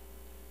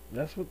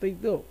 That's what they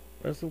do.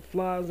 That's what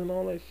flies and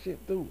all that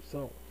shit do.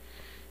 So,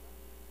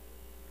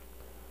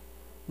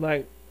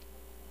 like,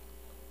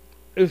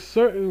 I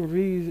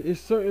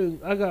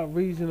got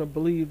reason to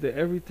believe that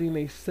everything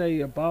they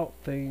say about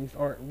things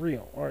aren't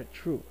real, aren't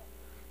true.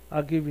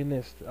 I'll give you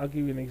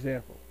an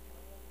example.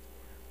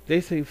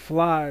 They say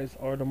flies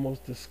are the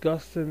most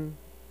disgusting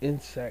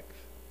insects.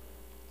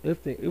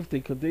 If they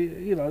could,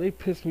 they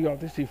piss me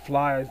off. They say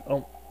flies,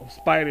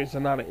 spiders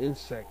are not an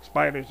insect.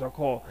 Spiders are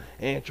called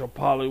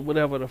anthropology,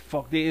 whatever the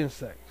fuck, they're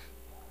insects.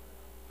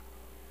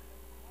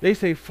 They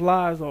say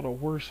flies are the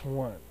worst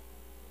one,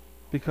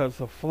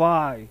 because a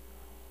fly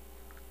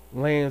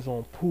lands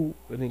on poop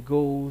and it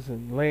goes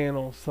and lands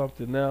on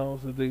something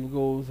else and then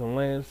goes and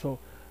lands. So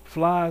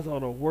flies are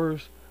the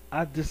worst.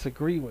 I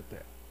disagree with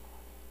that.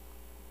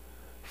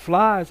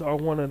 Flies are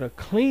one of the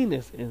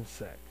cleanest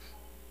insects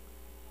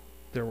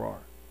there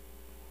are.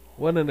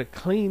 One of the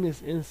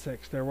cleanest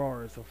insects there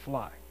are is a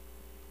fly.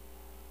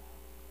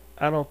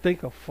 I don't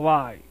think a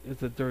fly is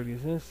the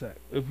dirtiest insect.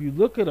 If you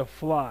look at a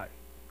fly,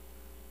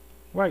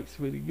 right,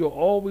 sweetie, you'll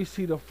always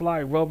see the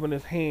fly rubbing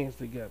his hands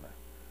together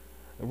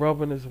and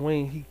rubbing his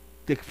wing.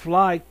 The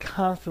fly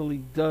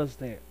constantly does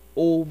that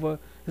over.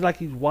 It's like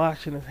he's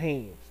washing his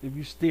hands. If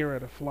you stare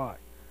at a fly,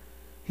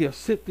 he'll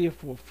sit there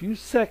for a few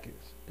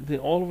seconds, and then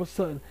all of a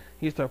sudden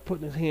he'll start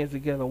putting his hands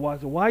together,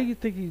 watching. Why do you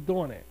think he's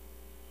doing that?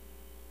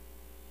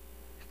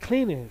 He's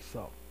cleaning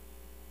himself.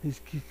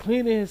 He's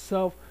cleaning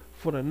himself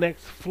for the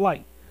next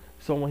flight.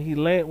 So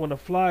when the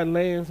fly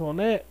lands on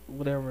that,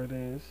 whatever it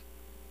is,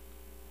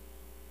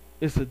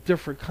 it's a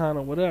different kind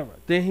of whatever.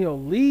 Then he'll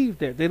leave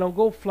that. They don't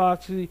go fly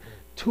to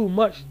too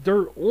much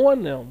dirt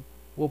on them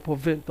will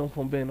prevent them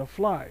from being a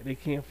fly. They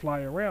can't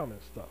fly around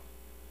and stuff.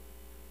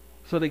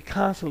 So they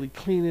constantly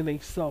cleaning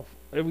themselves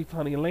every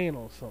time they land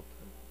on something.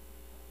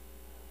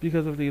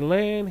 Because if they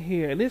land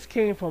here, and this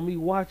came from me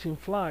watching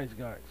flies,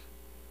 guys.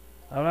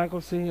 I'm not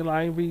gonna say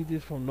I ain't read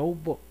this from no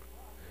book.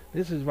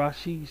 This is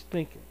Rashid's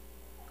thinking.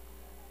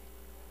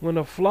 When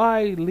a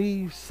fly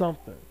leaves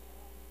something,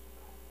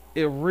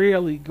 it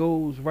rarely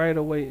goes right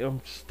away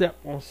and step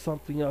on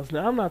something else.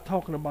 Now I'm not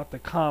talking about the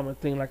common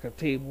thing like a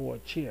table or a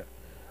chair.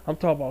 I'm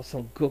talking about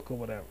some gook or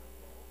whatever.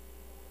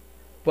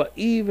 But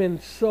even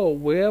so,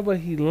 wherever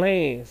he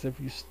lands, if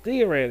you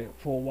stare at it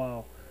for a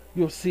while,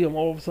 you'll see him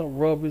all of a sudden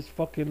rub his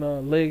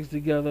fucking legs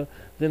together,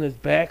 then his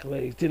back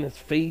legs, then his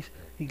face.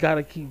 He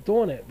gotta keep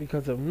doing that,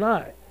 because if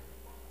not,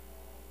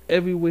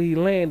 everywhere he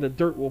lands, the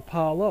dirt will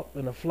pile up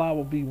and the fly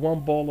will be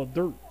one ball of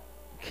dirt.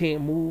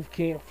 Can't move,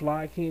 can't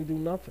fly, can't do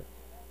nothing.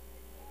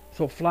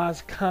 So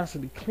flies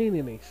constantly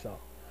cleaning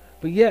themselves.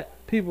 But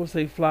yet, people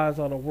say flies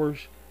are the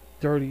worst,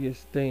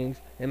 dirtiest things,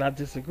 and I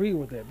disagree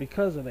with that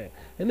because of that.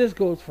 And this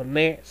goes for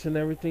gnats and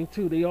everything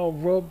too. They all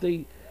rub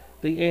they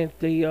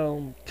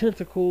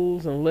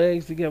tentacles and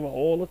legs together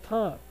all the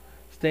time,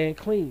 staying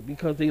clean,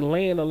 because they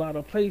land a lot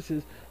of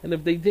places, and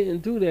if they didn't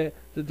do that,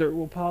 the dirt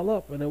will pile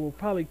up and it will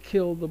probably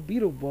kill the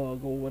beetle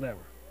bug or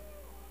whatever.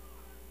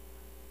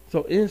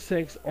 So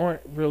insects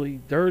aren't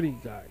really dirty,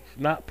 guys,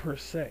 not per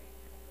se.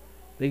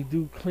 They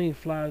do clean,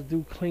 flies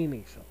do clean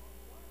themselves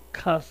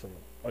constantly.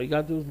 All you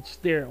gotta do is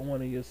stare at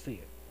one and you'll see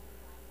it.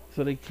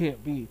 So they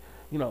can't be,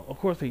 of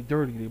course they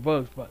dirty, they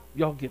bugs, but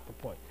y'all get the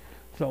point.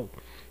 So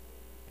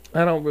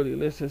I don't really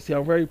listen. See,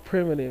 I'm very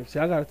primitive. See,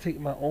 I gotta take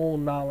my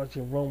own knowledge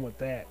and run with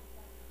that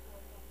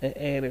and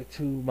add it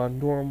to my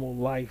normal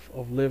life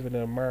of living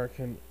an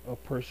American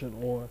person,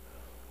 or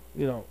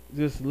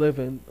just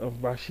living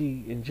of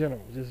Rashid in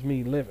general, just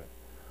me living.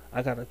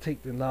 I gotta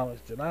take the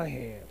knowledge that I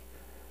have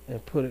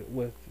and put it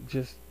with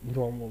just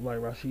normal, like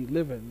Rashid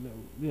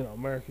living,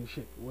 American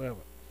shit,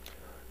 whatever.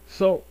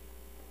 So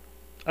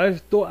I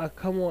just thought I'd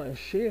come on and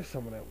share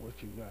some of that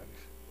with you guys.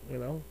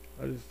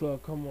 I just thought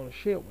I'd come on and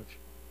share it with you,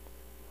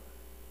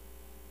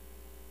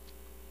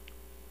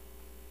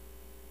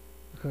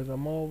 because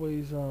I'm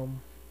always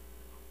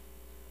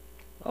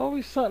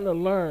something to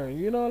learn.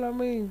 You know what I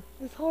mean?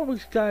 It's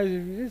always, guys,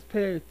 if you just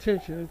pay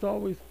attention, it's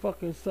always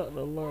fucking something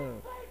to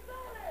learn.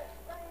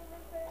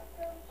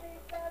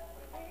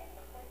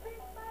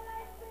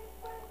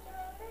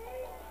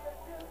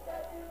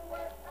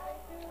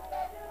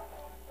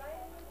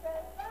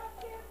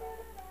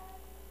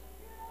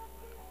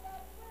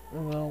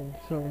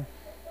 So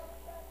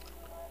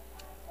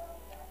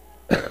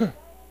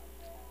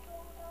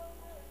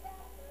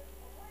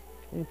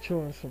I'm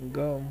chewing some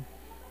gum.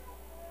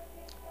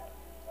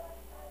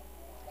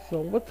 So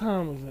what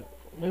time is it?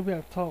 Maybe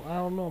I talk. I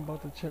don't know. I'm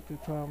about to check the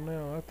time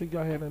now. I think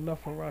y'all had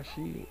enough of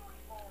Rashid.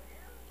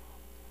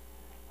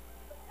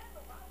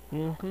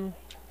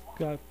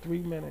 Got 3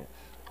 minutes.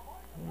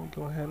 Let me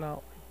go ahead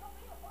out.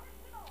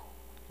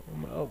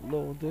 I'm gonna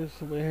upload this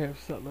so we have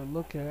something to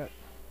look at.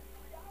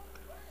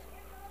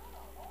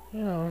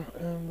 And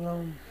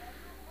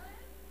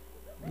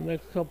the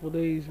next couple of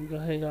days we're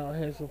gonna hang out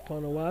and have some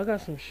fun a while. I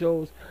got some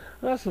shows.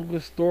 I got some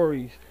good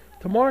stories.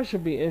 Tomorrow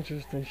should be an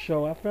interesting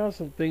show. I found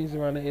some things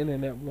around the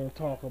internet we're gonna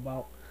talk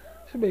about.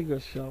 Should be a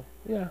good show.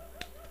 Yeah.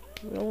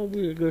 It'll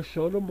be a good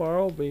show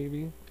tomorrow,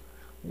 baby.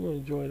 I'm gonna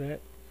enjoy that.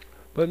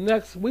 But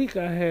next week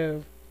I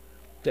have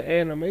the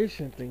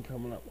animation thing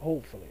coming up.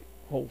 Hopefully.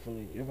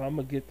 If I'm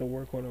gonna get to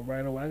work on it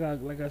right away.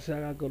 Like I said,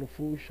 I gotta go to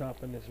food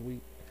shopping this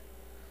week.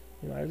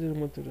 I just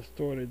went to the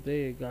store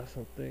today and got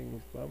some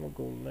things, but I'm gonna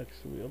go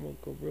next week. I'm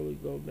gonna really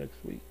go next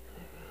week.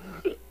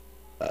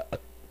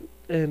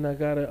 And I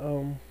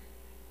gotta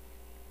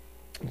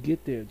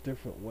get there a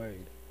different way.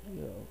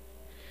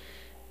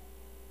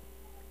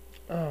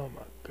 Oh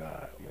my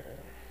God,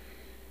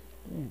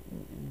 man.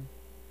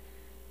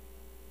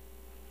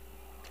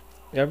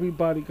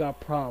 Everybody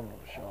got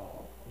problems,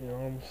 y'all. You know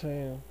what I'm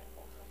saying?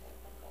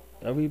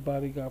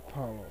 Everybody got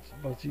problems.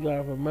 But you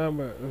gotta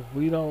remember, if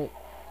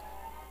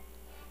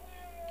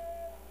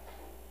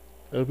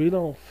we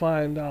don't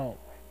find out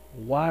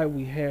why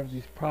we have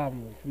these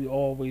problems, we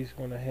always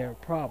gonna have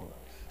problems.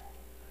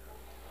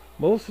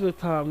 Most of the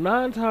time,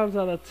 9 times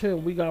out of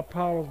 10, we got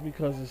problems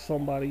because of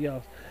somebody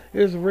else.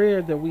 It's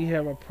rare that we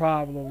have a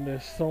problem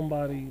that's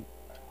somebody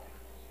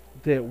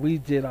that we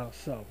did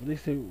ourselves. They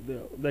say,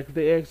 like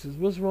they ask us,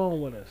 what's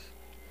wrong with us?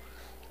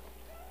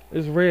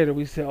 It's rare that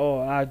we say,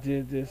 oh, I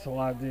did this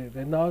or I did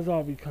that. No, it's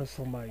all because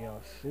somebody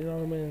else. You know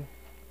what I mean?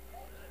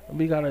 And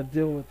we gotta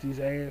deal with these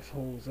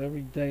assholes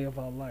every day of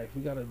our life.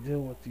 We gotta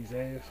deal with these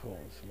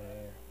assholes,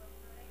 man.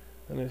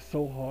 And it's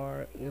so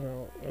hard,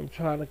 I'm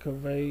trying to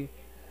convey,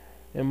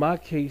 in my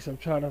case, I'm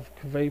trying to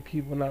convey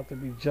people not to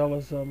be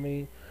jealous of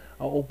me.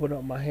 I open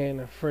up my hand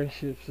in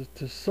friendships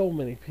to so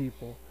many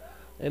people,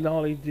 and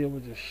all they did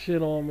was just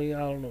shit on me. I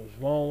don't know what's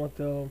wrong with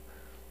them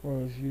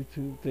on this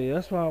YouTube thing.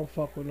 That's why I don't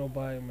fuck with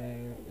nobody,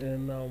 man.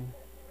 And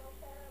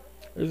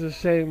it's a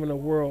shame in the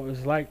world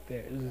it's like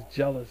that. It's just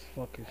jealous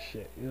fucking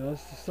shit.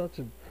 It's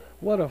just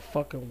what a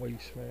fucking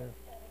waste,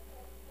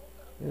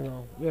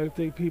 man. I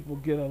think people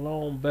get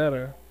along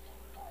better,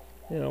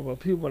 but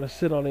people want to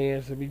sit on their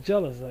ass and be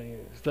jealous of you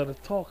instead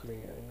of talking to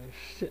you and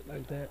shit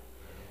like that.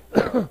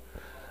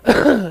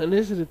 And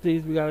these are the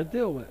things we gotta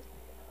deal with.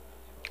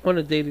 on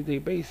a day-to-day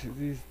basis.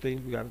 These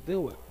things we gotta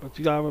deal with. But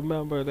you gotta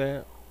remember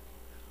that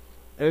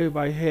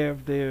everybody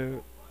have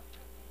their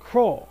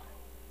crawl.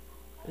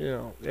 You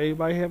know,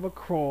 everybody have a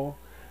crawl.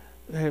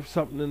 They have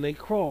something in their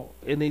crawl,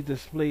 and they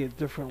display it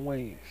different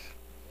ways.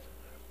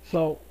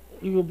 So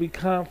you will be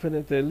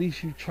confident that at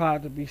least you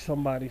tried to be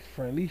somebody's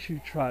friend. At least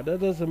you tried. That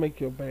doesn't make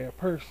you a bad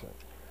person.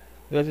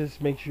 That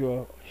just makes you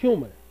a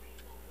human.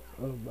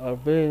 A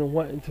being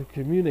wanting to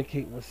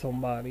communicate with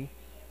somebody,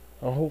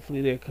 and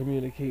hopefully they'll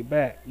communicate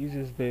back. You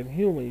just been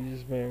human. You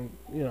just been,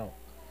 you know,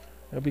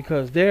 and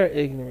because they're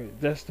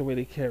ignorant, that's the way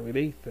they carry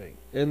their thing.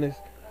 And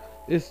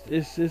it's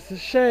a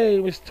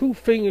shame. It's two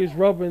fingers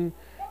rubbing,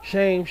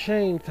 shame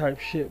type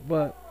shit.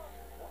 But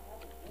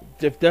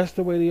if that's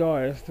the way they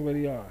are, that's the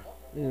way they are.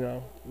 You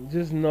know,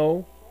 just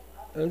know,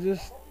 and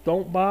just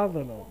don't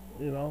bother them.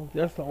 You know,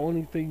 that's the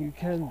only thing you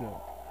can do.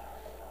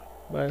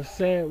 But it's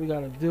sad we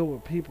gotta deal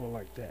with people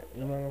like that.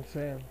 You know what I'm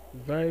saying?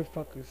 It's very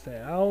fucking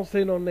sad. I don't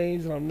say no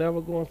names, and I'm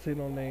never gonna say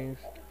no names.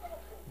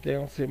 If they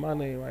don't say my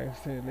name, I ain't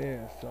saying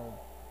theirs. So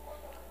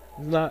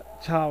it's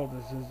not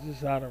childish. It's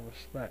just out of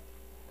respect.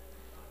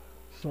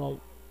 So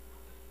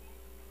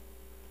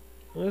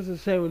it's a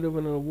shame we live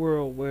in a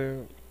world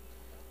where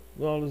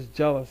all this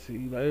jealousy,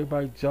 like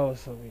everybody's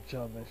jealous of each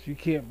other. You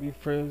can't be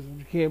friends.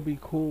 You can't be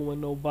cool with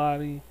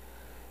nobody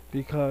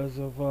because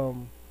of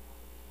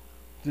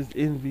just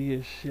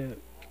envious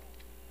shit.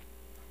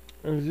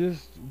 And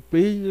just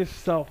be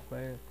yourself,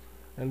 man,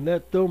 and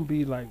let them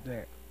be like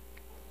that.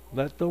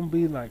 Let them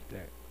be like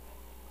that.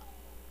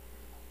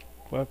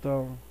 But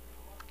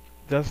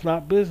that's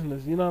not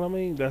business. You know what I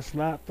mean? That's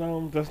not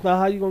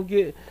how you gonna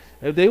get.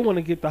 If they want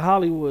to get to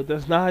Hollywood,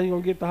 that's not how you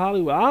gonna get to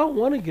Hollywood. I don't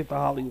want to get to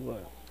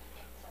Hollywood.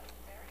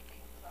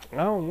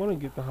 I don't want to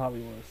get to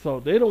Hollywood. So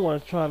they the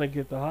ones trying to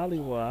get to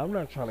Hollywood. I'm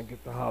not trying to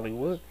get to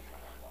Hollywood.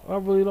 I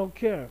really don't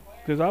care.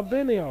 Because I've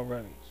been there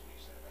already.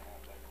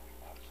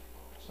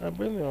 I'm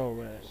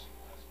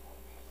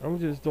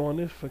just doing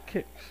this for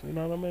kicks. You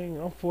know what I mean?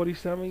 I'm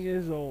 47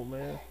 years old,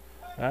 man.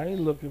 I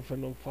ain't looking for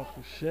no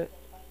fucking shit.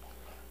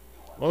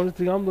 Only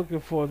thing I'm looking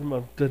for is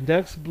the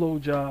next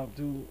blowjob,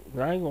 dude.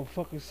 I ain't gonna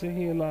fucking sit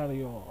here and lie to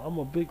y'all. I'm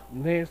a big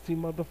nasty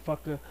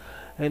motherfucker.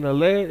 And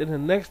the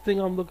next thing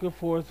I'm looking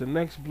for is the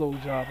next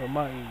blowjob at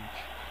my age.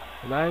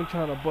 And I ain't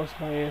trying to bust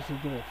my ass and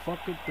do a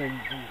fucking thing,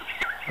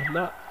 dude. I'm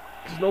not.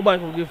 Cause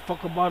nobody gonna give a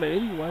fuck about it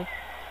anyway.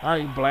 I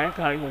ain't black,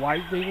 I ain't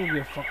white, they gonna give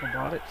a fuck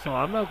about it. So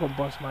I'm not gonna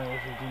bust my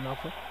ass and do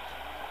nothing.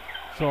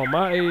 So at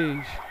my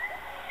age,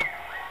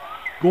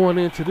 going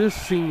into this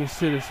senior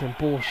citizen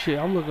bullshit,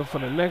 I'm looking for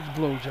the next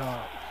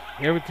blowjob.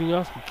 Everything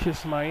else can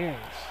kiss my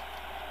ass.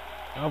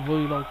 I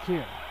really don't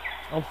care.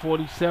 I'm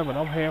 47,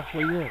 I'm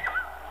halfway in.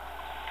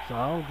 So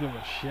I don't give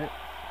a shit.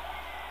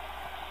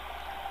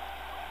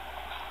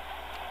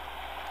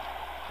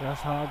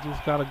 That's how I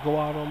just gotta go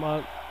out on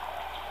my...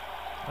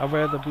 I'd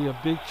rather be a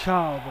big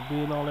child than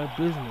being all that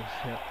business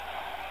shit.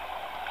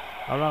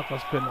 I'm not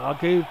gonna spend...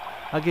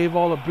 I gave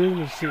all the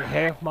business shit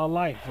half my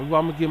life. I'm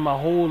gonna give my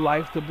whole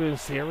life to being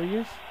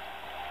serious?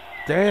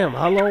 Damn,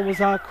 how long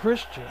was I a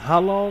Christian? How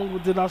long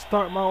did I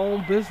start my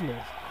own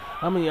business?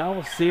 I mean, I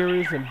was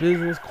serious in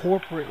business,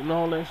 corporate, and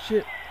all that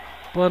shit.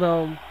 But,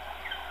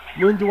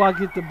 when do I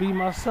get to be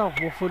myself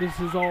before this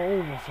is all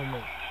over for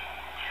me?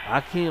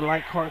 I can't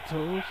like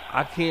cartoons.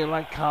 I can't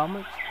like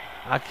comics.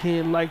 I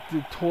can't like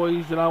the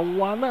toys that I want.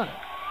 Why not?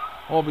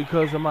 All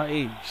because of my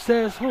age.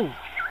 Says who?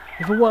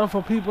 If it wasn't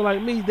for people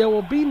like me, there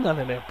will be none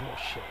of that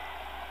bullshit.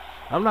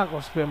 I'm not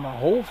going to spend my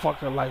whole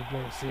fucking life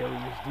being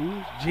serious,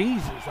 dude.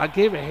 Jesus. I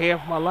gave it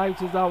half my life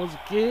since I was a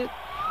kid.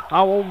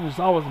 I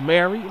was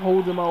married,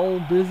 holding my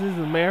own business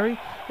and married,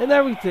 and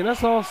everything.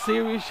 That's all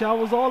serious shit. I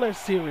was all that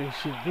serious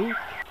shit, dude.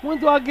 When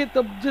do I get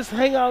to just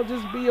hang out,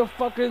 just be a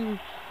fucking,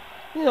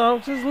 you know,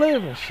 just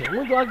live and shit?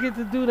 When do I get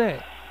to do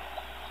that?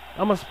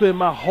 I'm going to spend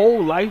my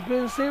whole life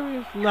being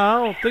serious? Nah,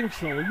 I don't think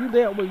so. When you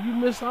that way, you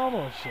miss out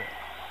on shit.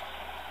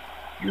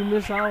 You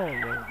miss out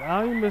on that.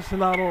 I ain't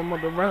missing out on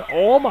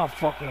all my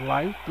fucking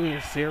life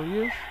being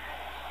serious.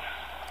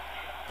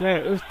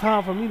 Damn, it's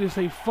time for me to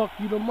say fuck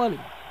you to money.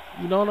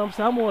 You know what I'm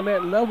saying? I'm on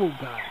that level,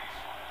 guys.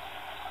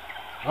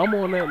 I'm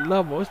on that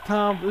level. It's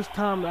time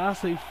that I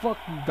say fuck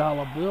you,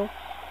 dollar bill.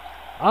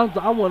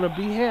 I want to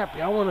be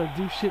happy. I want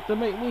to do shit to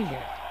make me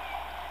happy.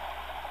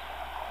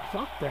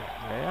 Fuck that,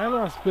 man. I'm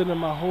not spending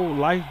my whole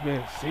life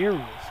being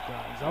serious,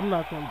 guys. I'm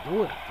not going to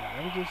do it, dude.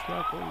 I'm just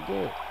not going to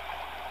do it.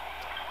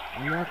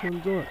 I'm not going to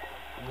do it.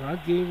 I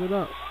gave it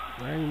up.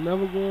 I ain't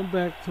never going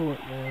back to it,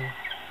 man.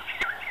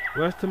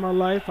 Rest of my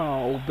life,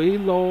 I'll obey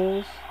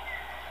laws,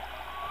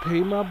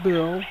 pay my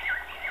bill,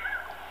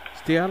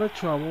 stay out of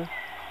trouble,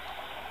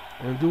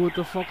 and do what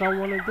the fuck I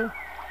want to do.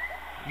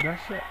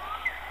 That's it.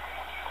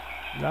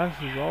 That's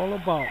what it's all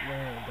about,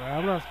 man. But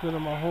I'm not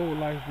spending my whole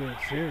life being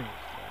serious, man.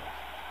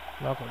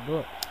 Not gonna do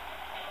it.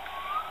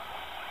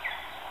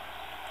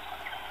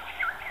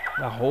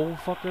 The whole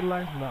fucking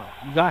life? No.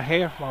 You got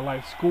half my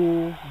life.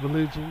 School,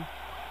 religion.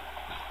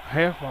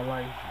 Half my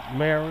life.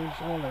 Marriage,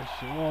 all that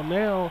shit. Well,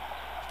 now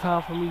it's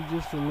time for me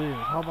just to live.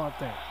 How about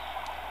that?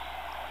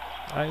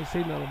 I ain't say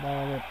nothing about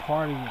all that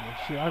partying and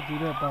shit. I do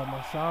that by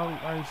myself.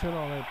 I ain't said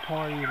all that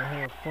partying and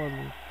having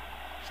fun.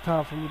 It's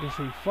time for me to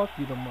say fuck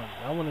you the money.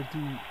 I want to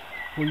do,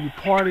 when you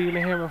partying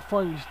and having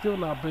fun, you still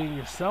not being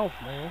yourself,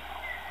 man.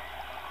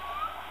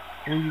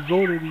 When you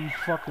go to these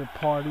fucking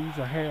parties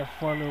or have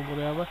fun or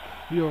whatever,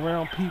 you're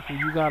around people,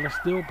 you gotta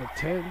still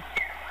pretend.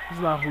 It's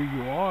not who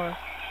you are.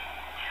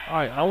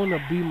 Alright, I want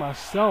to be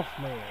myself,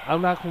 man.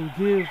 I'm not going to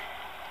give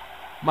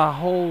my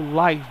whole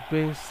life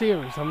being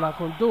serious. I'm not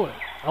going to do it.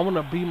 I want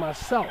to be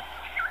myself.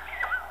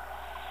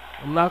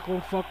 I'm not going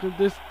to fucking,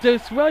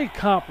 this very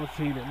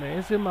complicated, man.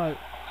 It's in my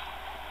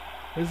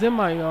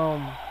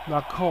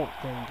my cult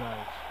thing,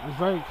 guys. It's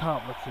very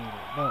complicated,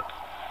 but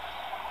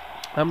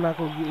I'm not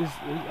going to do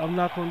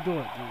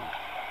it, dude.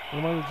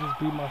 I'm going to just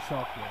be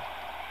myself, man.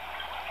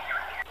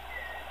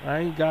 I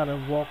ain't gotta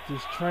walk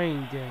this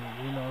train game,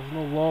 you know. There's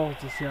no laws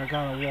to say I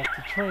gotta walk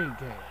the train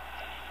game.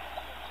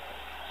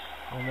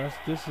 And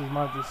this is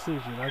my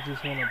decision. I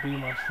just wanna be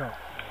myself,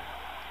 man.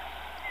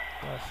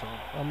 That's all.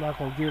 I'm not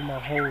gonna give my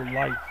whole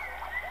life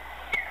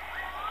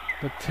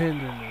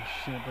pretending and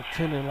shit,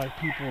 pretending like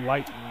people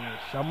like me and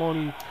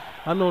shit.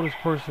 I know this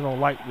person don't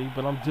like me,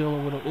 but I'm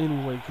dealing with them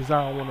anyway, because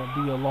I don't wanna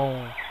be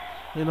alone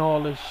and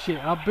all this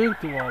shit. I've been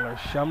through all that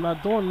shit. I'm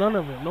not doing none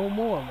of it no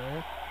more,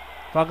 man.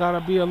 If I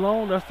gotta be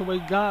alone, that's the way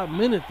God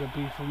meant it to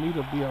be, for me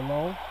to be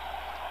alone.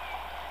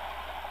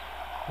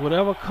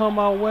 Whatever come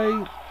my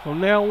way from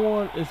now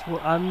on, it's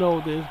what I know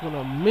that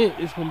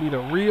it's gonna be the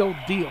real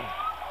deal.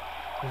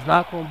 It's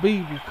not gonna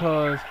be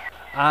because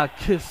I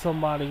kissed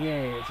somebody's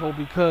ass or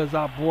because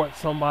I brought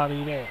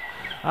somebody there.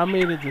 I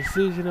made a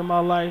decision in my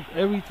life.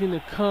 Everything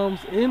that comes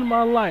in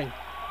my life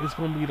is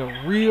gonna be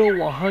the real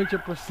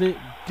 100%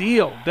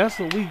 deal. That's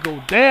what we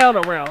go down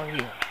around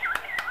here.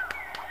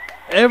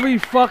 Every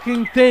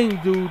fucking thing,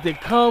 dude,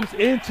 that comes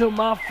into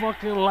my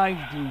fucking life,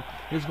 dude,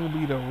 is gonna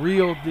be the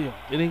real deal.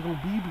 It ain't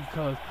gonna be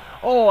because,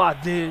 oh, I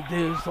did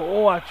this, or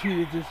oh, I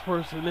treated this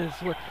person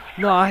this way.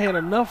 No, I had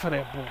enough of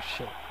that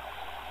bullshit.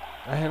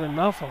 I had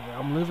enough of it.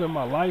 I'm living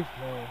my life,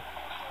 man.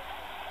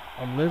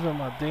 I'm living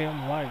my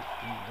damn life,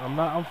 dude.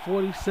 I'm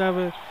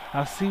 47.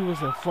 I see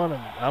what's in front of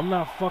me. I'm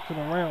not fucking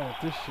around with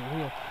this shit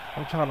here.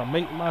 I'm trying to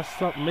make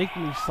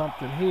me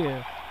something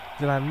here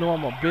that I know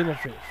I'm gonna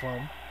benefit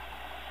from.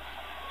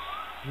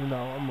 You know,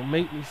 I'm gonna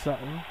make me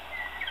something,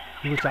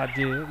 which I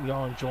did.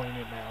 Y'all enjoying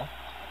it now.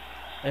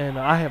 And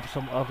I have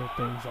some other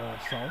things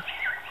also.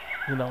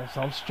 You know,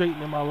 so I'm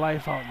straightening my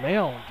life out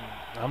now,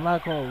 dude. I'm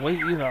not gonna wait,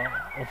 you know.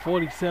 I'm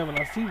 47,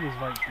 I see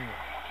what's right there.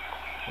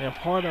 And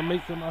part of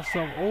making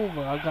myself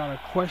over, I gotta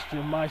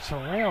question my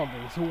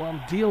surroundings, who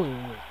I'm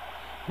dealing with.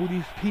 Who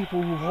these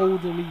people who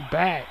holding me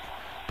back,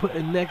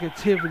 putting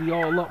negativity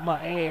all up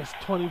my ass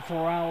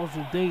 24 hours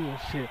a day and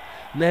shit.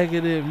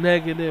 Negative,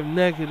 negative,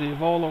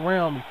 negative all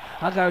around me.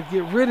 I gotta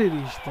get rid of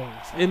these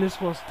things. And it's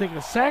gonna take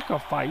a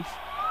sacrifice.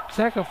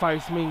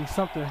 Sacrifice means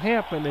something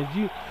happened that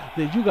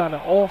you gotta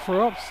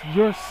offer up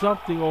your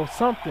something or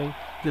something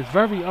that's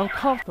very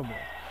uncomfortable.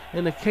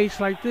 In a case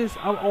like this,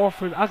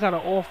 I gotta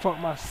offer up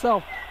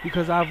myself,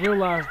 because I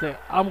realized that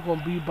I'm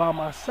gonna be by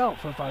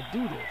myself if I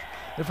do this.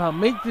 If I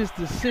make this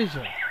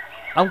decision,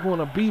 I'm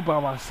gonna be by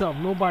myself.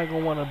 Nobody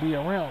gonna wanna be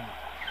around me.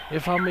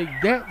 If I make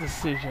that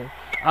decision,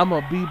 I'm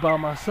gonna be by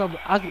myself.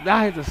 I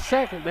had to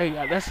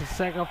that's a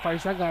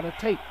sacrifice I gotta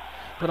take.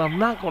 But I'm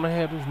not gonna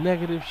have this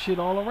negative shit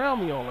all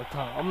around me all the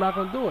time. I'm not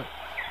gonna do it.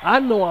 I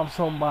know I'm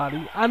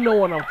somebody. I know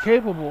what I'm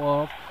capable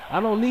of. I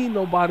don't need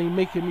nobody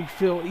making me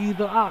feel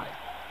either eye.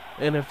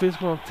 And if it's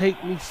gonna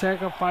take me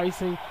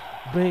sacrificing,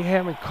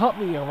 having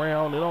company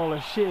around and all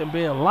that shit and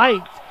being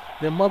liked,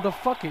 then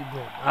motherfuck it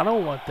then. I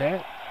don't want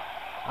that.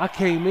 I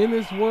came in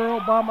this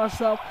world by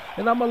myself,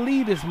 and I'm gonna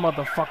leave this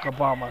motherfucker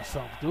by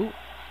myself, dude.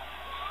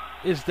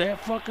 It's that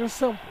fucking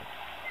simple.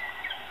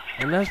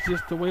 And that's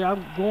just the way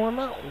I'm going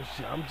out and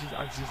shit.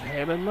 I just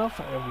had enough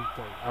of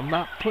everything. I'm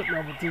not putting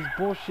up with this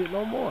bullshit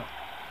no more.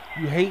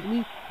 You hate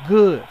me?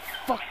 Good.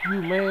 Fuck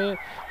you, man.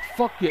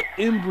 Fuck your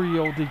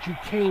embryo that you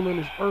came in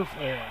this earth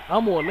on.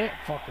 I'm on that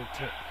fucking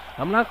tip.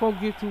 I'm not gonna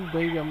get too,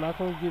 baby. I'm not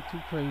gonna get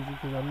too crazy,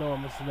 because I know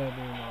I'm a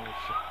celebrity and all this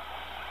shit.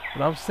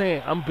 But I'm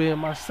saying, I'm being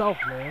myself,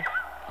 man.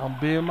 I'm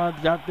being my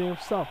goddamn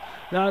self.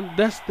 Now,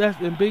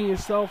 and being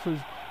yourself is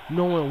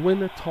knowing when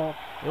to talk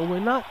and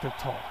when not to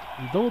talk.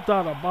 No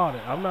doubt about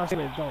it. I'm not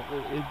saying it don't.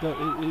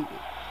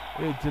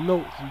 It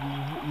denotes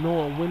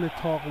knowing when to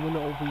talk and when to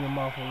open your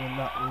mouth and when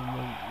not.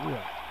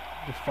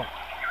 The fuck.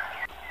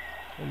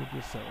 Let me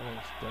get something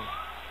else done.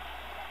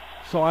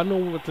 So I know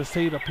what to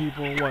say to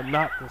people and what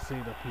not to say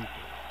to people.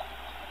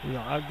 You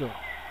know, I do.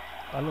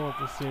 I know what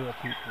to say to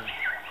people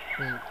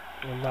and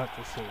what not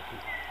to say to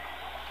people.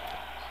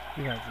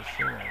 You gotta just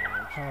say that,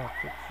 man. I'm trying to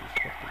fix this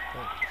fucking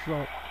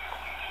thing.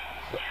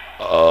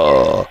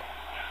 So,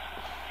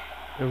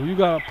 if you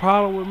got a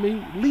problem with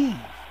me, leave.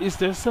 It's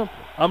that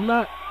simple. I'm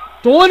not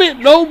doing it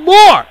no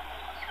more.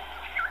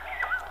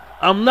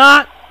 I'm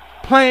not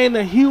playing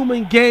the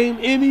human game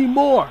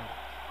anymore.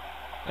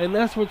 And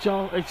that's what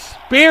y'all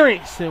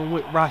experiencing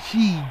with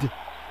Rashid.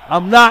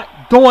 I'm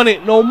not doing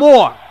it no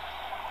more.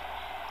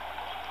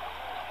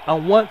 I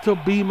want to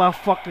be my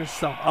fucking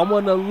self. I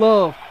want to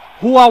love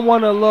who I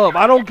want to love.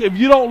 I don't. If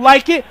you don't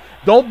like it,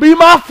 don't be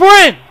my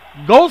friend.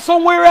 Go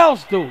somewhere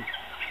else, dude.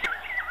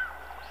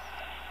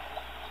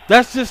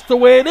 That's just the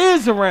way it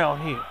is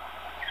around here.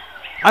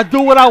 I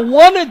do what I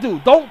want to do.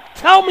 Don't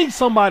tell me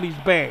somebody's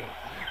bad.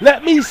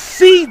 Let me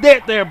see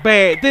that they're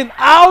bad. Then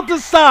I'll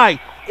decide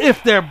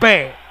if they're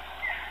bad.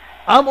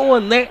 I'm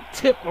on that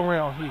tip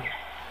around here.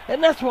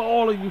 And that's what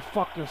all of you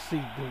fuckers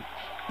see, dude.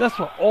 That's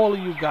what all of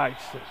you guys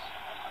see.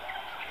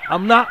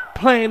 I'm not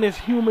playing this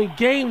human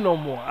game no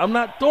more. I'm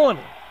not doing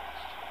it.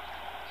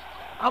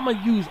 I'm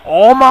gonna use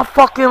all my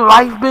fucking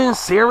life being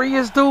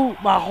serious, dude.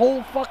 My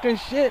whole fucking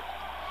shit.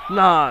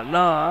 Nah,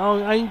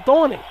 I ain't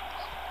doing it.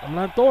 I'm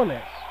not doing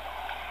that.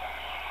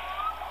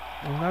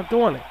 I'm not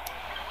doing it.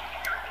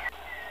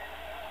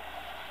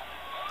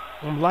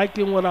 I'm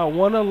liking what I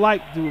want to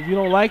like, dude. If you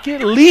don't like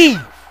it, leave.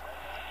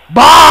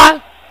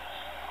 Bye.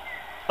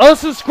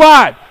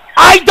 Unsubscribe.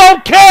 I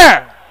don't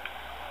care.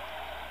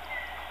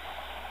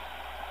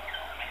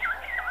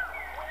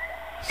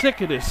 Sick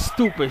of this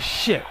stupid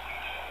shit.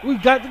 We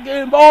got the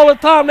game all the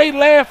time. They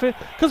laughing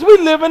because we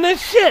live in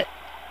this shit.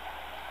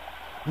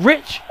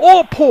 Rich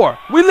or poor,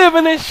 we live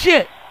in this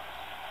shit.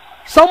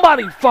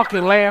 Somebody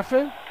fucking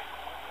laughing.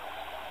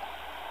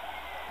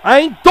 I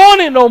ain't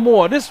doing it no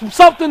more. This is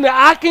something that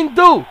I can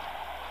do.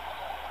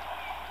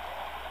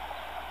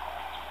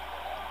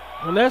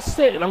 And that's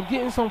it. I'm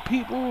getting some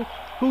people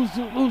who's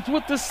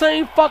with the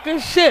same fucking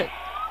shit.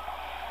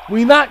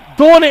 We not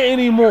doing it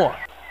anymore.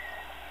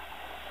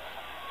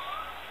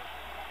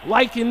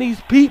 Liking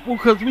these people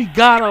because we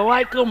gotta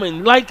like them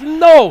and like,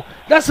 no,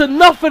 that's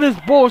enough of this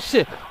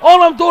bullshit.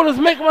 All I'm doing is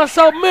making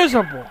myself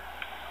miserable.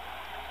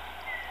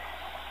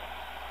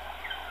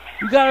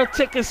 You gotta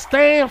take a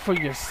stand for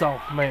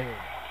yourself, man.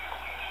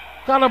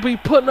 Gotta be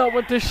putting up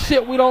with this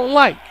shit we don't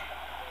like.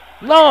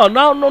 No,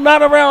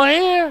 not around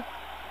here.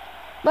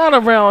 Not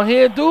around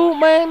here, dude,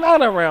 man.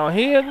 Not around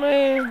here,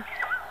 man.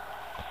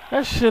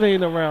 That shit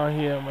ain't around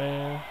here,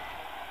 man.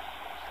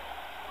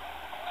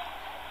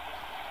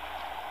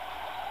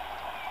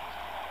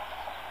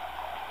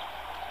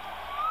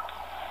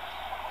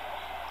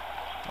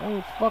 I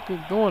ain't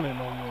fucking doing it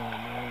no more,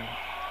 man.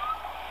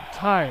 I'm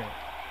tired.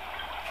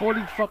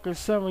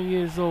 47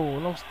 years old,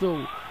 and I'm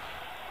still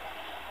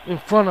in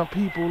front of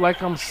people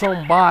like I'm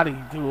somebody,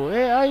 dude.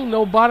 Hey, I ain't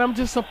nobody. I'm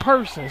just a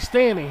person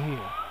standing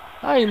here.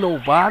 I ain't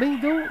nobody,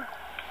 dude.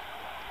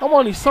 I'm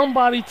only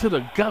somebody to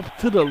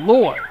the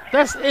Lord.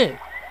 That's it.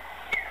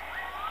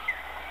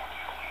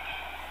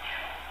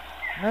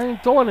 I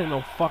ain't doing it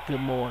no fucking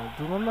more,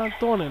 dude. I'm not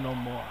doing it no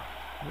more.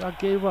 I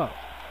gave up.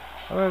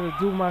 I'd rather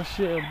do my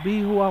shit and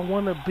be who I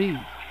want to be.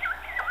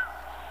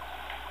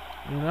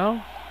 You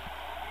know?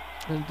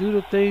 And do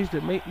the things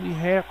that make me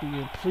happy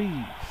and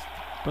pleased.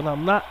 But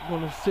I'm not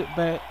going to sit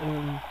back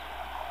and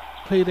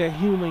play that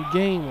human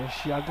game and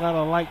shit. I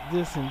gotta like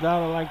this and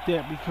gotta like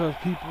that because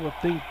people will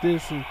think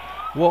this and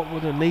what will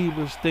the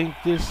neighbors think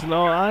this and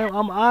all.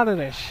 I'm out of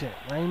that shit.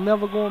 I ain't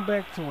never going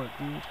back to it,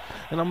 dude.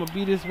 And I'm going to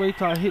be this way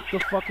till I hit the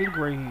fucking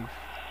grave.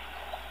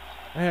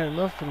 I had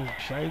enough of this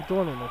shit. I ain't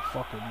doing it no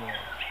fucking more.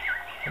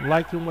 I'm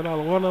liking what I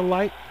want to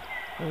like,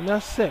 and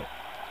that's it.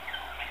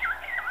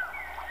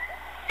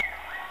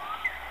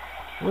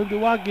 When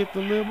do I get to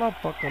live my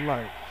fucking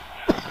life?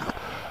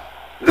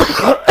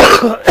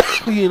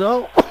 You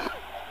know?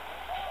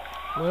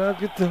 When I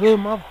get to live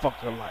my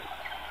fucking life.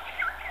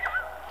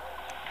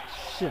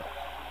 Shit.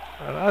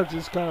 And I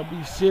just gotta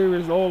be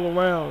serious all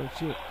around and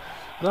shit.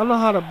 I know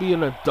how to be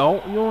an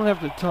adult. You don't have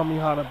to tell me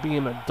how to be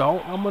an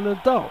adult. I'm an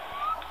adult.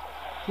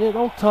 Yeah,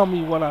 don't tell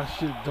me what I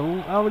should do.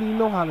 I already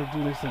know how to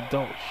do this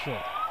adult shit.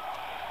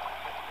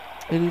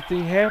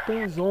 Anything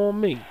happens,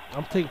 on me.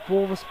 I'm taking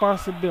full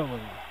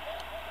responsibility.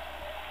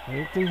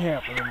 Anything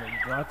happens to me,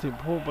 I take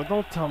full, but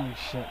don't tell me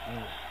shit,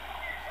 dude.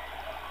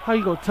 How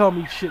you gonna tell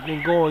me shit and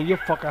then go in your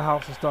fucking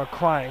house and start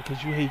crying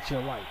because you hate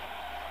your life?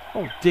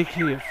 Oh,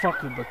 dickhead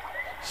fucking, but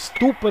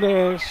stupid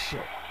ass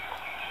shit.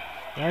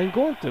 I ain't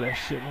going through that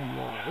shit no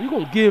more. You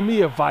gonna give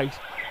me advice,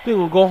 then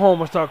gonna go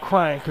home and start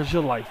crying because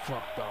your life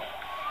fucked up.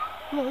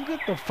 No, get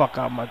the fuck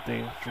out of my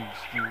damn face,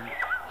 dude.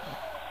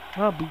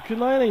 Cause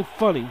it ain't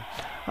funny.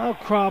 I'll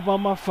cry about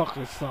my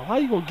fucking self. How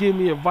you gonna give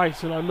me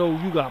advice when I know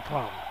you got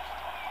problems?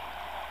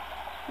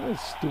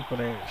 That's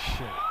stupid ass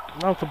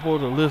shit. I'm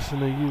supposed to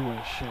listen to you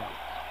and shit.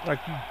 Like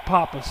you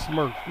Papa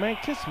Smurf. Man,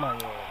 kiss my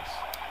ass.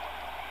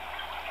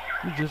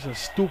 You just as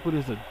stupid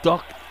as a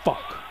duck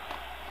fuck.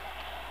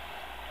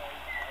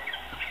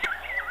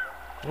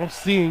 I'm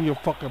seeing your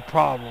fucking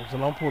problems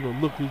and I'm supposed to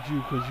look at you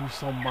because you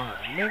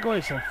somebody. Man, go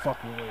ahead some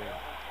fucking way.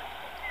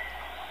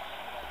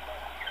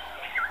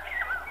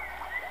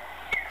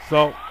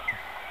 So,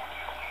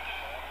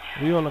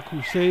 we on a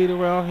crusade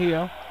around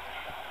here.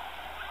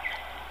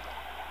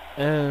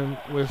 And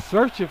we're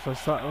searching for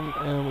something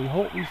and we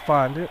hope we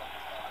find it.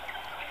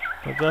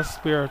 But that's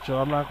spiritual.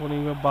 I'm not going to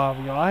even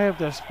bother y'all. I have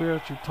that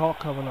spiritual talk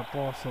coming up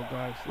also,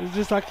 guys. It's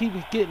just I keep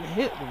getting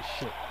hit with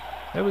shit.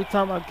 Every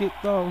time I get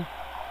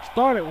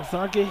started with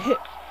something, I get hit.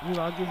 You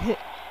know, I get hit.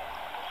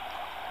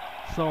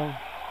 So,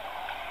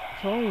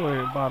 So don't worry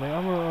about it.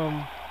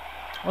 I'm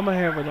gonna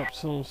have it up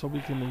soon so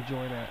we can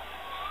enjoy that.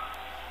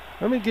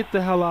 Let me get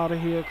the hell out of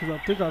here because I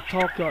think I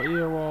talked your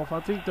ear off. I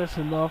think that's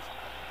enough.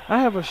 I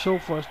have a show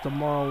for us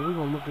tomorrow. We're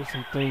gonna look at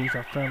some things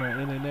I found on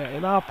the internet,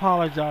 and I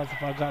apologize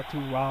if I got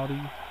too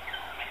rowdy.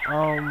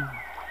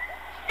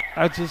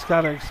 I just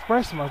gotta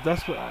express myself.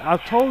 That's what I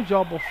told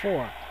y'all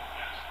before.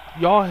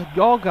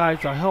 Y'all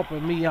guys are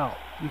helping me out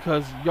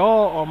because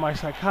y'all are my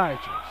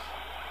psychiatrists.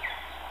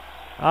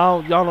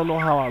 Y'all don't know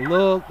how I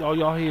look.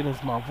 Y'all hearing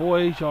is my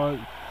voice. Y'all,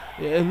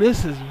 and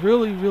this is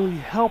really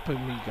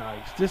helping me,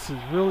 guys. This is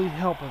really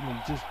helping me.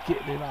 Just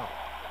getting it out.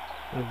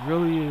 It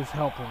really is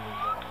helping me,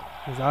 man.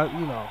 Cause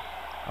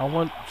I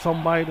want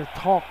somebody to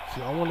talk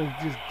to. I want to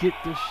just get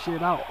this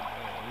shit out,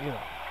 man.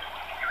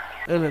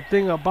 And the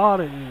thing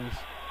about it is,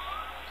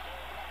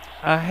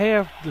 I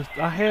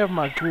have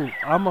my group.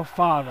 I'm a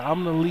father.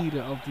 I'm the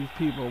leader of these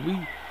people.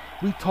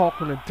 We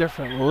talk on a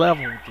different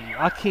level, dude.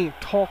 I can't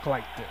talk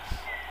like this,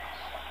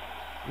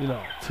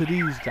 to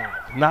these guys.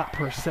 Not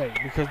per se,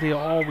 because they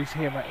always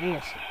have an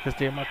answer. Because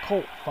they're my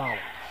cult followers.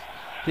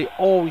 They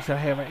always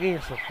have an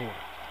answer for it.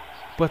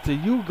 But to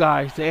you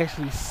guys to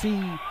actually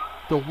see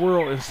the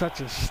world in such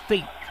a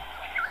state,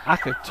 I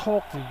could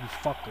talk to you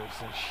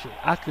fuckers and shit.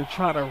 I could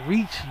try to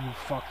reach you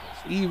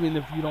fuckers. Even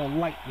if you don't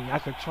like me, I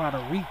could try to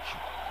reach you.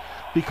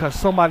 Because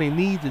somebody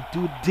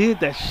did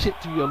that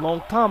shit to you a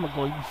long time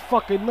ago. You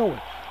fucking know it.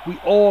 We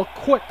all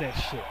caught that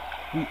shit.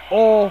 We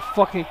all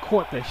fucking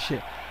caught that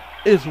shit.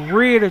 It's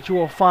rare that you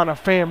will find a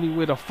family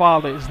where the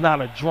father is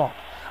not a drunk.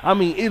 I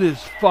mean, it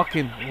is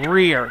fucking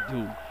rare,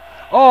 dude.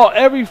 Oh,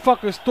 every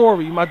fucking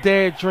story, my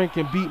dad drank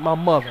and beat my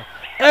mother.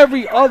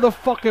 Every other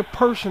fucking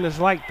person is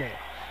like that.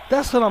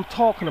 That's what I'm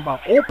talking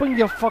about. Open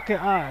your fucking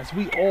eyes.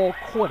 We all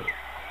caught it.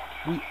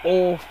 We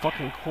all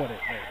fucking caught it,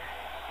 man.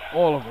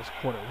 All of us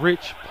caught it.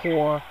 Rich,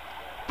 poor,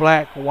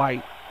 black,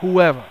 white,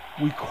 whoever.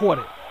 We caught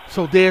it.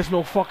 So there's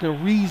no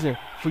fucking reason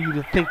for you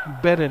to think you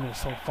better than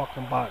some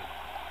fucking body.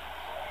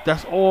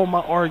 That's all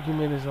my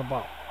argument is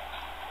about.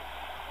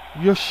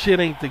 Your shit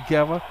ain't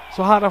together.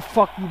 So how the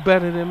fuck you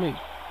better than me?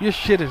 Your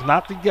shit is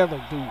not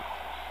together, dude.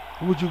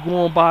 Would you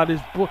go and buy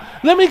this book?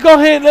 Let me go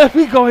ahead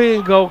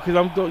and go, cause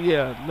I'm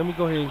let me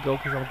go ahead and go,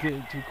 cause I'm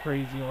getting too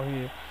crazy on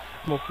here,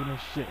 smoking and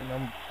shit, and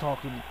I'm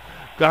talking.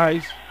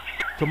 Guys,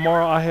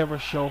 tomorrow I have a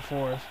show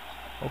for us.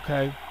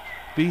 Okay,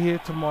 be here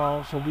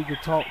tomorrow so we can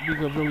talk. We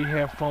can really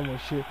have fun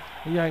with shit,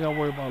 and you ain't gotta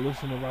worry about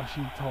listening to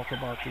Rashid talk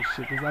about this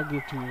shit, cause I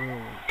get too real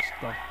with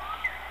stuff.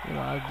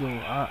 I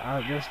do.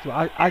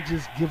 I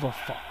just give a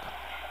fuck.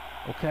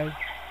 Okay,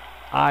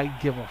 I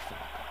give a fuck.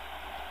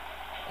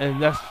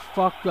 And that's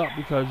fucked up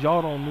because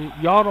y'all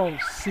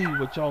don't see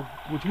who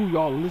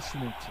y'all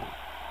listening to.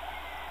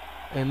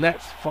 And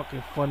that's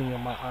fucking funny in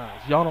my eyes.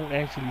 Y'all don't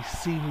actually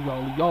see who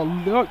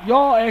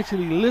y'all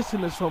actually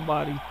listen to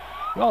somebody.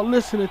 Y'all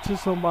listening to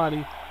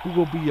somebody who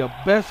will be your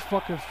best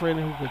fucking friend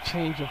and who can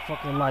change your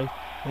fucking life.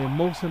 And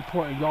most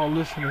important, y'all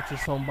listening to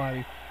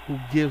somebody who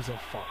gives a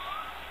fuck.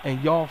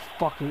 And y'all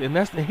fucking, and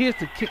here's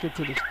the kicker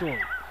to the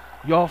story.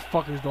 Y'all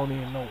fuckers don't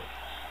even know it.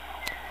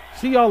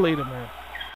 See y'all later, man.